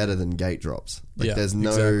nothing better than gate drops. Like, there's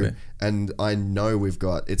no, and I know we've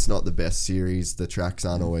got, it's not the best series. The tracks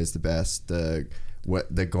aren't always the best. The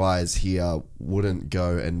guys here wouldn't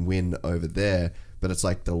go and win over there, but it's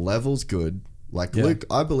like the level's good. Like Luke,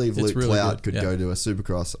 I believe Luke really Clout could go to a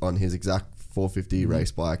Supercross on his exact 450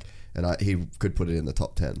 race bike, and he could put it in the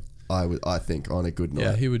top 10. I think on a good night.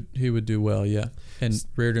 Yeah, he would do well. Yeah, and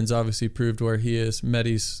Reardon's obviously proved where he is.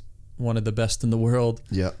 Medi's one of the best in the world.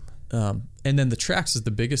 Yeah. And then the tracks is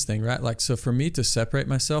the biggest thing, right? Like, so for me to separate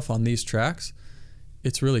myself on these tracks,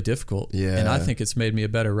 it's really difficult. Yeah. And I think it's made me a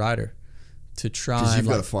better rider to try. Because you've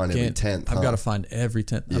got to find every 10th. I've got to find every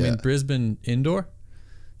 10th. Yeah. I mean, Brisbane indoor,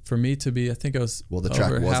 for me to be, I think I was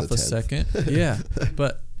over half a second. Yeah.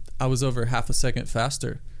 But I was over half a second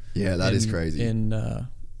faster. Yeah, that is crazy. In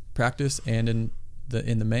practice and in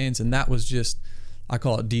the mains. And that was just, I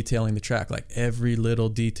call it detailing the track. Like, every little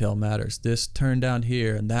detail matters. This turn down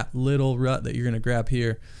here and that little rut that you're going to grab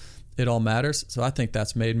here, it all matters. So I think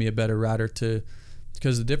that's made me a better rider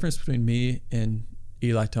because the difference between me and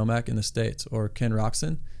Eli Tomac in the States or Ken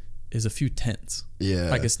Roczen is a few tenths. Yeah.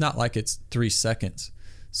 Like, it's not like it's 3 seconds.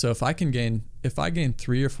 So if I gain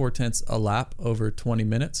 3 or 4 tenths a lap over 20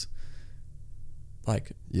 minutes,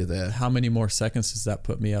 like, you're there. How many more seconds does that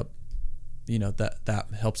put me up? You know, that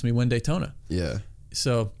helps me win Daytona. Yeah.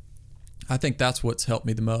 So I think that's what's helped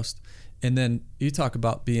me the most. And then you talk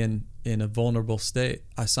about being in a vulnerable state.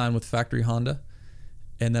 I signed with Factory Honda,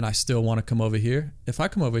 and then I still want to come over here. If I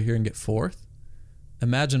come over here and get 4th,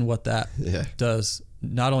 imagine what that does,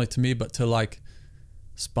 not only to me, but to like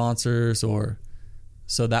sponsors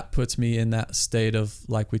so that puts me in that state of,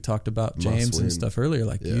 like we talked about James and stuff earlier,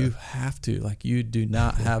 like you have to, like, you do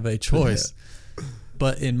not have a choice.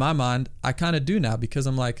 But in my mind, I kind of do now, because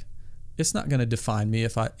I'm like, it's not going to define me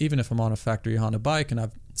even if I'm on a Factory Honda bike and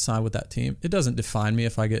I've signed with that team. It doesn't define me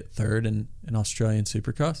if I get 3rd in an Australian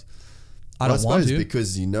Supercross. I don't want to,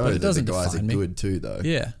 because you know that the guys are good too, though.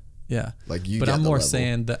 Yeah, yeah. Like, you. But I'm more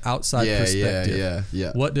saying the outside perspective.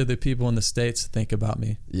 Yeah. What do the people in the States think about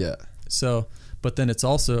me? Yeah. So, but then it's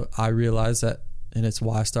also, I realize that, and it's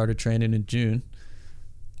why I started training in June.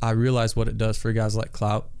 I realize what it does for guys like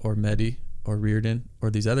Clout or Medi Reardon or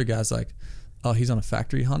these other guys, like, oh, he's on a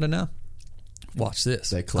factory Honda now. Watch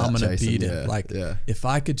this. I'm going to beat him. If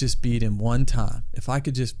I could just beat him one time, if I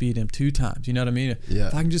could just beat him 2 times, you know what I mean? Yeah.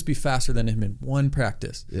 If I can just be faster than him in one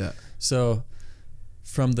practice. Yeah. So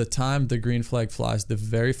from the time the green flag flies, the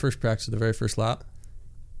very first practice, the very first lap,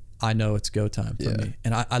 I know it's go time for me.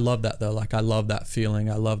 And I love that though. Like, I love that feeling.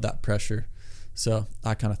 I love that pressure. So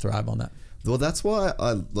I kind of thrive on that. Well, that's why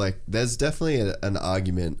there's definitely an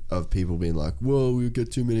argument of people being like, whoa, we've got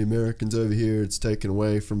too many Americans over here. It's taken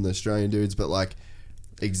away from the Australian dudes. But like,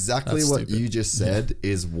 exactly That's what stupid. you just said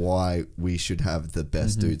is why we should have the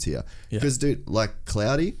best dudes here. Because, dude, like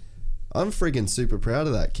Cloudy, I'm friggin' super proud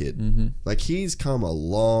of that kid. Like, he's come a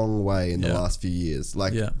long way in the last few years.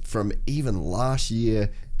 Like, from even last year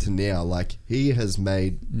to now, like, he has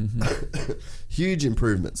made huge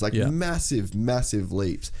improvements, like massive, massive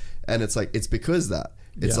leaps. And it's like, it's because that.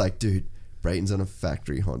 It's like, dude, Brayton's on a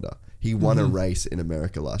factory Honda. He won a race in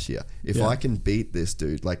America last year. If I can beat this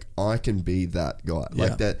dude, like, I can be that guy.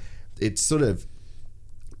 Like that, it's sort of,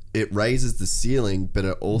 it raises the ceiling, but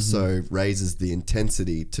it also raises the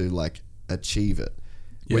intensity to like achieve it.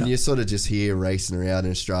 When you're sort of just here racing around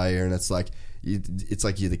in Australia and it's like you're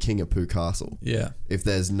the king of Pooh Castle. Yeah. If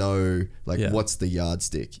there's no, like, what's the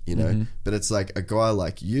yardstick, you know? But it's like a guy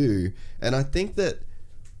like you, and I think that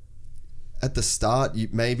at the start,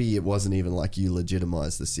 maybe it wasn't even like you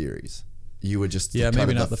legitimized the series. You were just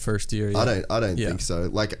maybe not the first year. Yeah. I don't think so.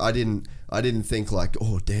 Like, I didn't think like,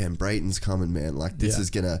 oh damn, Brayton's coming, man. Like, this is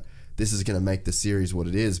gonna make the series what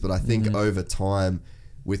it is. But I think over time,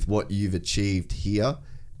 with what you've achieved here,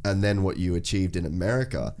 and then what you achieved in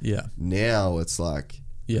America, now it's like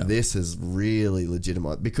this is really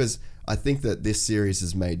legitimate, because I think that this series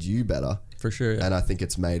has made you better. For sure. And I think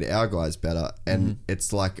it's made our guys better. And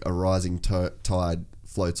it's like a rising tide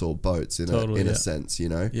floats all boats in a sense, you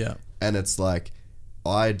know? Yeah. And it's like,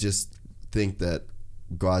 I just think that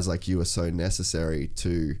guys like you are so necessary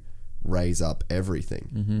to raise up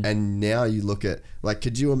everything. And now you look at, like,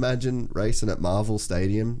 could you imagine racing at Marvel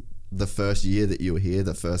Stadium the first year that you were here,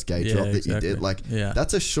 the first gate drop that you did? Like,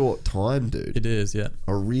 that's a short time, dude. It is, a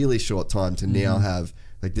really short time to now have,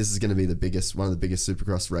 like, this is going to be one of the biggest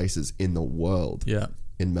Supercross races in the world.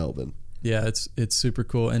 In Melbourne. Yeah, it's super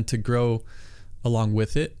cool, and to grow along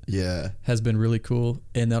with it has been really cool.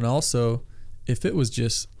 And then also, if it was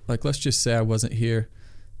just like, let's just say I wasn't here,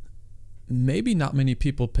 maybe not many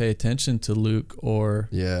people pay attention to Luke or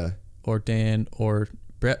Dan or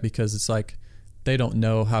Brett, because it's like they don't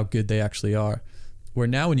know how good they actually are. Where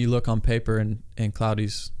now when you look on paper and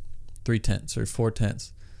Cloudy's 3/10 or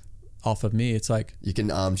 4/10 off of me, it's like you can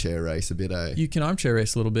armchair race a bit, You can armchair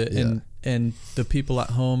race a little bit, and the people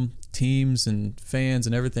at home, teams and fans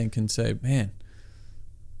and everything, can say, man,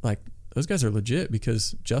 like, those guys are legit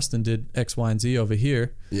because Justin did X, Y, and Z over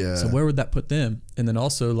here. So where would that put them? And then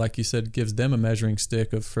also, like you said, gives them a measuring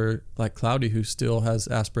stick for like Cloudy, who still has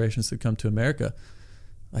aspirations to come to America.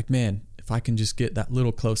 Like, man, if I can just get that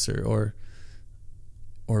little closer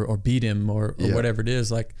or beat him or whatever it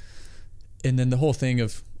is, like, and then the whole thing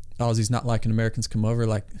of Aussies not liking Americans come over,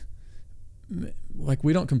 like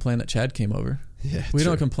we don't complain that Chad came over. We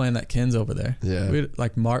don't complain that Ken's over there. We,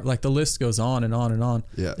 like the list goes on and on and on.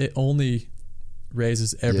 It only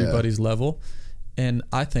raises everybody's level, and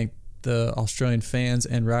I think the Australian fans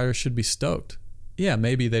and riders should be stoked.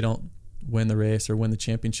 Maybe they don't win the race or win the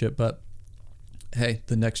championship, but hey,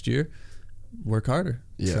 the next year, work harder,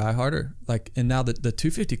 try harder. Like, and now the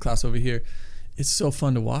 250 class over here, it's so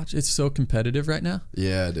fun to watch. It's so competitive right now.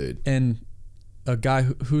 Yeah, dude. And a guy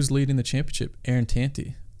who's leading the championship, Aaron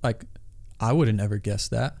Tanti, like, I would have never guessed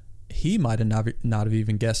that. He might have not have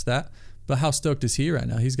even guessed that. But how stoked is he right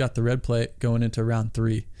now? He's got the red plate going into round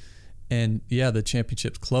 3. And the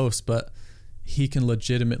championship's close, but he can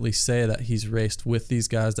legitimately say that he's raced with these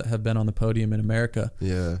guys that have been on the podium in America.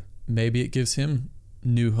 Yeah. Maybe it gives him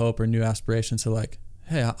new hope or new aspirations to, like,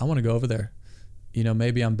 hey, I want to go over there. You know,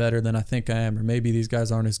 maybe I'm better than I think I am, or maybe these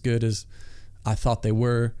guys aren't as good as I thought they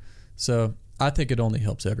were. So I think it only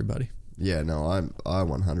helps everybody. Yeah, no, I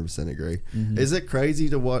 100% agree. Is it crazy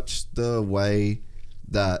to watch the way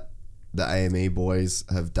that the AME boys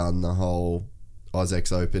have done the whole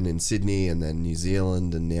AusX Open in Sydney and then New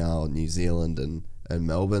Zealand and now New Zealand and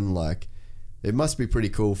Melbourne? Like, it must be pretty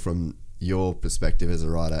cool from your perspective as a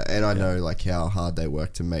rider. And I know, like, how hard they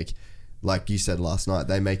work to make, like you said last night,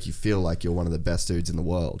 they make you feel like you're one of the best dudes in the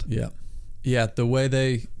world. Yeah, the way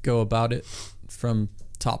they go about it from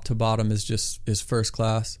top to bottom is first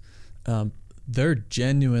class. They're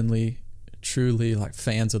genuinely, truly, like,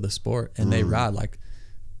 fans of the sport, and they ride. Like,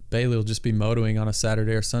 Bailey will just be motoing on a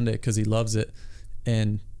Saturday or Sunday because he loves it,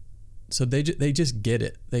 and so they just get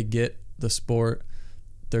it. They get the sport.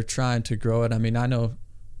 They're trying to grow it. I mean,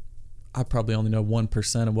 I probably only know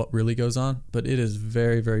 1% of what really goes on, but it is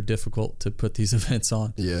very, very difficult to put these events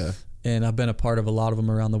on. Yeah. And I've been a part of a lot of them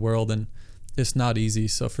around the world, and it's not easy.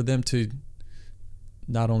 So for them to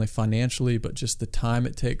not only financially, but just the time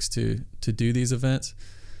it takes to do these events,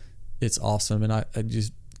 it's awesome. And I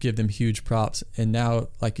just give them huge props. And now,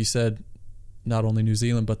 like you said, not only New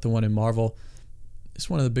Zealand, but the one in Marvel, it's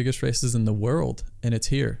one of the biggest races in the world, and it's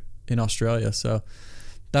here in Australia. So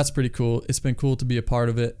that's pretty cool. It's been cool to be a part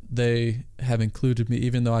of it. They have included me,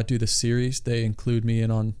 even though I do the series, they include me in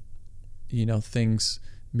on, things,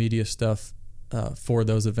 media stuff for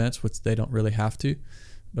those events, which they don't really have to,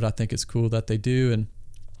 but I think it's cool that they do. And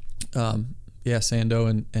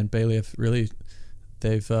Sando and Bailey have really,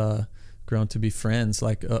 they've grown to be friends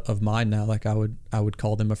of mine now. Like I would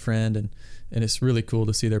call them a friend, and it's really cool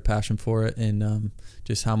to see their passion for it, and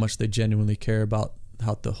just how much they genuinely care about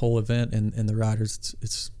how the whole event and the riders.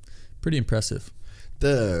 It's pretty impressive.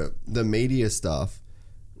 The media stuff,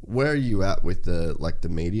 where are you at with the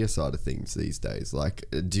media side of things these days? Like,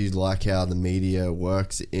 do you like how the media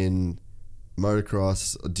works in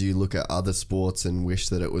motocross? Do you look at other sports and wish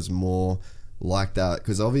that it was more like that?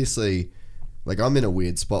 Because obviously, like, I'm in a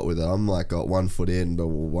weird spot with it. I'm like got 1 foot in but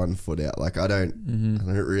 1 foot out. Like, I don't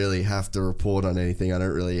really have to report on anything. I don't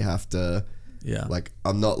really have to. Yeah. Like,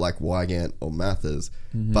 I'm not like Wygant or Mathers,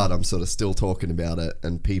 but I'm sort of still talking about it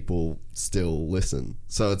and people still listen.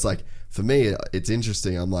 So it's like, for me, it's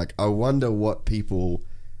interesting. I'm like, I wonder what people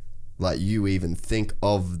like you even think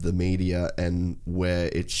of the media and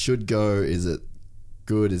where it should go. Is it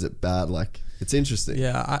good? Is it bad? Like, it's interesting.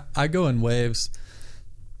 Yeah, I go in waves.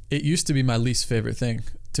 It used to be my least favorite thing,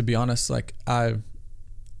 to be honest. Like, I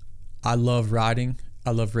love riding,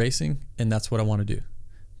 I love racing, and that's what I want to do.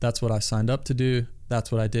 That's what I signed up to do.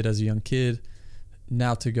 That's what I did as a young kid.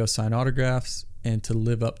 Now to go sign autographs and to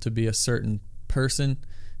live up to be a certain person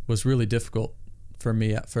was really difficult for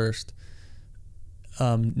me at first.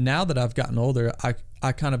 Now that I've gotten older,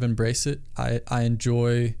 I kind of embrace it. I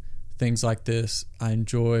enjoy things like this. I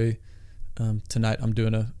enjoy tonight I'm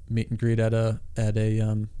doing a meet and greet at a car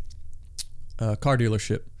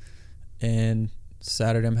dealership, and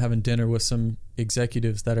Saturday I'm having dinner with some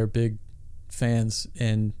executives that are big fans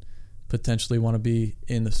and potentially want to be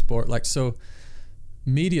in the sport. Like, so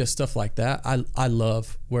media stuff like that I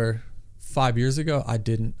love, where 5 years ago I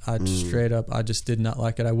didn't. Straight up, I just did not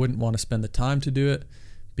like it. I wouldn't want to spend the time to do it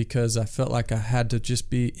because I felt like I had to just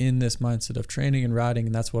be in this mindset of training and riding,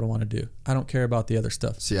 and that's what I want to do. I don't care about the other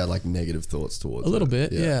stuff. So you had like negative thoughts towards a little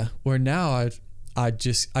bit, yeah. Where now I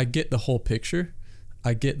get the whole picture.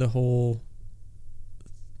 I get the whole,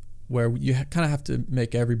 where you kind of have to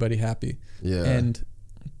make everybody happy. Yeah. And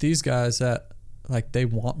these guys that, like, they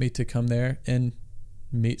want me to come there and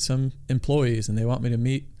meet some employees, and they want me to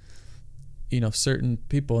meet, certain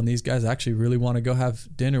people, and these guys actually really want to go have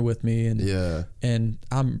dinner with me. And yeah. And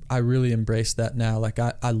I really embrace that now. Like,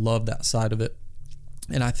 I love that side of it.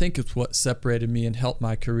 And I think it's what separated me and helped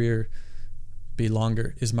my career be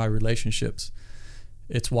longer is my relationships.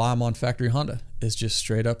 It's why I'm on Factory Honda. It's just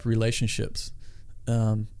straight up relationships.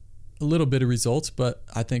 A little bit of results, but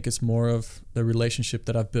I think it's more of the relationship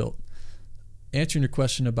that I've built. Answering your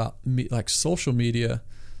question about me, like social media,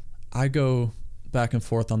 I go back and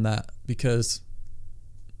forth on that because,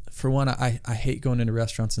 for one, I hate going into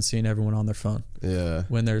restaurants and seeing everyone on their phone. Yeah.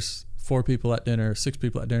 When there's 4 people at dinner, 6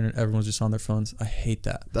 people at dinner, and everyone's just on their phones. I hate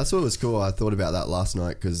that. That's what was cool. I thought about that last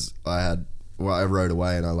night because I rode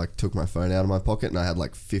away and I like took my phone out of my pocket and I had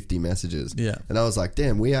like 50 messages. Yeah. And I was like,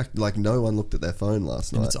 damn, we act like no one looked at their phone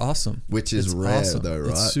last night. And it's awesome. Which is rare though,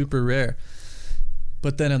 right? It's super rare.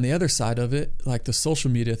 But then on the other side of it, like the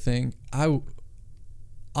social media thing,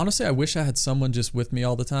 honestly, I wish I had someone just with me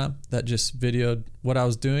all the time that just videoed what I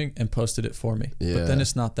was doing and posted it for me. Yeah. But then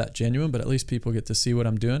it's not that genuine, but at least people get to see what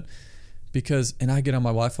I'm doing. And I get on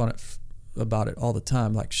my wife on it about it all the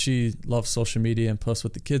time. Like, she loves social media and posts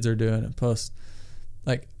what the kids are doing and posts.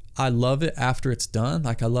 Like, I love it after it's done.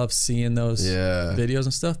 Like, I love seeing those videos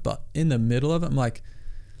and stuff. But in the middle of it, I'm like,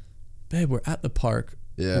 babe, we're at the park.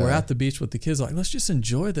 Yeah. We're at the beach with the kids. Like, let's just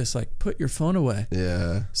enjoy this. Like, put your phone away.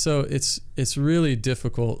 Yeah. So it's really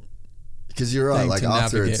difficult. Because you're right. Like,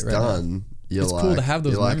 after it's done, it's cool to have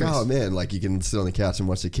those memories. You're like, oh man, like you can sit on the couch and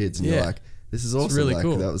watch the kids and you're like, this is awesome. It's really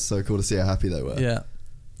cool. That was so cool to see how happy they were. Yeah.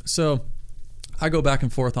 So I go back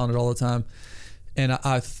and forth on it all the time. And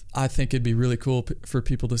I think it'd be really cool for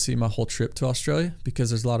people to see my whole trip to Australia, because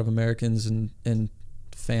there's a lot of Americans and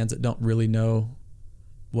fans that don't really know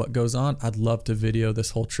what goes on. I'd love to video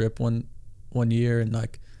this whole trip one year and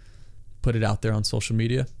like put it out there on social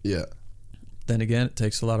media. Yeah. then again, it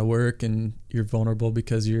takes a lot of work and you're vulnerable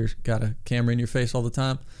because you've got a camera in your face all the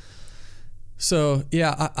time. So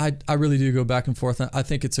yeah, I really do go back and forth. I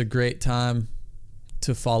think it's a great time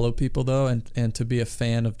to follow people though, and to be a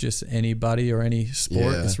fan of just anybody or any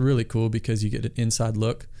sport. It's really cool because you get an inside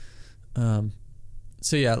look.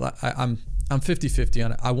 So yeah, I'm 50-50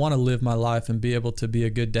 on it. I want to live my life and be able to be a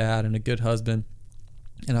good dad and a good husband.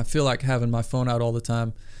 And I feel like having my phone out all the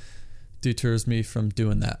time deters me from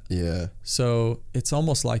doing that. Yeah. So it's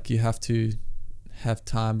almost like you have to have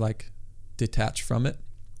time like detached from it.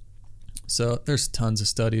 So there's tons of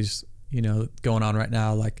studies, going on right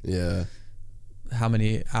now, like how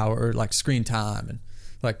many hour like screen time, and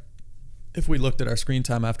like if we looked at our screen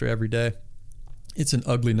time after every day, it's an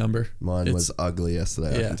ugly number. Mine was ugly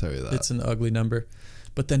yesterday, I can tell you that. It's an ugly number.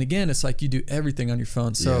 But then again, it's like you do everything on your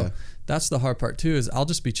phone. So that's the hard part too, is I'll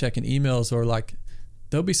just be checking emails, or like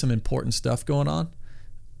there'll be some important stuff going on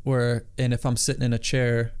and if I'm sitting in a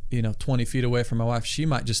chair, 20 feet away from my wife, she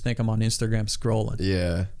might just think I'm on Instagram scrolling.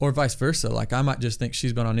 Yeah. Or vice versa. Like I might just think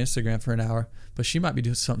she's been on Instagram for an hour, but she might be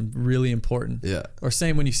doing something really important. Yeah. Or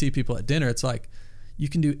same when you see people at dinner, it's like you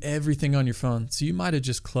can do everything on your phone. So you might have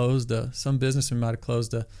just some businessman might have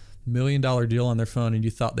closed $1 million deal on their phone and you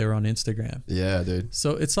thought they were on Instagram. Yeah, dude.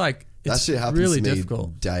 So it's like, that it's shit happens really to me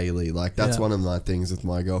difficult. Daily. Like that's one of my things with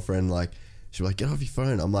my girlfriend. Like she'll be like, get off your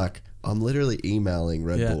phone. I'm like, I'm literally emailing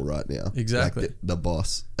Red Bull right now. Exactly. Like the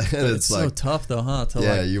boss. And it's like, so tough though, huh?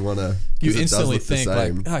 You want to... You instantly think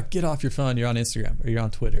like, get off your phone. You're on Instagram or you're on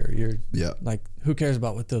Twitter. Or you're like, who cares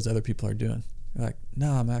about what those other people are doing? You're like,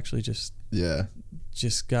 no, I'm actually just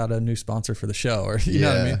got a new sponsor for the show. Or you know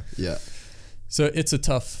what I mean? Yeah. So it's a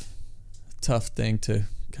tough thing to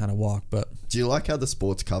kind of walk. But do you like how the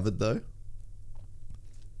sport's covered though?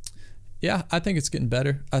 Yeah, I think it's getting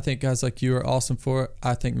better. I think guys like you are awesome for it.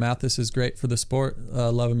 I think Mathis is great for the sport.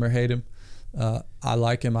 Love him or hate him. I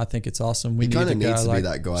like him. I think it's awesome. He kind of needs to like be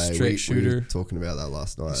that guy. Straight shooter. We were talking about that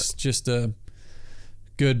last night. He's just a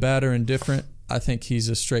good batter and different. I think he's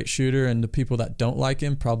a straight shooter, and the people that don't like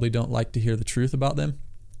him probably don't like to hear the truth about them.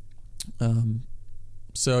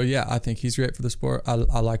 So yeah, I think he's great for the sport. I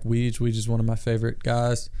like Weege. Weege is one of my favorite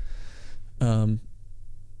guys.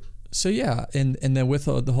 So yeah, and then with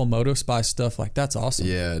the whole Moto Spy stuff, like that's awesome.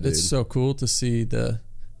 Yeah, dude. It's so cool to see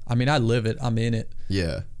I live it, I'm in it.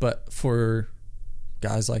 Yeah. But for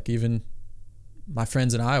guys like even my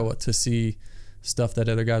friends in Iowa to see stuff that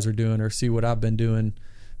other guys are doing, or see what I've been doing,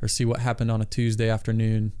 or see what happened on a Tuesday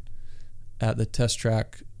afternoon at the test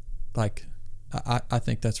track, like I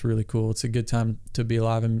think that's really cool. It's a good time to be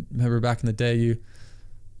alive. And remember back in the day,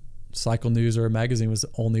 Cycle News or a magazine was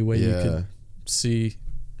the only way you could see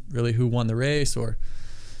really who won the race.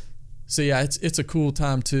 So yeah, it's a cool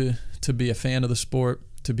time to be a fan of the sport,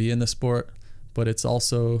 to be in the sport, but it's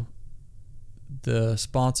also the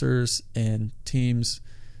sponsors and teams.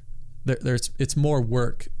 It's more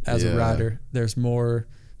work as a rider. There's more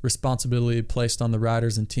responsibility placed on the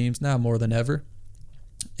riders and teams now more than ever,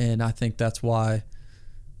 and I think that's why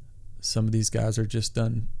some of these guys are just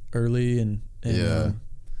done early and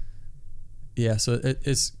so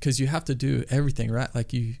it's because you have to do everything right.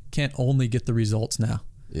 Like you can't only get the results now.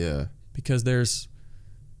 Yeah. Because there's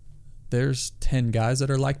 10 guys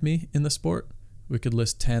that are like me in the sport. We could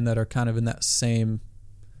list 10 that are kind of in that same.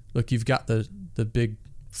 Look, you've got the big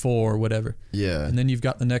 4 or whatever. Yeah. And then you've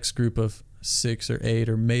got the next group of 6 or 8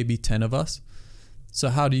 or maybe 10 of us. So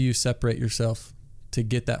how do you separate yourself to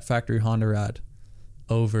get that factory Honda ride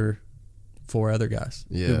over 4 other guys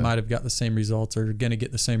who might have got the same results or are going to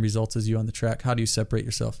get the same results as you on the track? How do you separate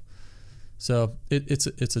yourself? So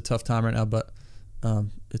it's a tough time right now, but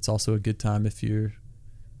it's also a good time if you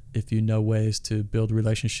know ways to build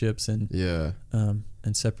relationships and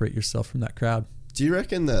separate yourself from that crowd. Do you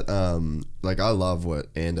reckon that like I love what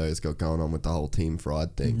Ando's got going on with the whole Team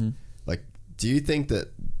Fried thing? Mm-hmm. Like, do you think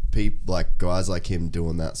that people like guys like him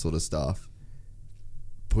doing that sort of stuff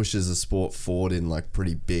pushes the sport forward in like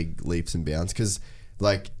pretty big leaps and bounds? Because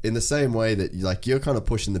like in the same way that like you're kind of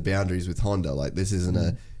pushing the boundaries with Honda, like this isn't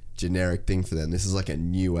a generic thing for them. This is like a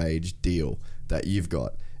new age deal that you've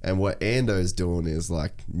got, and what Ando's doing is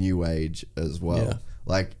like new age as well. Yeah.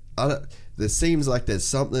 Like there seems like there's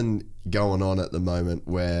something going on at the moment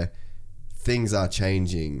where things are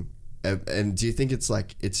changing, and do you think it's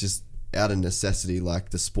like it's just out of necessity,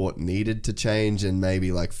 like the sport needed to change, and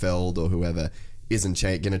maybe like Feld or whoever isn't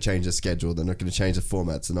going to change the schedule, they're not going to change the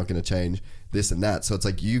formats, they're not going to change this and that, so it's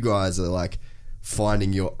like you guys are like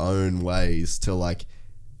finding your own ways to like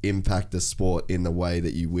impact the sport in the way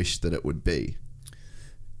that you wish that it would be?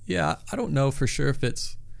 Yeah, I don't know for sure if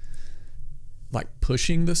it's like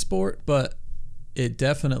pushing the sport, but it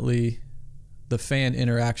definitely the fan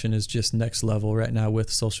interaction is just next level right now with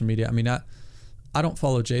social media. I mean, I don't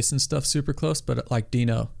follow Jason's stuff super close, but like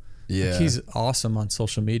Dino, Yeah. like he's awesome on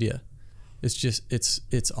social media. It's just,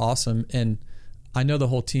 it's awesome. And I know the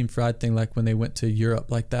whole Team Fried thing, like when they went to Europe,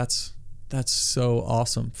 like that's so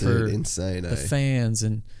awesome for Dude, insane, the fans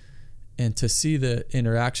and to see the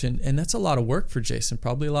interaction. And that's a lot of work for Jason,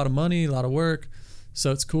 probably a lot of money, a lot of work.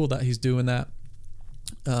 So it's cool that he's doing that.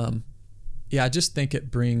 I just think it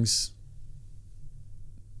brings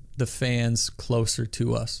the fans closer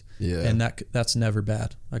to us. Yeah. And that's never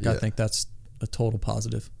bad. Like, I think that's a total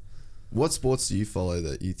positive. What sports do you follow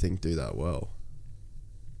that you think do that well?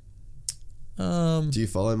 Do you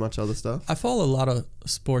follow much other stuff? I follow a lot of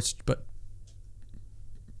sports, but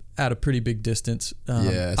at a pretty big distance. So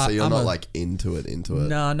you're I'm not like into it.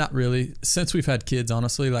 No, not really. Since we've had kids,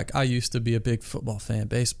 honestly, like I used to be a big football fan,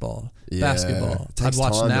 baseball, basketball. Takes I'd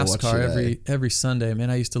watch time to NASCAR watch it, every Sunday.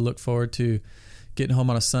 Man, I used to look forward to getting home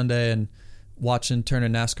on a Sunday and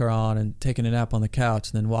turning NASCAR on and taking a nap on the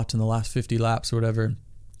couch and then watching the last 50 laps or whatever.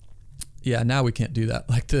 Yeah, now we can't do that.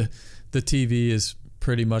 Like the TV is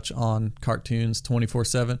pretty much on cartoons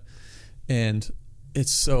 24/7, and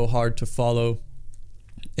it's so hard to follow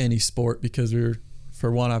any sport because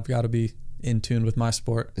for one, I've got to be in tune with my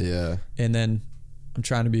sport. Yeah. And then I'm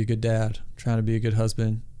trying to be a good dad, trying to be a good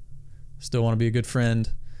husband, still want to be a good friend,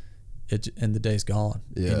 and the day's gone.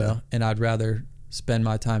 Yeah. You know? And I'd rather spend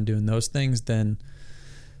my time doing those things than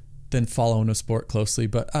following a sport closely.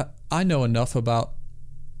 But I know enough about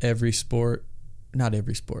every sport, not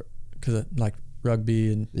every sport, because like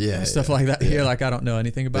rugby and stuff like that here, like I don't know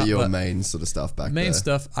anything about. But your main sort of stuff back there. Main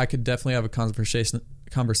stuff, I could definitely have a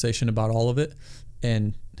conversation about all of it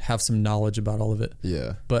and have some knowledge about all of it.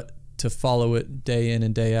 Yeah. But to follow it day in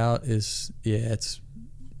and day out is, it's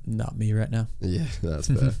not me right now. Yeah, that's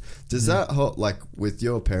fair. Does that, like with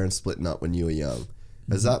your parents splitting up when you were young,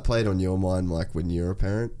 has that played on your mind like when you're a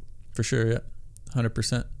parent? For sure, yeah.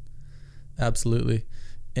 100%. Absolutely.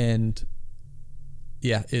 And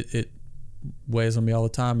yeah, it weighs on me all the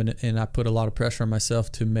time, and I put a lot of pressure on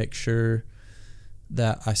myself to make sure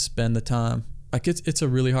that I spend the time. Like it's a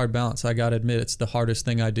really hard balance. I gotta admit, it's the hardest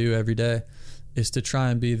thing I do every day, is to try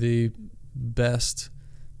and be the best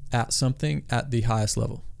at something at the highest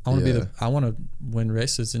level. I want to I want to win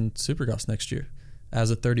races in Supercross next year as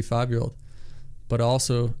a 35-year-old, but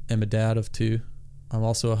also am a dad of 2. I'm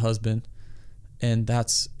also a husband, and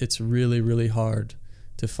it's really, really hard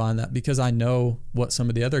to find that, because I know what some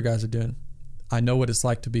of the other guys are doing. I know what it's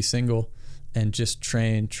like to be single and just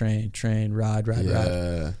train, ride,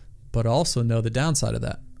 but also know the downside of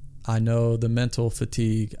that. I know the mental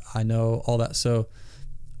fatigue. I know all that. So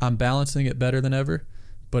I'm balancing it better than ever,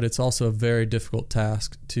 but it's also a very difficult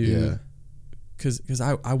task to, because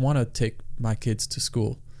I want to take my kids to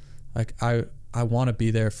school. Like I want to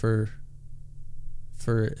be there for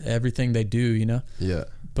everything they do, you know? Yeah.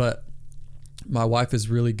 But my wife is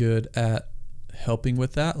really good at helping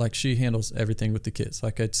with that. Like she handles everything with the kids.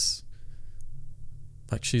 Like it's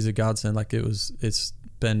like she's a godsend. Like it's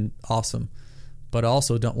been awesome, but I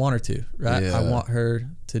also don't want her to, right? I want her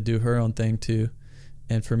to do her own thing too,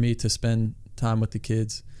 and for me to spend time with the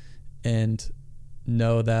kids and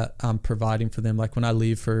know that I'm providing for them. Like when I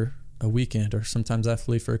leave for a weekend, or sometimes I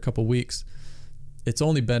leave for a couple weeks, it's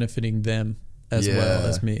only benefiting them as well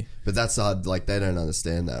as me. But that's hard. Like they don't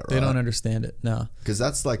understand that, right? They don't understand it. No. Because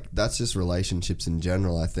that's just relationships in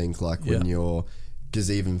general. I think like when you're, because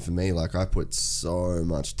even for me, like I put so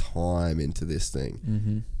much time into this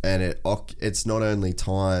thing, and it's not only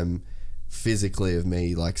time physically of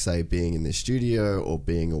me, like say being in the studio or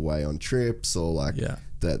being away on trips or like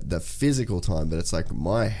the physical time, but it's like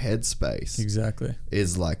my headspace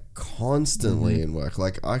is like constantly in work.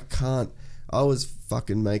 Like I was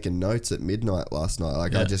fucking making notes at midnight last night.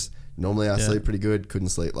 Like I just, normally I sleep pretty good, couldn't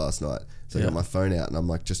sleep last night. So I got my phone out and I'm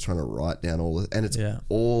like just trying to write down all this, and it's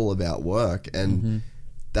all about work. And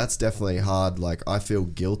that's definitely hard. Like I feel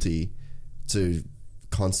guilty to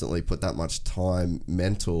constantly put that much time,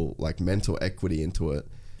 mental equity into it.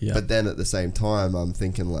 But then at the same time, I'm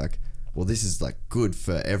thinking like, well, this is like good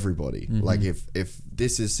for everybody. Like if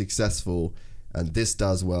this is successful and this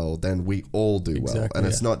does well, then we all do well. And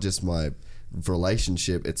it's not just my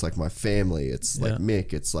relationship, it's like my family, it's like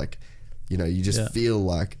Mick, it's like, you know, you just feel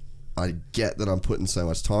like, I get that I'm putting so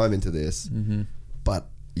much time into this, but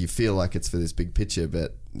you feel like it's for this big picture,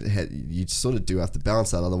 but you sort of do have to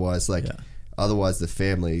balance that. Otherwise, otherwise the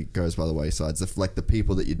family goes by the wayside. So like the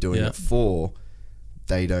people that you're doing it for,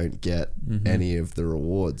 they don't get any of the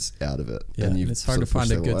rewards out of it. And it's hard to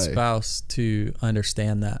find a good spouse to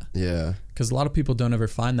understand that. Yeah. Because a lot of people don't ever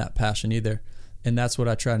find that passion either. And that's what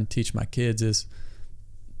I try and teach my kids is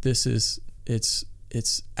it's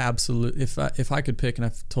absolute. If I could pick, and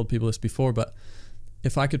I've told people this before, but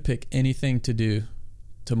if I could pick anything to do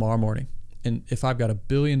tomorrow morning, and if I've got $1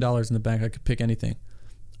 billion in the bank, I could pick anything.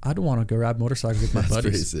 I'd want to go ride motorcycles with my That's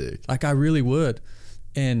buddies. pretty sick. Like I really would.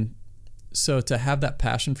 And so to have that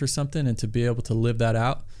passion for something and to be able to live that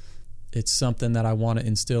out, it's something that I want to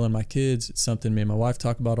instill in my kids. It's something me and my wife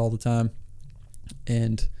talk about all the time.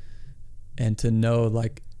 And to know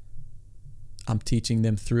like I'm teaching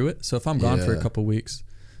them through it. So if I'm gone for a couple of weeks,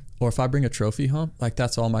 or if I bring a trophy home, like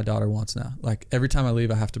that's all my daughter wants now. Like every time I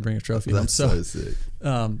leave, I have to bring a trophy home. That's so sick.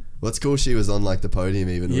 Well, it's cool she was on like the podium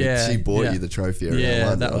even. She bought you the trophy.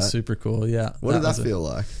 That was super cool. Yeah. What did that feel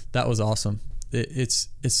like? That was awesome. It's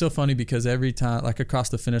so funny because every time, like across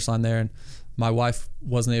the finish line there, and my wife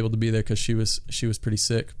wasn't able to be there because she was pretty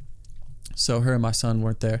sick. So her and my son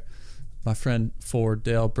weren't there. My friend Ford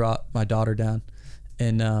Dale brought my daughter down,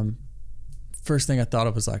 and first thing I thought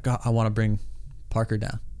of was like, oh, I want to bring Parker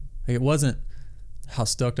down. Like it wasn't how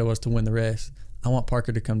stoked I was to win the race. I want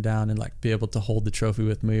Parker to come down and like be able to hold the trophy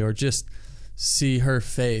with me, or just see her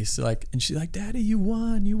face, like, and she's like, Daddy, you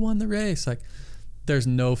won the race. Like there's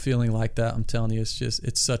no feeling like that. I'm telling you,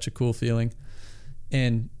 it's such a cool feeling.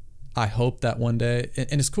 And I hope that one day,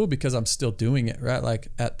 and it's cool because I'm still doing it, right? Like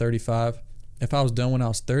at 35, if I was done when I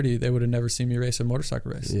was 30, they would have never seen me race a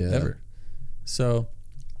motorcycle race ever. So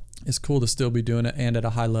it's cool to still be doing it and at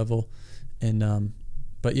a high level. And,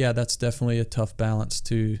 but yeah, that's definitely a tough balance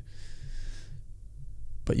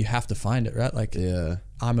but you have to find it, right? Like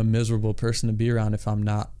I'm a miserable person to be around if I'm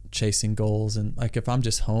not chasing goals. And like, if I'm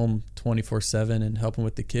just home 24/7 and helping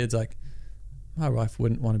with the kids, like my wife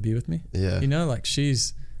wouldn't want to be with me. You know, like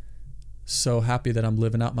she's so happy that I'm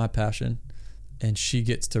living out my passion, and she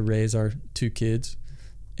gets to raise our 2 kids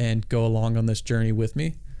and go along on this journey with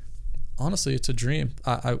me. Honestly, it's a dream.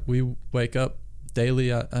 We wake up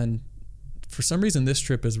daily, and for some reason this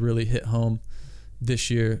trip has really hit home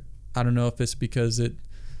this year. I don't know if it's because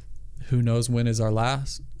who knows when is our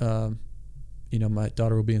last. You know, my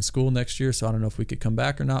daughter will be in school next year, so I don't know if we could come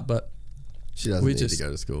back or not, but she doesn't need to go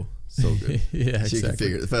to school. So good. She can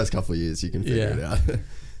figure it. The first couple of years, you can figure it out.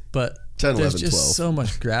 But 10, there's 11, just 12. So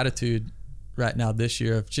much gratitude right now this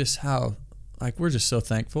year of just how, like, we're just so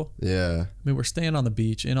thankful. I mean, we're staying on the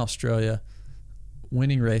beach in Australia,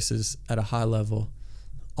 winning races at a high level,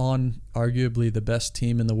 on arguably the best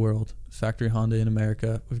team in the world, Factory Honda in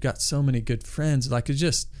America. We've got so many good friends. Like, it's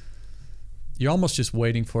just, you're almost just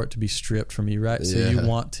waiting for it to be stripped from you, right? So you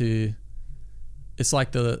want to, it's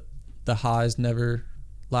like the highs never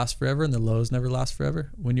last forever and the lows never last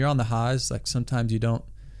forever. When you're on the highs, like sometimes you don't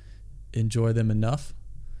enjoy them enough,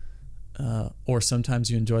 or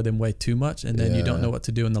sometimes you enjoy them way too much, and then you don't know what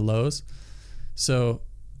to do in the lows. So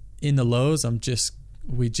in the lows,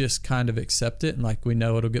 we just kind of accept it, and like we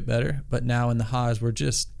know it'll get better. But now in the highs,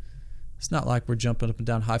 it's not like we're jumping up and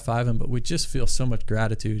down high-fiving, but we just feel so much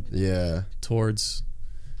gratitude towards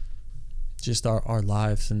just our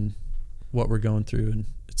lives and what we're going through, and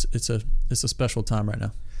it's a special time right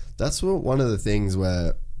now. That's one of the things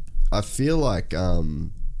where I feel like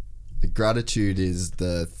gratitude is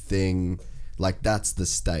the thing, like that's the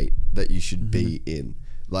state that you should be in.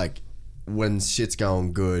 Like when shit's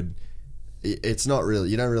going good, it's not really,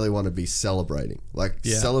 you don't really want to be celebrating. Like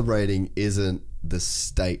celebrating isn't the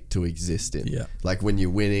state to exist in. Like when you're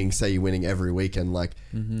winning, say you're winning every weekend, like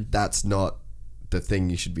that's not the thing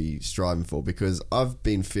you should be striving for, because I've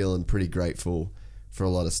been feeling pretty grateful for a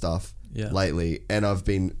lot of stuff lately, and I've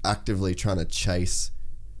been actively trying to chase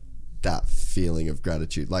that feeling of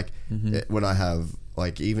gratitude. Like when I have,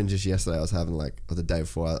 like even just yesterday I was having like, or the day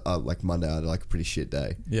before, like Monday I had like a pretty shit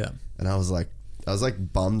day, and I was like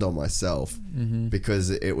bummed on myself because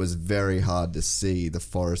it was very hard to see the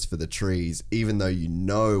forest for the trees, even though you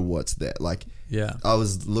know what's there. Like I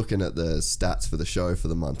was looking at the stats for the show for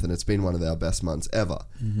the month, and it's been one of our best months ever,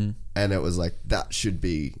 and it was like, that should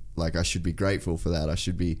be like, I should be grateful for that. I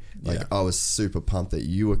should be like, I was super pumped that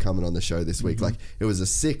you were coming on the show this week. Like it was a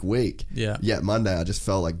sick week. Monday I just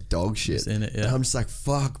felt like dog shit in it, and I'm just like,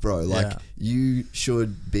 fuck bro, like you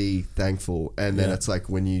should be thankful. And then it's like,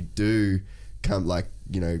 when you do come, like,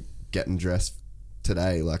 you know, getting dressed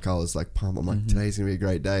today, like I was like pumped. I'm like, today's gonna be a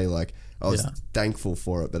great day. Like I was thankful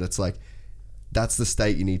for it, but it's like, that's the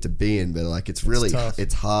state you need to be in. But like, it's really hard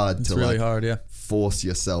to really like force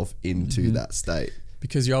yourself into that state,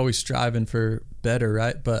 because you're always striving for better,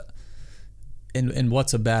 right? But in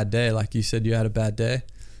what's a bad day? Like you said, you had a bad day.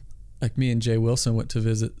 Like me and Jay Wilson went to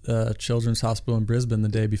visit Children's Hospital in Brisbane the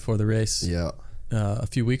day before the race. a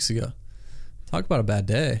few weeks ago. Talk about a bad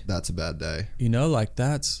day. That's a bad day. You know, like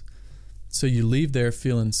that's So you leave there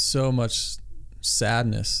feeling so much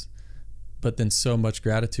sadness, but then so much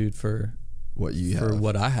gratitude for what you have, for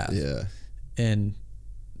what I have. Yeah. And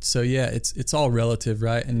so, yeah, it's all relative,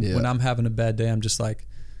 right? And when I'm having a bad day, I'm just like,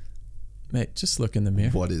 mate, just look in the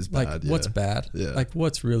mirror. What is bad? Like, what's bad? Yeah. Like,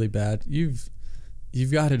 what's really bad? You've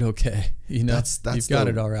got it okay. You know, that's you've got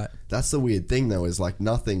it all right. That's the weird thing, though, is like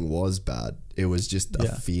nothing was bad. It was just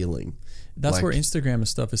a feeling. That's like, where Instagram and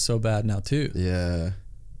stuff is so bad now too. Yeah.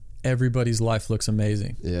 Everybody's life looks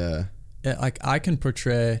amazing. Yeah. Like, I can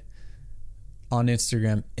portray on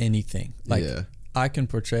Instagram anything. Like, I can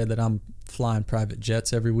portray that I'm flying private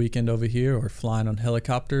jets every weekend over here, or flying on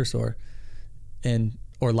helicopters, or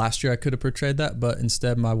last year I could have portrayed that, but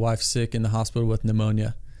instead my wife's sick in the hospital with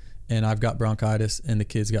pneumonia, and I've got bronchitis, and the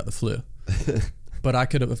kids got the flu. But I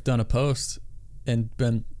could have done a post and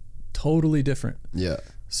been totally different. Yeah.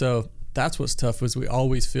 So that's what's tough, is we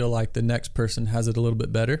always feel like the next person has it a little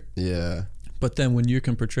bit better. Yeah. But then when you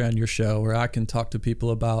can portray on your show, or I can talk to people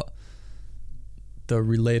about the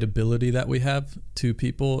relatability that we have to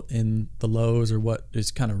people in the lows, or what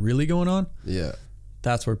is kind of really going on. Yeah.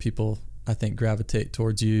 That's where people, I think, gravitate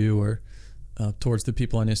towards you, or towards the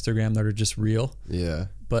people on Instagram that are just real. Yeah.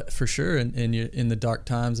 But for sure, in the dark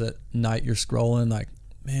times at night, you're scrolling like,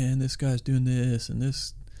 man, this guy's doing this and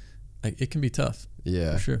this. Like, it can be tough.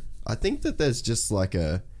 Yeah. For sure. I think that there's just like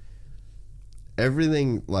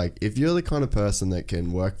everything, like if you're the kind of person that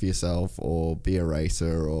can work for yourself or be a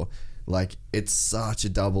racer, or like, it's such a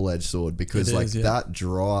double-edged sword, because that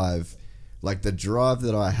drive, like the drive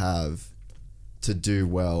that I have to do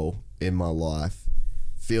well in my life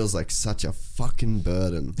feels like such a fucking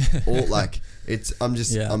burden. Or like,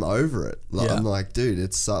 I'm over it. Like, I'm like, dude,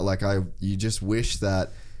 it's so, like, you just wish that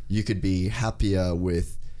you could be happier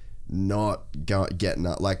with not getting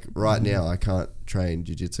up. Like right now I can't train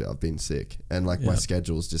jiu-jitsu. I've been sick, and like my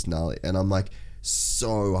schedule's just gnarly, and I'm like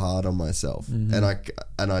so hard on myself. And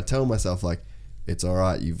I tell myself, like, it's all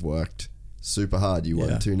right, you've worked super hard, you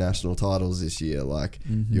won 2 national titles this year, like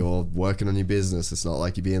you're working on your business, it's not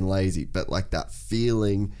like you're being lazy. But like that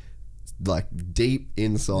feeling, like deep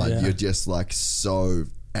inside, you're just like so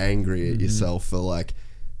angry at yourself for like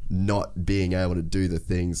not being able to do the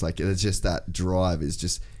things. Like, it's just that drive is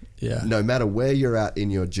just no matter where you're at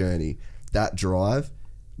in your journey, that drive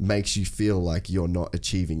makes you feel like you're not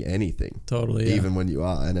achieving anything. Totally. Even when you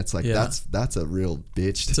are. And it's like, that's a real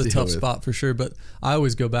bitch to deal with. It's a tough spot for sure. But I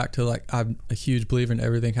always go back to, like, I'm a huge believer in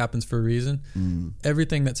everything happens for a reason.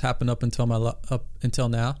 Everything that's happened up until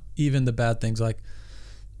now, even the bad things, like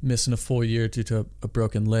missing a full year due to a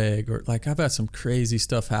broken leg, or like I've had some crazy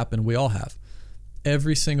stuff happen. We all have.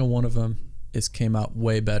 Every single one of them came out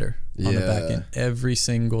way better on the back end every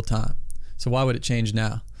single time. So why would it change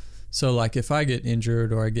now? So like, if I get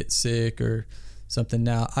injured or I get sick or something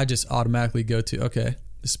now, I just automatically go to, okay,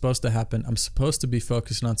 it's supposed to happen. I'm supposed to be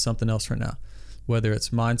focusing on something else right now, whether it's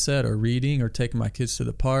mindset or reading or taking my kids to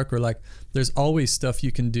the park, or like, there's always stuff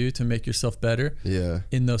you can do to make yourself better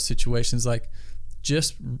in those situations. Like,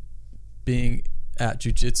 just being at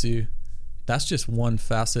jiu-jitsu, that's just one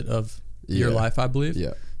facet of your life, I believe.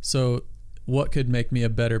 Yeah. So what could make me a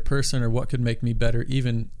better person, or what could make me better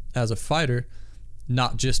even as a fighter,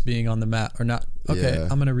 not just being on the mat, or not, okay,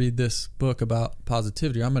 I'm going to read this book about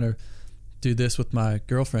positivity, or I'm going to do this with my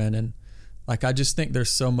girlfriend. And like, I just think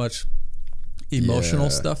there's so much emotional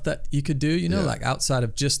stuff that you could do, you know, like outside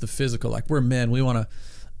of just the physical. Like, we're men,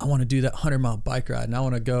 I want to do that 100-mile bike ride, and I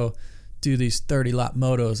want to go do these 30-lap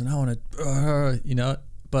motos, and I want to, you know,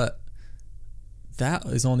 but that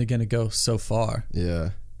is only going to go so far.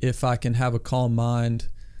 Yeah. If I can have a calm mind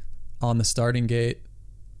on the starting gate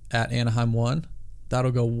at Anaheim 1,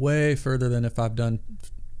 that'll go way further than if I've done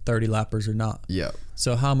 30 lappers or not. Yeah.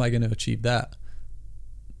 So how am I going to achieve that?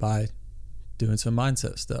 By doing some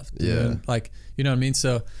mindset stuff. Like, you know what I mean?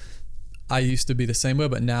 So I used to be the same way,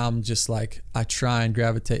 but now I'm just like, I try and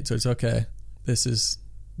gravitate towards, okay,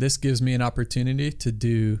 this gives me an opportunity to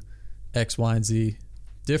do X, Y, and Z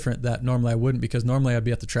different that normally I wouldn't, because normally I'd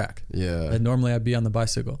be at the track. Yeah. And normally I'd be on the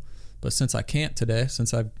bicycle. But since I can't today,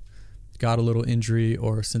 since I've got a little injury,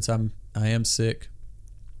 or since I am sick,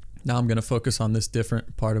 now I'm going to focus on this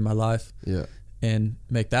different part of my life and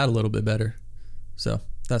make that a little bit better. So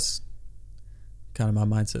that's kind of my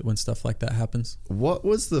mindset when stuff like that happens. What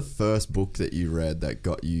was the first book that you read that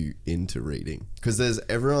got you into reading? Because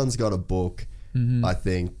everyone's got a book, I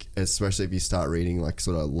think, especially if you start reading like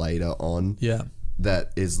sort of later on,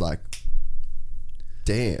 that is like,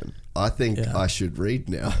 damn, I think I should read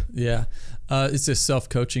now. Yeah. It's a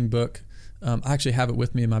self-coaching book. I actually have it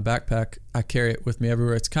with me in my backpack. I carry it with me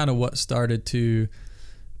everywhere. It's kind of what started to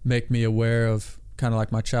make me aware of kind of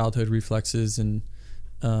like my childhood reflexes and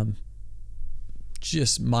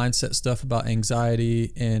just mindset stuff about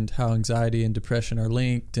anxiety and how anxiety and depression are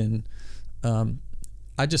linked. And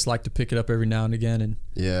I just like to pick it up every now and again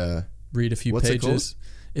and read a few What's pages. It called?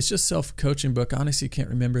 It's just self-coaching book. I honestly can't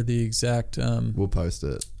remember the exact... we'll post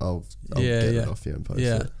it. I'll get it off you and post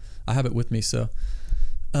it. I have it with me. So,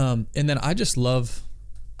 and then I just love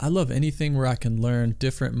anything where I can learn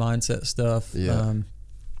different mindset stuff.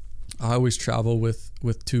 I always travel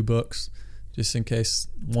with 2 books just in case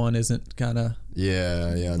one isn't kind of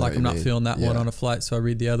like I'm not feeling that one on a flight, so I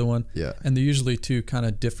read the other one. And they're usually 2 kind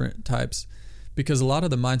of different types, because a lot of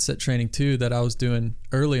the mindset training too that I was doing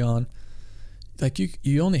early on, like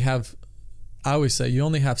you only have, I always say you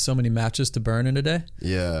only have so many matches to burn in a day.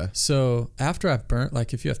 So after I've burnt,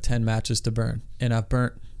 like if you have 10 matches to burn and I've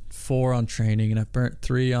burnt 4 on training and I've burnt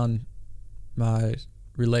 3 on my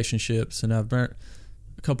relationships and I've burnt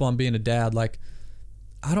a couple on being a dad, like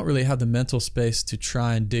I don't really have the mental space to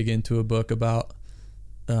try and dig into a book about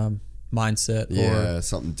mindset or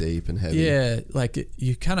something deep and heavy.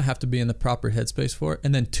 You kind of have to be in the proper headspace for it,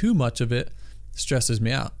 and then too much of it stresses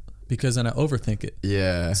me out because then I overthink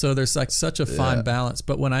it. So there's like such a fine balance,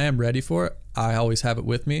 but when I am ready for it, I always have it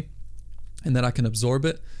with me, and then I can absorb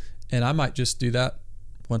it, and I might just do that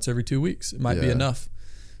once every 2 weeks. It might be enough.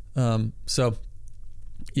 So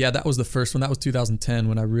that was the first one. That was 2010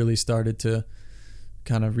 when I really started to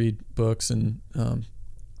kind of read books. And I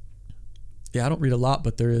don't read a lot,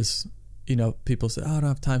 but there is, people say, oh, I don't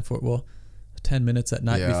have time for it. Well, 10 minutes at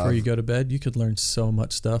night before you go to bed, you could learn so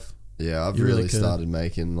much stuff. I've really started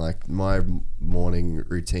making like my morning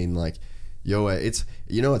routine, like, it's,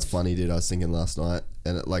 it's funny, dude. I was thinking last night,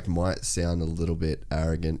 and it like might sound a little bit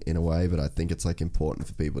arrogant in a way, but I think it's like important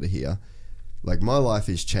for people to hear. Like my life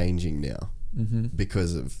is changing now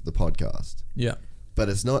because of the podcast. But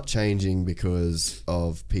it's not changing because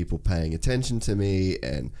of people paying attention to me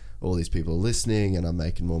and all these people listening and I'm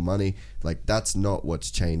making more money. Like that's not what's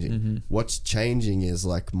changing. What's changing is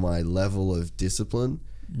like my level of discipline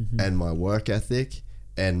and my work ethic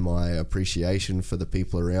and my appreciation for the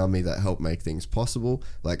people around me that help make things possible.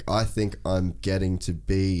 Like I think I'm getting to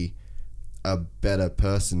be a better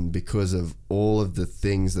person because of all of the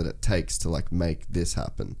things that it takes to like make this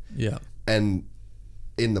happen. And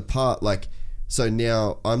in the part, like, so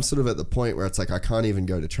now I'm sort of at the point where it's like I can't even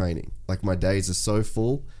go to training. Like my days are so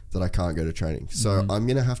full that I can't go to training. So I'm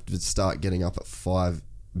going to have to start getting up at 5,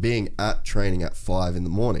 being at training at 5 in the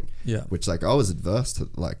morning. Which like I was adverse to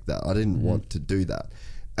like that. I didn't want to do that.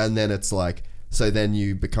 And then it's like, so then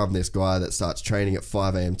you become this guy that starts training at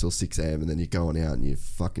 5 a.m. till 6 a.m. and then you're going out and you're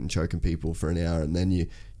fucking choking people for an hour, and then you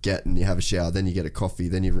get and you have a shower, then you get a coffee,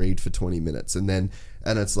 then you read for 20 minutes, and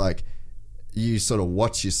it's like you sort of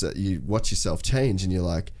watch yourself change, and you're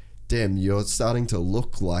like, damn, you're starting to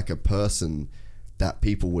look like a person that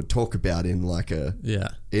people would talk about in like a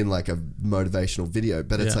motivational video,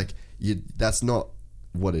 but it's like that's not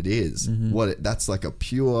what it is. That's like a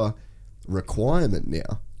pure requirement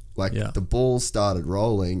now. Like the ball started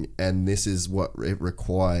rolling, and this is what it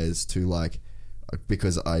requires to like,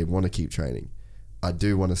 because I want to keep training. I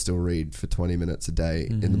do want to still read for 20 minutes a day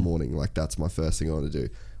in the morning. Like that's my first thing I want to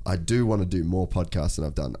do. I do want to do more podcasts than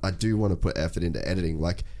I've done. I do want to put effort into editing.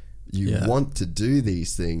 Like you want to do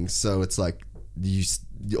these things. So it's like you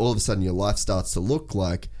all of a sudden your life starts to look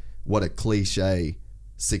like what a cliche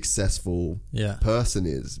successful person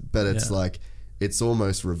is. But it's like, it's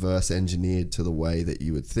almost reverse engineered to the way that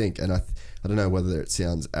you would think. And I don't know whether it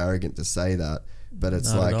sounds arrogant to say that, but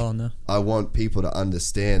it's not like, at all, no. I want people to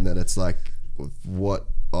understand that it's like what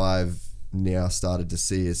I've now started to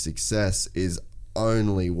see as success is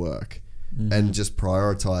only work and just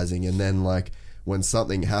prioritizing. And then like when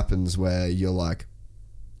something happens where you're like,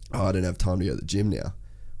 oh, I don't have time to go to the gym now.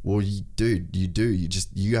 Well, you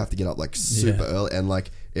have to get up like super early, and like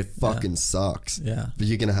it fucking sucks. But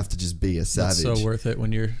you're gonna have to just be a savage. It's so worth it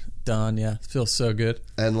when you're done. It feels so good.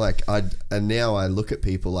 And like now I look at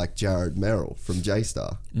people like Jared Merrill from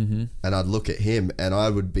JStar, and I'd look at him and I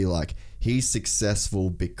would be like, he's successful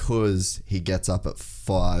because he gets up at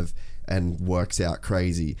 5 and works out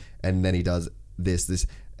crazy, and then he does this,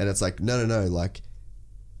 and it's like no, like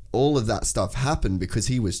all of that stuff happened because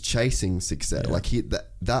he was chasing success. Like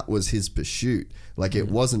that was his pursuit. Like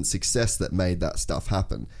it wasn't success that made that stuff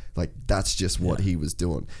happen. Like that's just what he was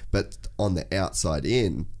doing. But on the outside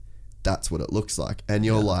in, that's what it looks like. And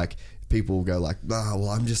you're like, people will go like, well,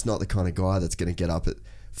 I'm just not the kind of guy that's going to get up at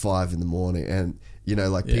 5 in the morning. And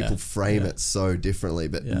like people frame it so differently.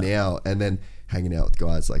 But now, and then hanging out with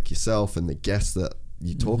guys like yourself and the guests that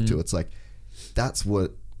you talk to, it's like, that's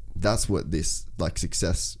what this like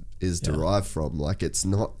success is derived from. Like, it's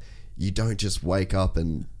not, you don't just wake up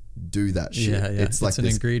and do that shit. Yeah, yeah. It's like an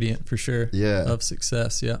this ingredient for sure. Yeah. Of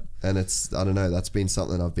success. Yeah. And it's, I don't know, that's been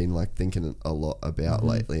something I've been like thinking a lot about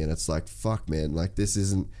lately. And it's like, fuck, man, like this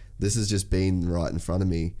has just been right in front of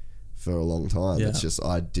me for a long time. Yeah. It's just,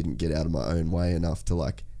 I didn't get out of my own way enough to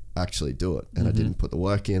like actually do it. And I didn't put the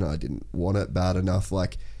work in. I didn't want it bad enough.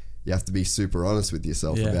 Like, you have to be super honest with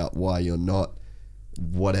yourself about why you're not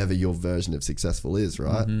whatever your version of successful is,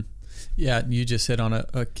 right? Yeah. You just hit on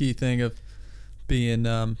a key thing of being,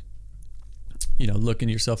 looking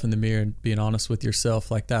yourself in the mirror and being honest with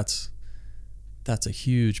yourself. Like, that's a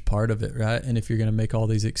huge part of it, right? And if you're going to make all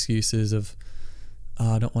these excuses of,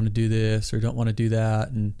 I don't want to do this or don't want to do that,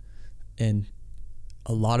 and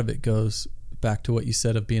a lot of it goes back to what you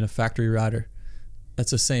said of being a factory rider.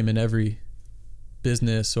 That's the same in every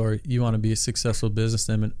business. Or you want to be a successful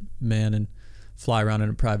businessman and fly around in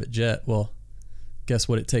a private jet. Well, guess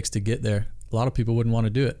what it takes to get there? A lot of people wouldn't want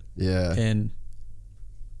to do it. Yeah. And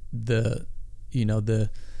the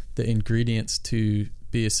ingredients to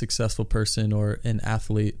be a successful person or an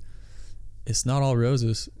athlete, it's not all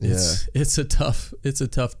roses. It's a tough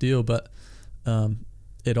deal, but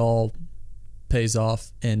it all pays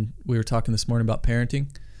off. And we were talking this morning about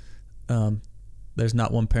parenting. There's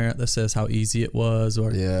not one parent that says how easy it was,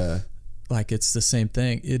 or like, it's the same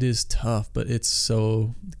thing. It is tough, but it's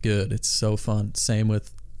so good. It's so fun. Same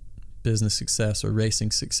with business success or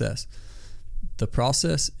racing success. The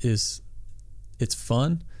process it's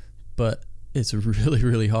fun, but it's really,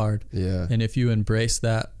 really hard. Yeah. And if you embrace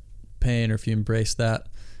that pain, or if you embrace that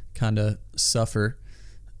kind of suffer,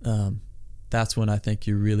 that's when I think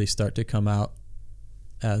you really start to come out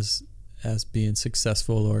as being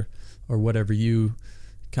successful, or whatever you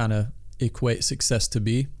kind of equate success to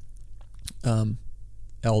be.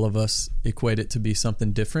 All of us equate it to be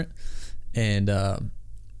something different. And I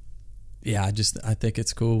think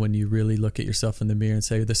it's cool when you really look at yourself in the mirror and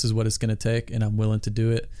say, this is what it's going to take, and I'm willing to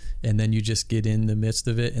do it. And then you just get in the midst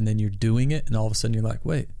of it, and then you're doing it, and all of a sudden you're like,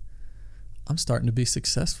 wait, I'm starting to be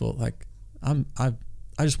successful. Like, I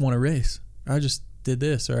just won a race, or I just did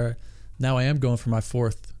this, or now I am going for my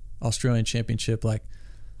 4th Australian championship. Like,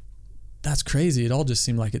 that's crazy. It all just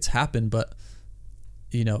seemed like it's happened, but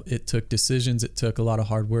it took decisions. It took a lot of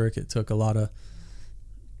hard work. It took a lot of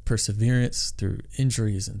perseverance through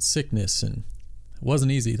injuries and sickness, and it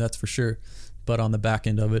wasn't easy, that's for sure. But on the back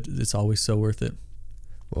end of it, it's always so worth it.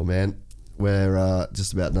 Well, man, we're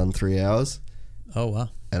just about done 3 hours. Oh, wow.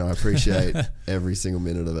 And I appreciate every single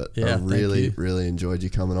minute of it. Yeah, I really enjoyed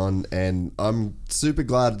you coming on, and I'm super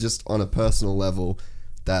glad, just on a personal level,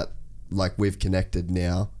 that like we've connected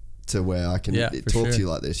now to where I can talk to you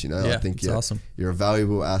like this. I think you're awesome. You're a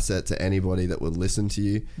valuable asset to anybody that would listen to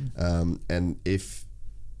you. And if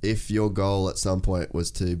your goal at some point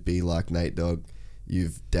was to be like Nate Dogg,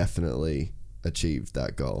 you've definitely achieved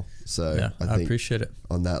that goal. So I think appreciate it.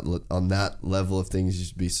 On that level of things, you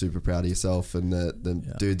should be super proud of yourself and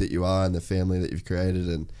the dude that you are, and the family that you've created,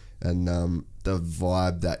 and the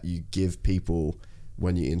vibe that you give people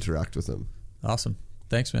when you interact with them. Awesome.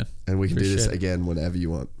 Thanks, man. And we can Appreciate do this it again whenever you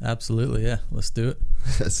want. Absolutely. Yeah. Let's do it.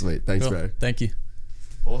 Sweet. Thanks, cool. bro. Thank you.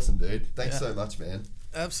 Awesome, dude. Thanks so much, man.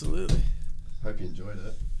 Absolutely. Hope you enjoyed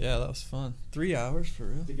it. Yeah, that was fun. 3 hours for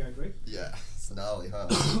real. Did it go great? Yeah. It's gnarly,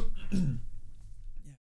 huh?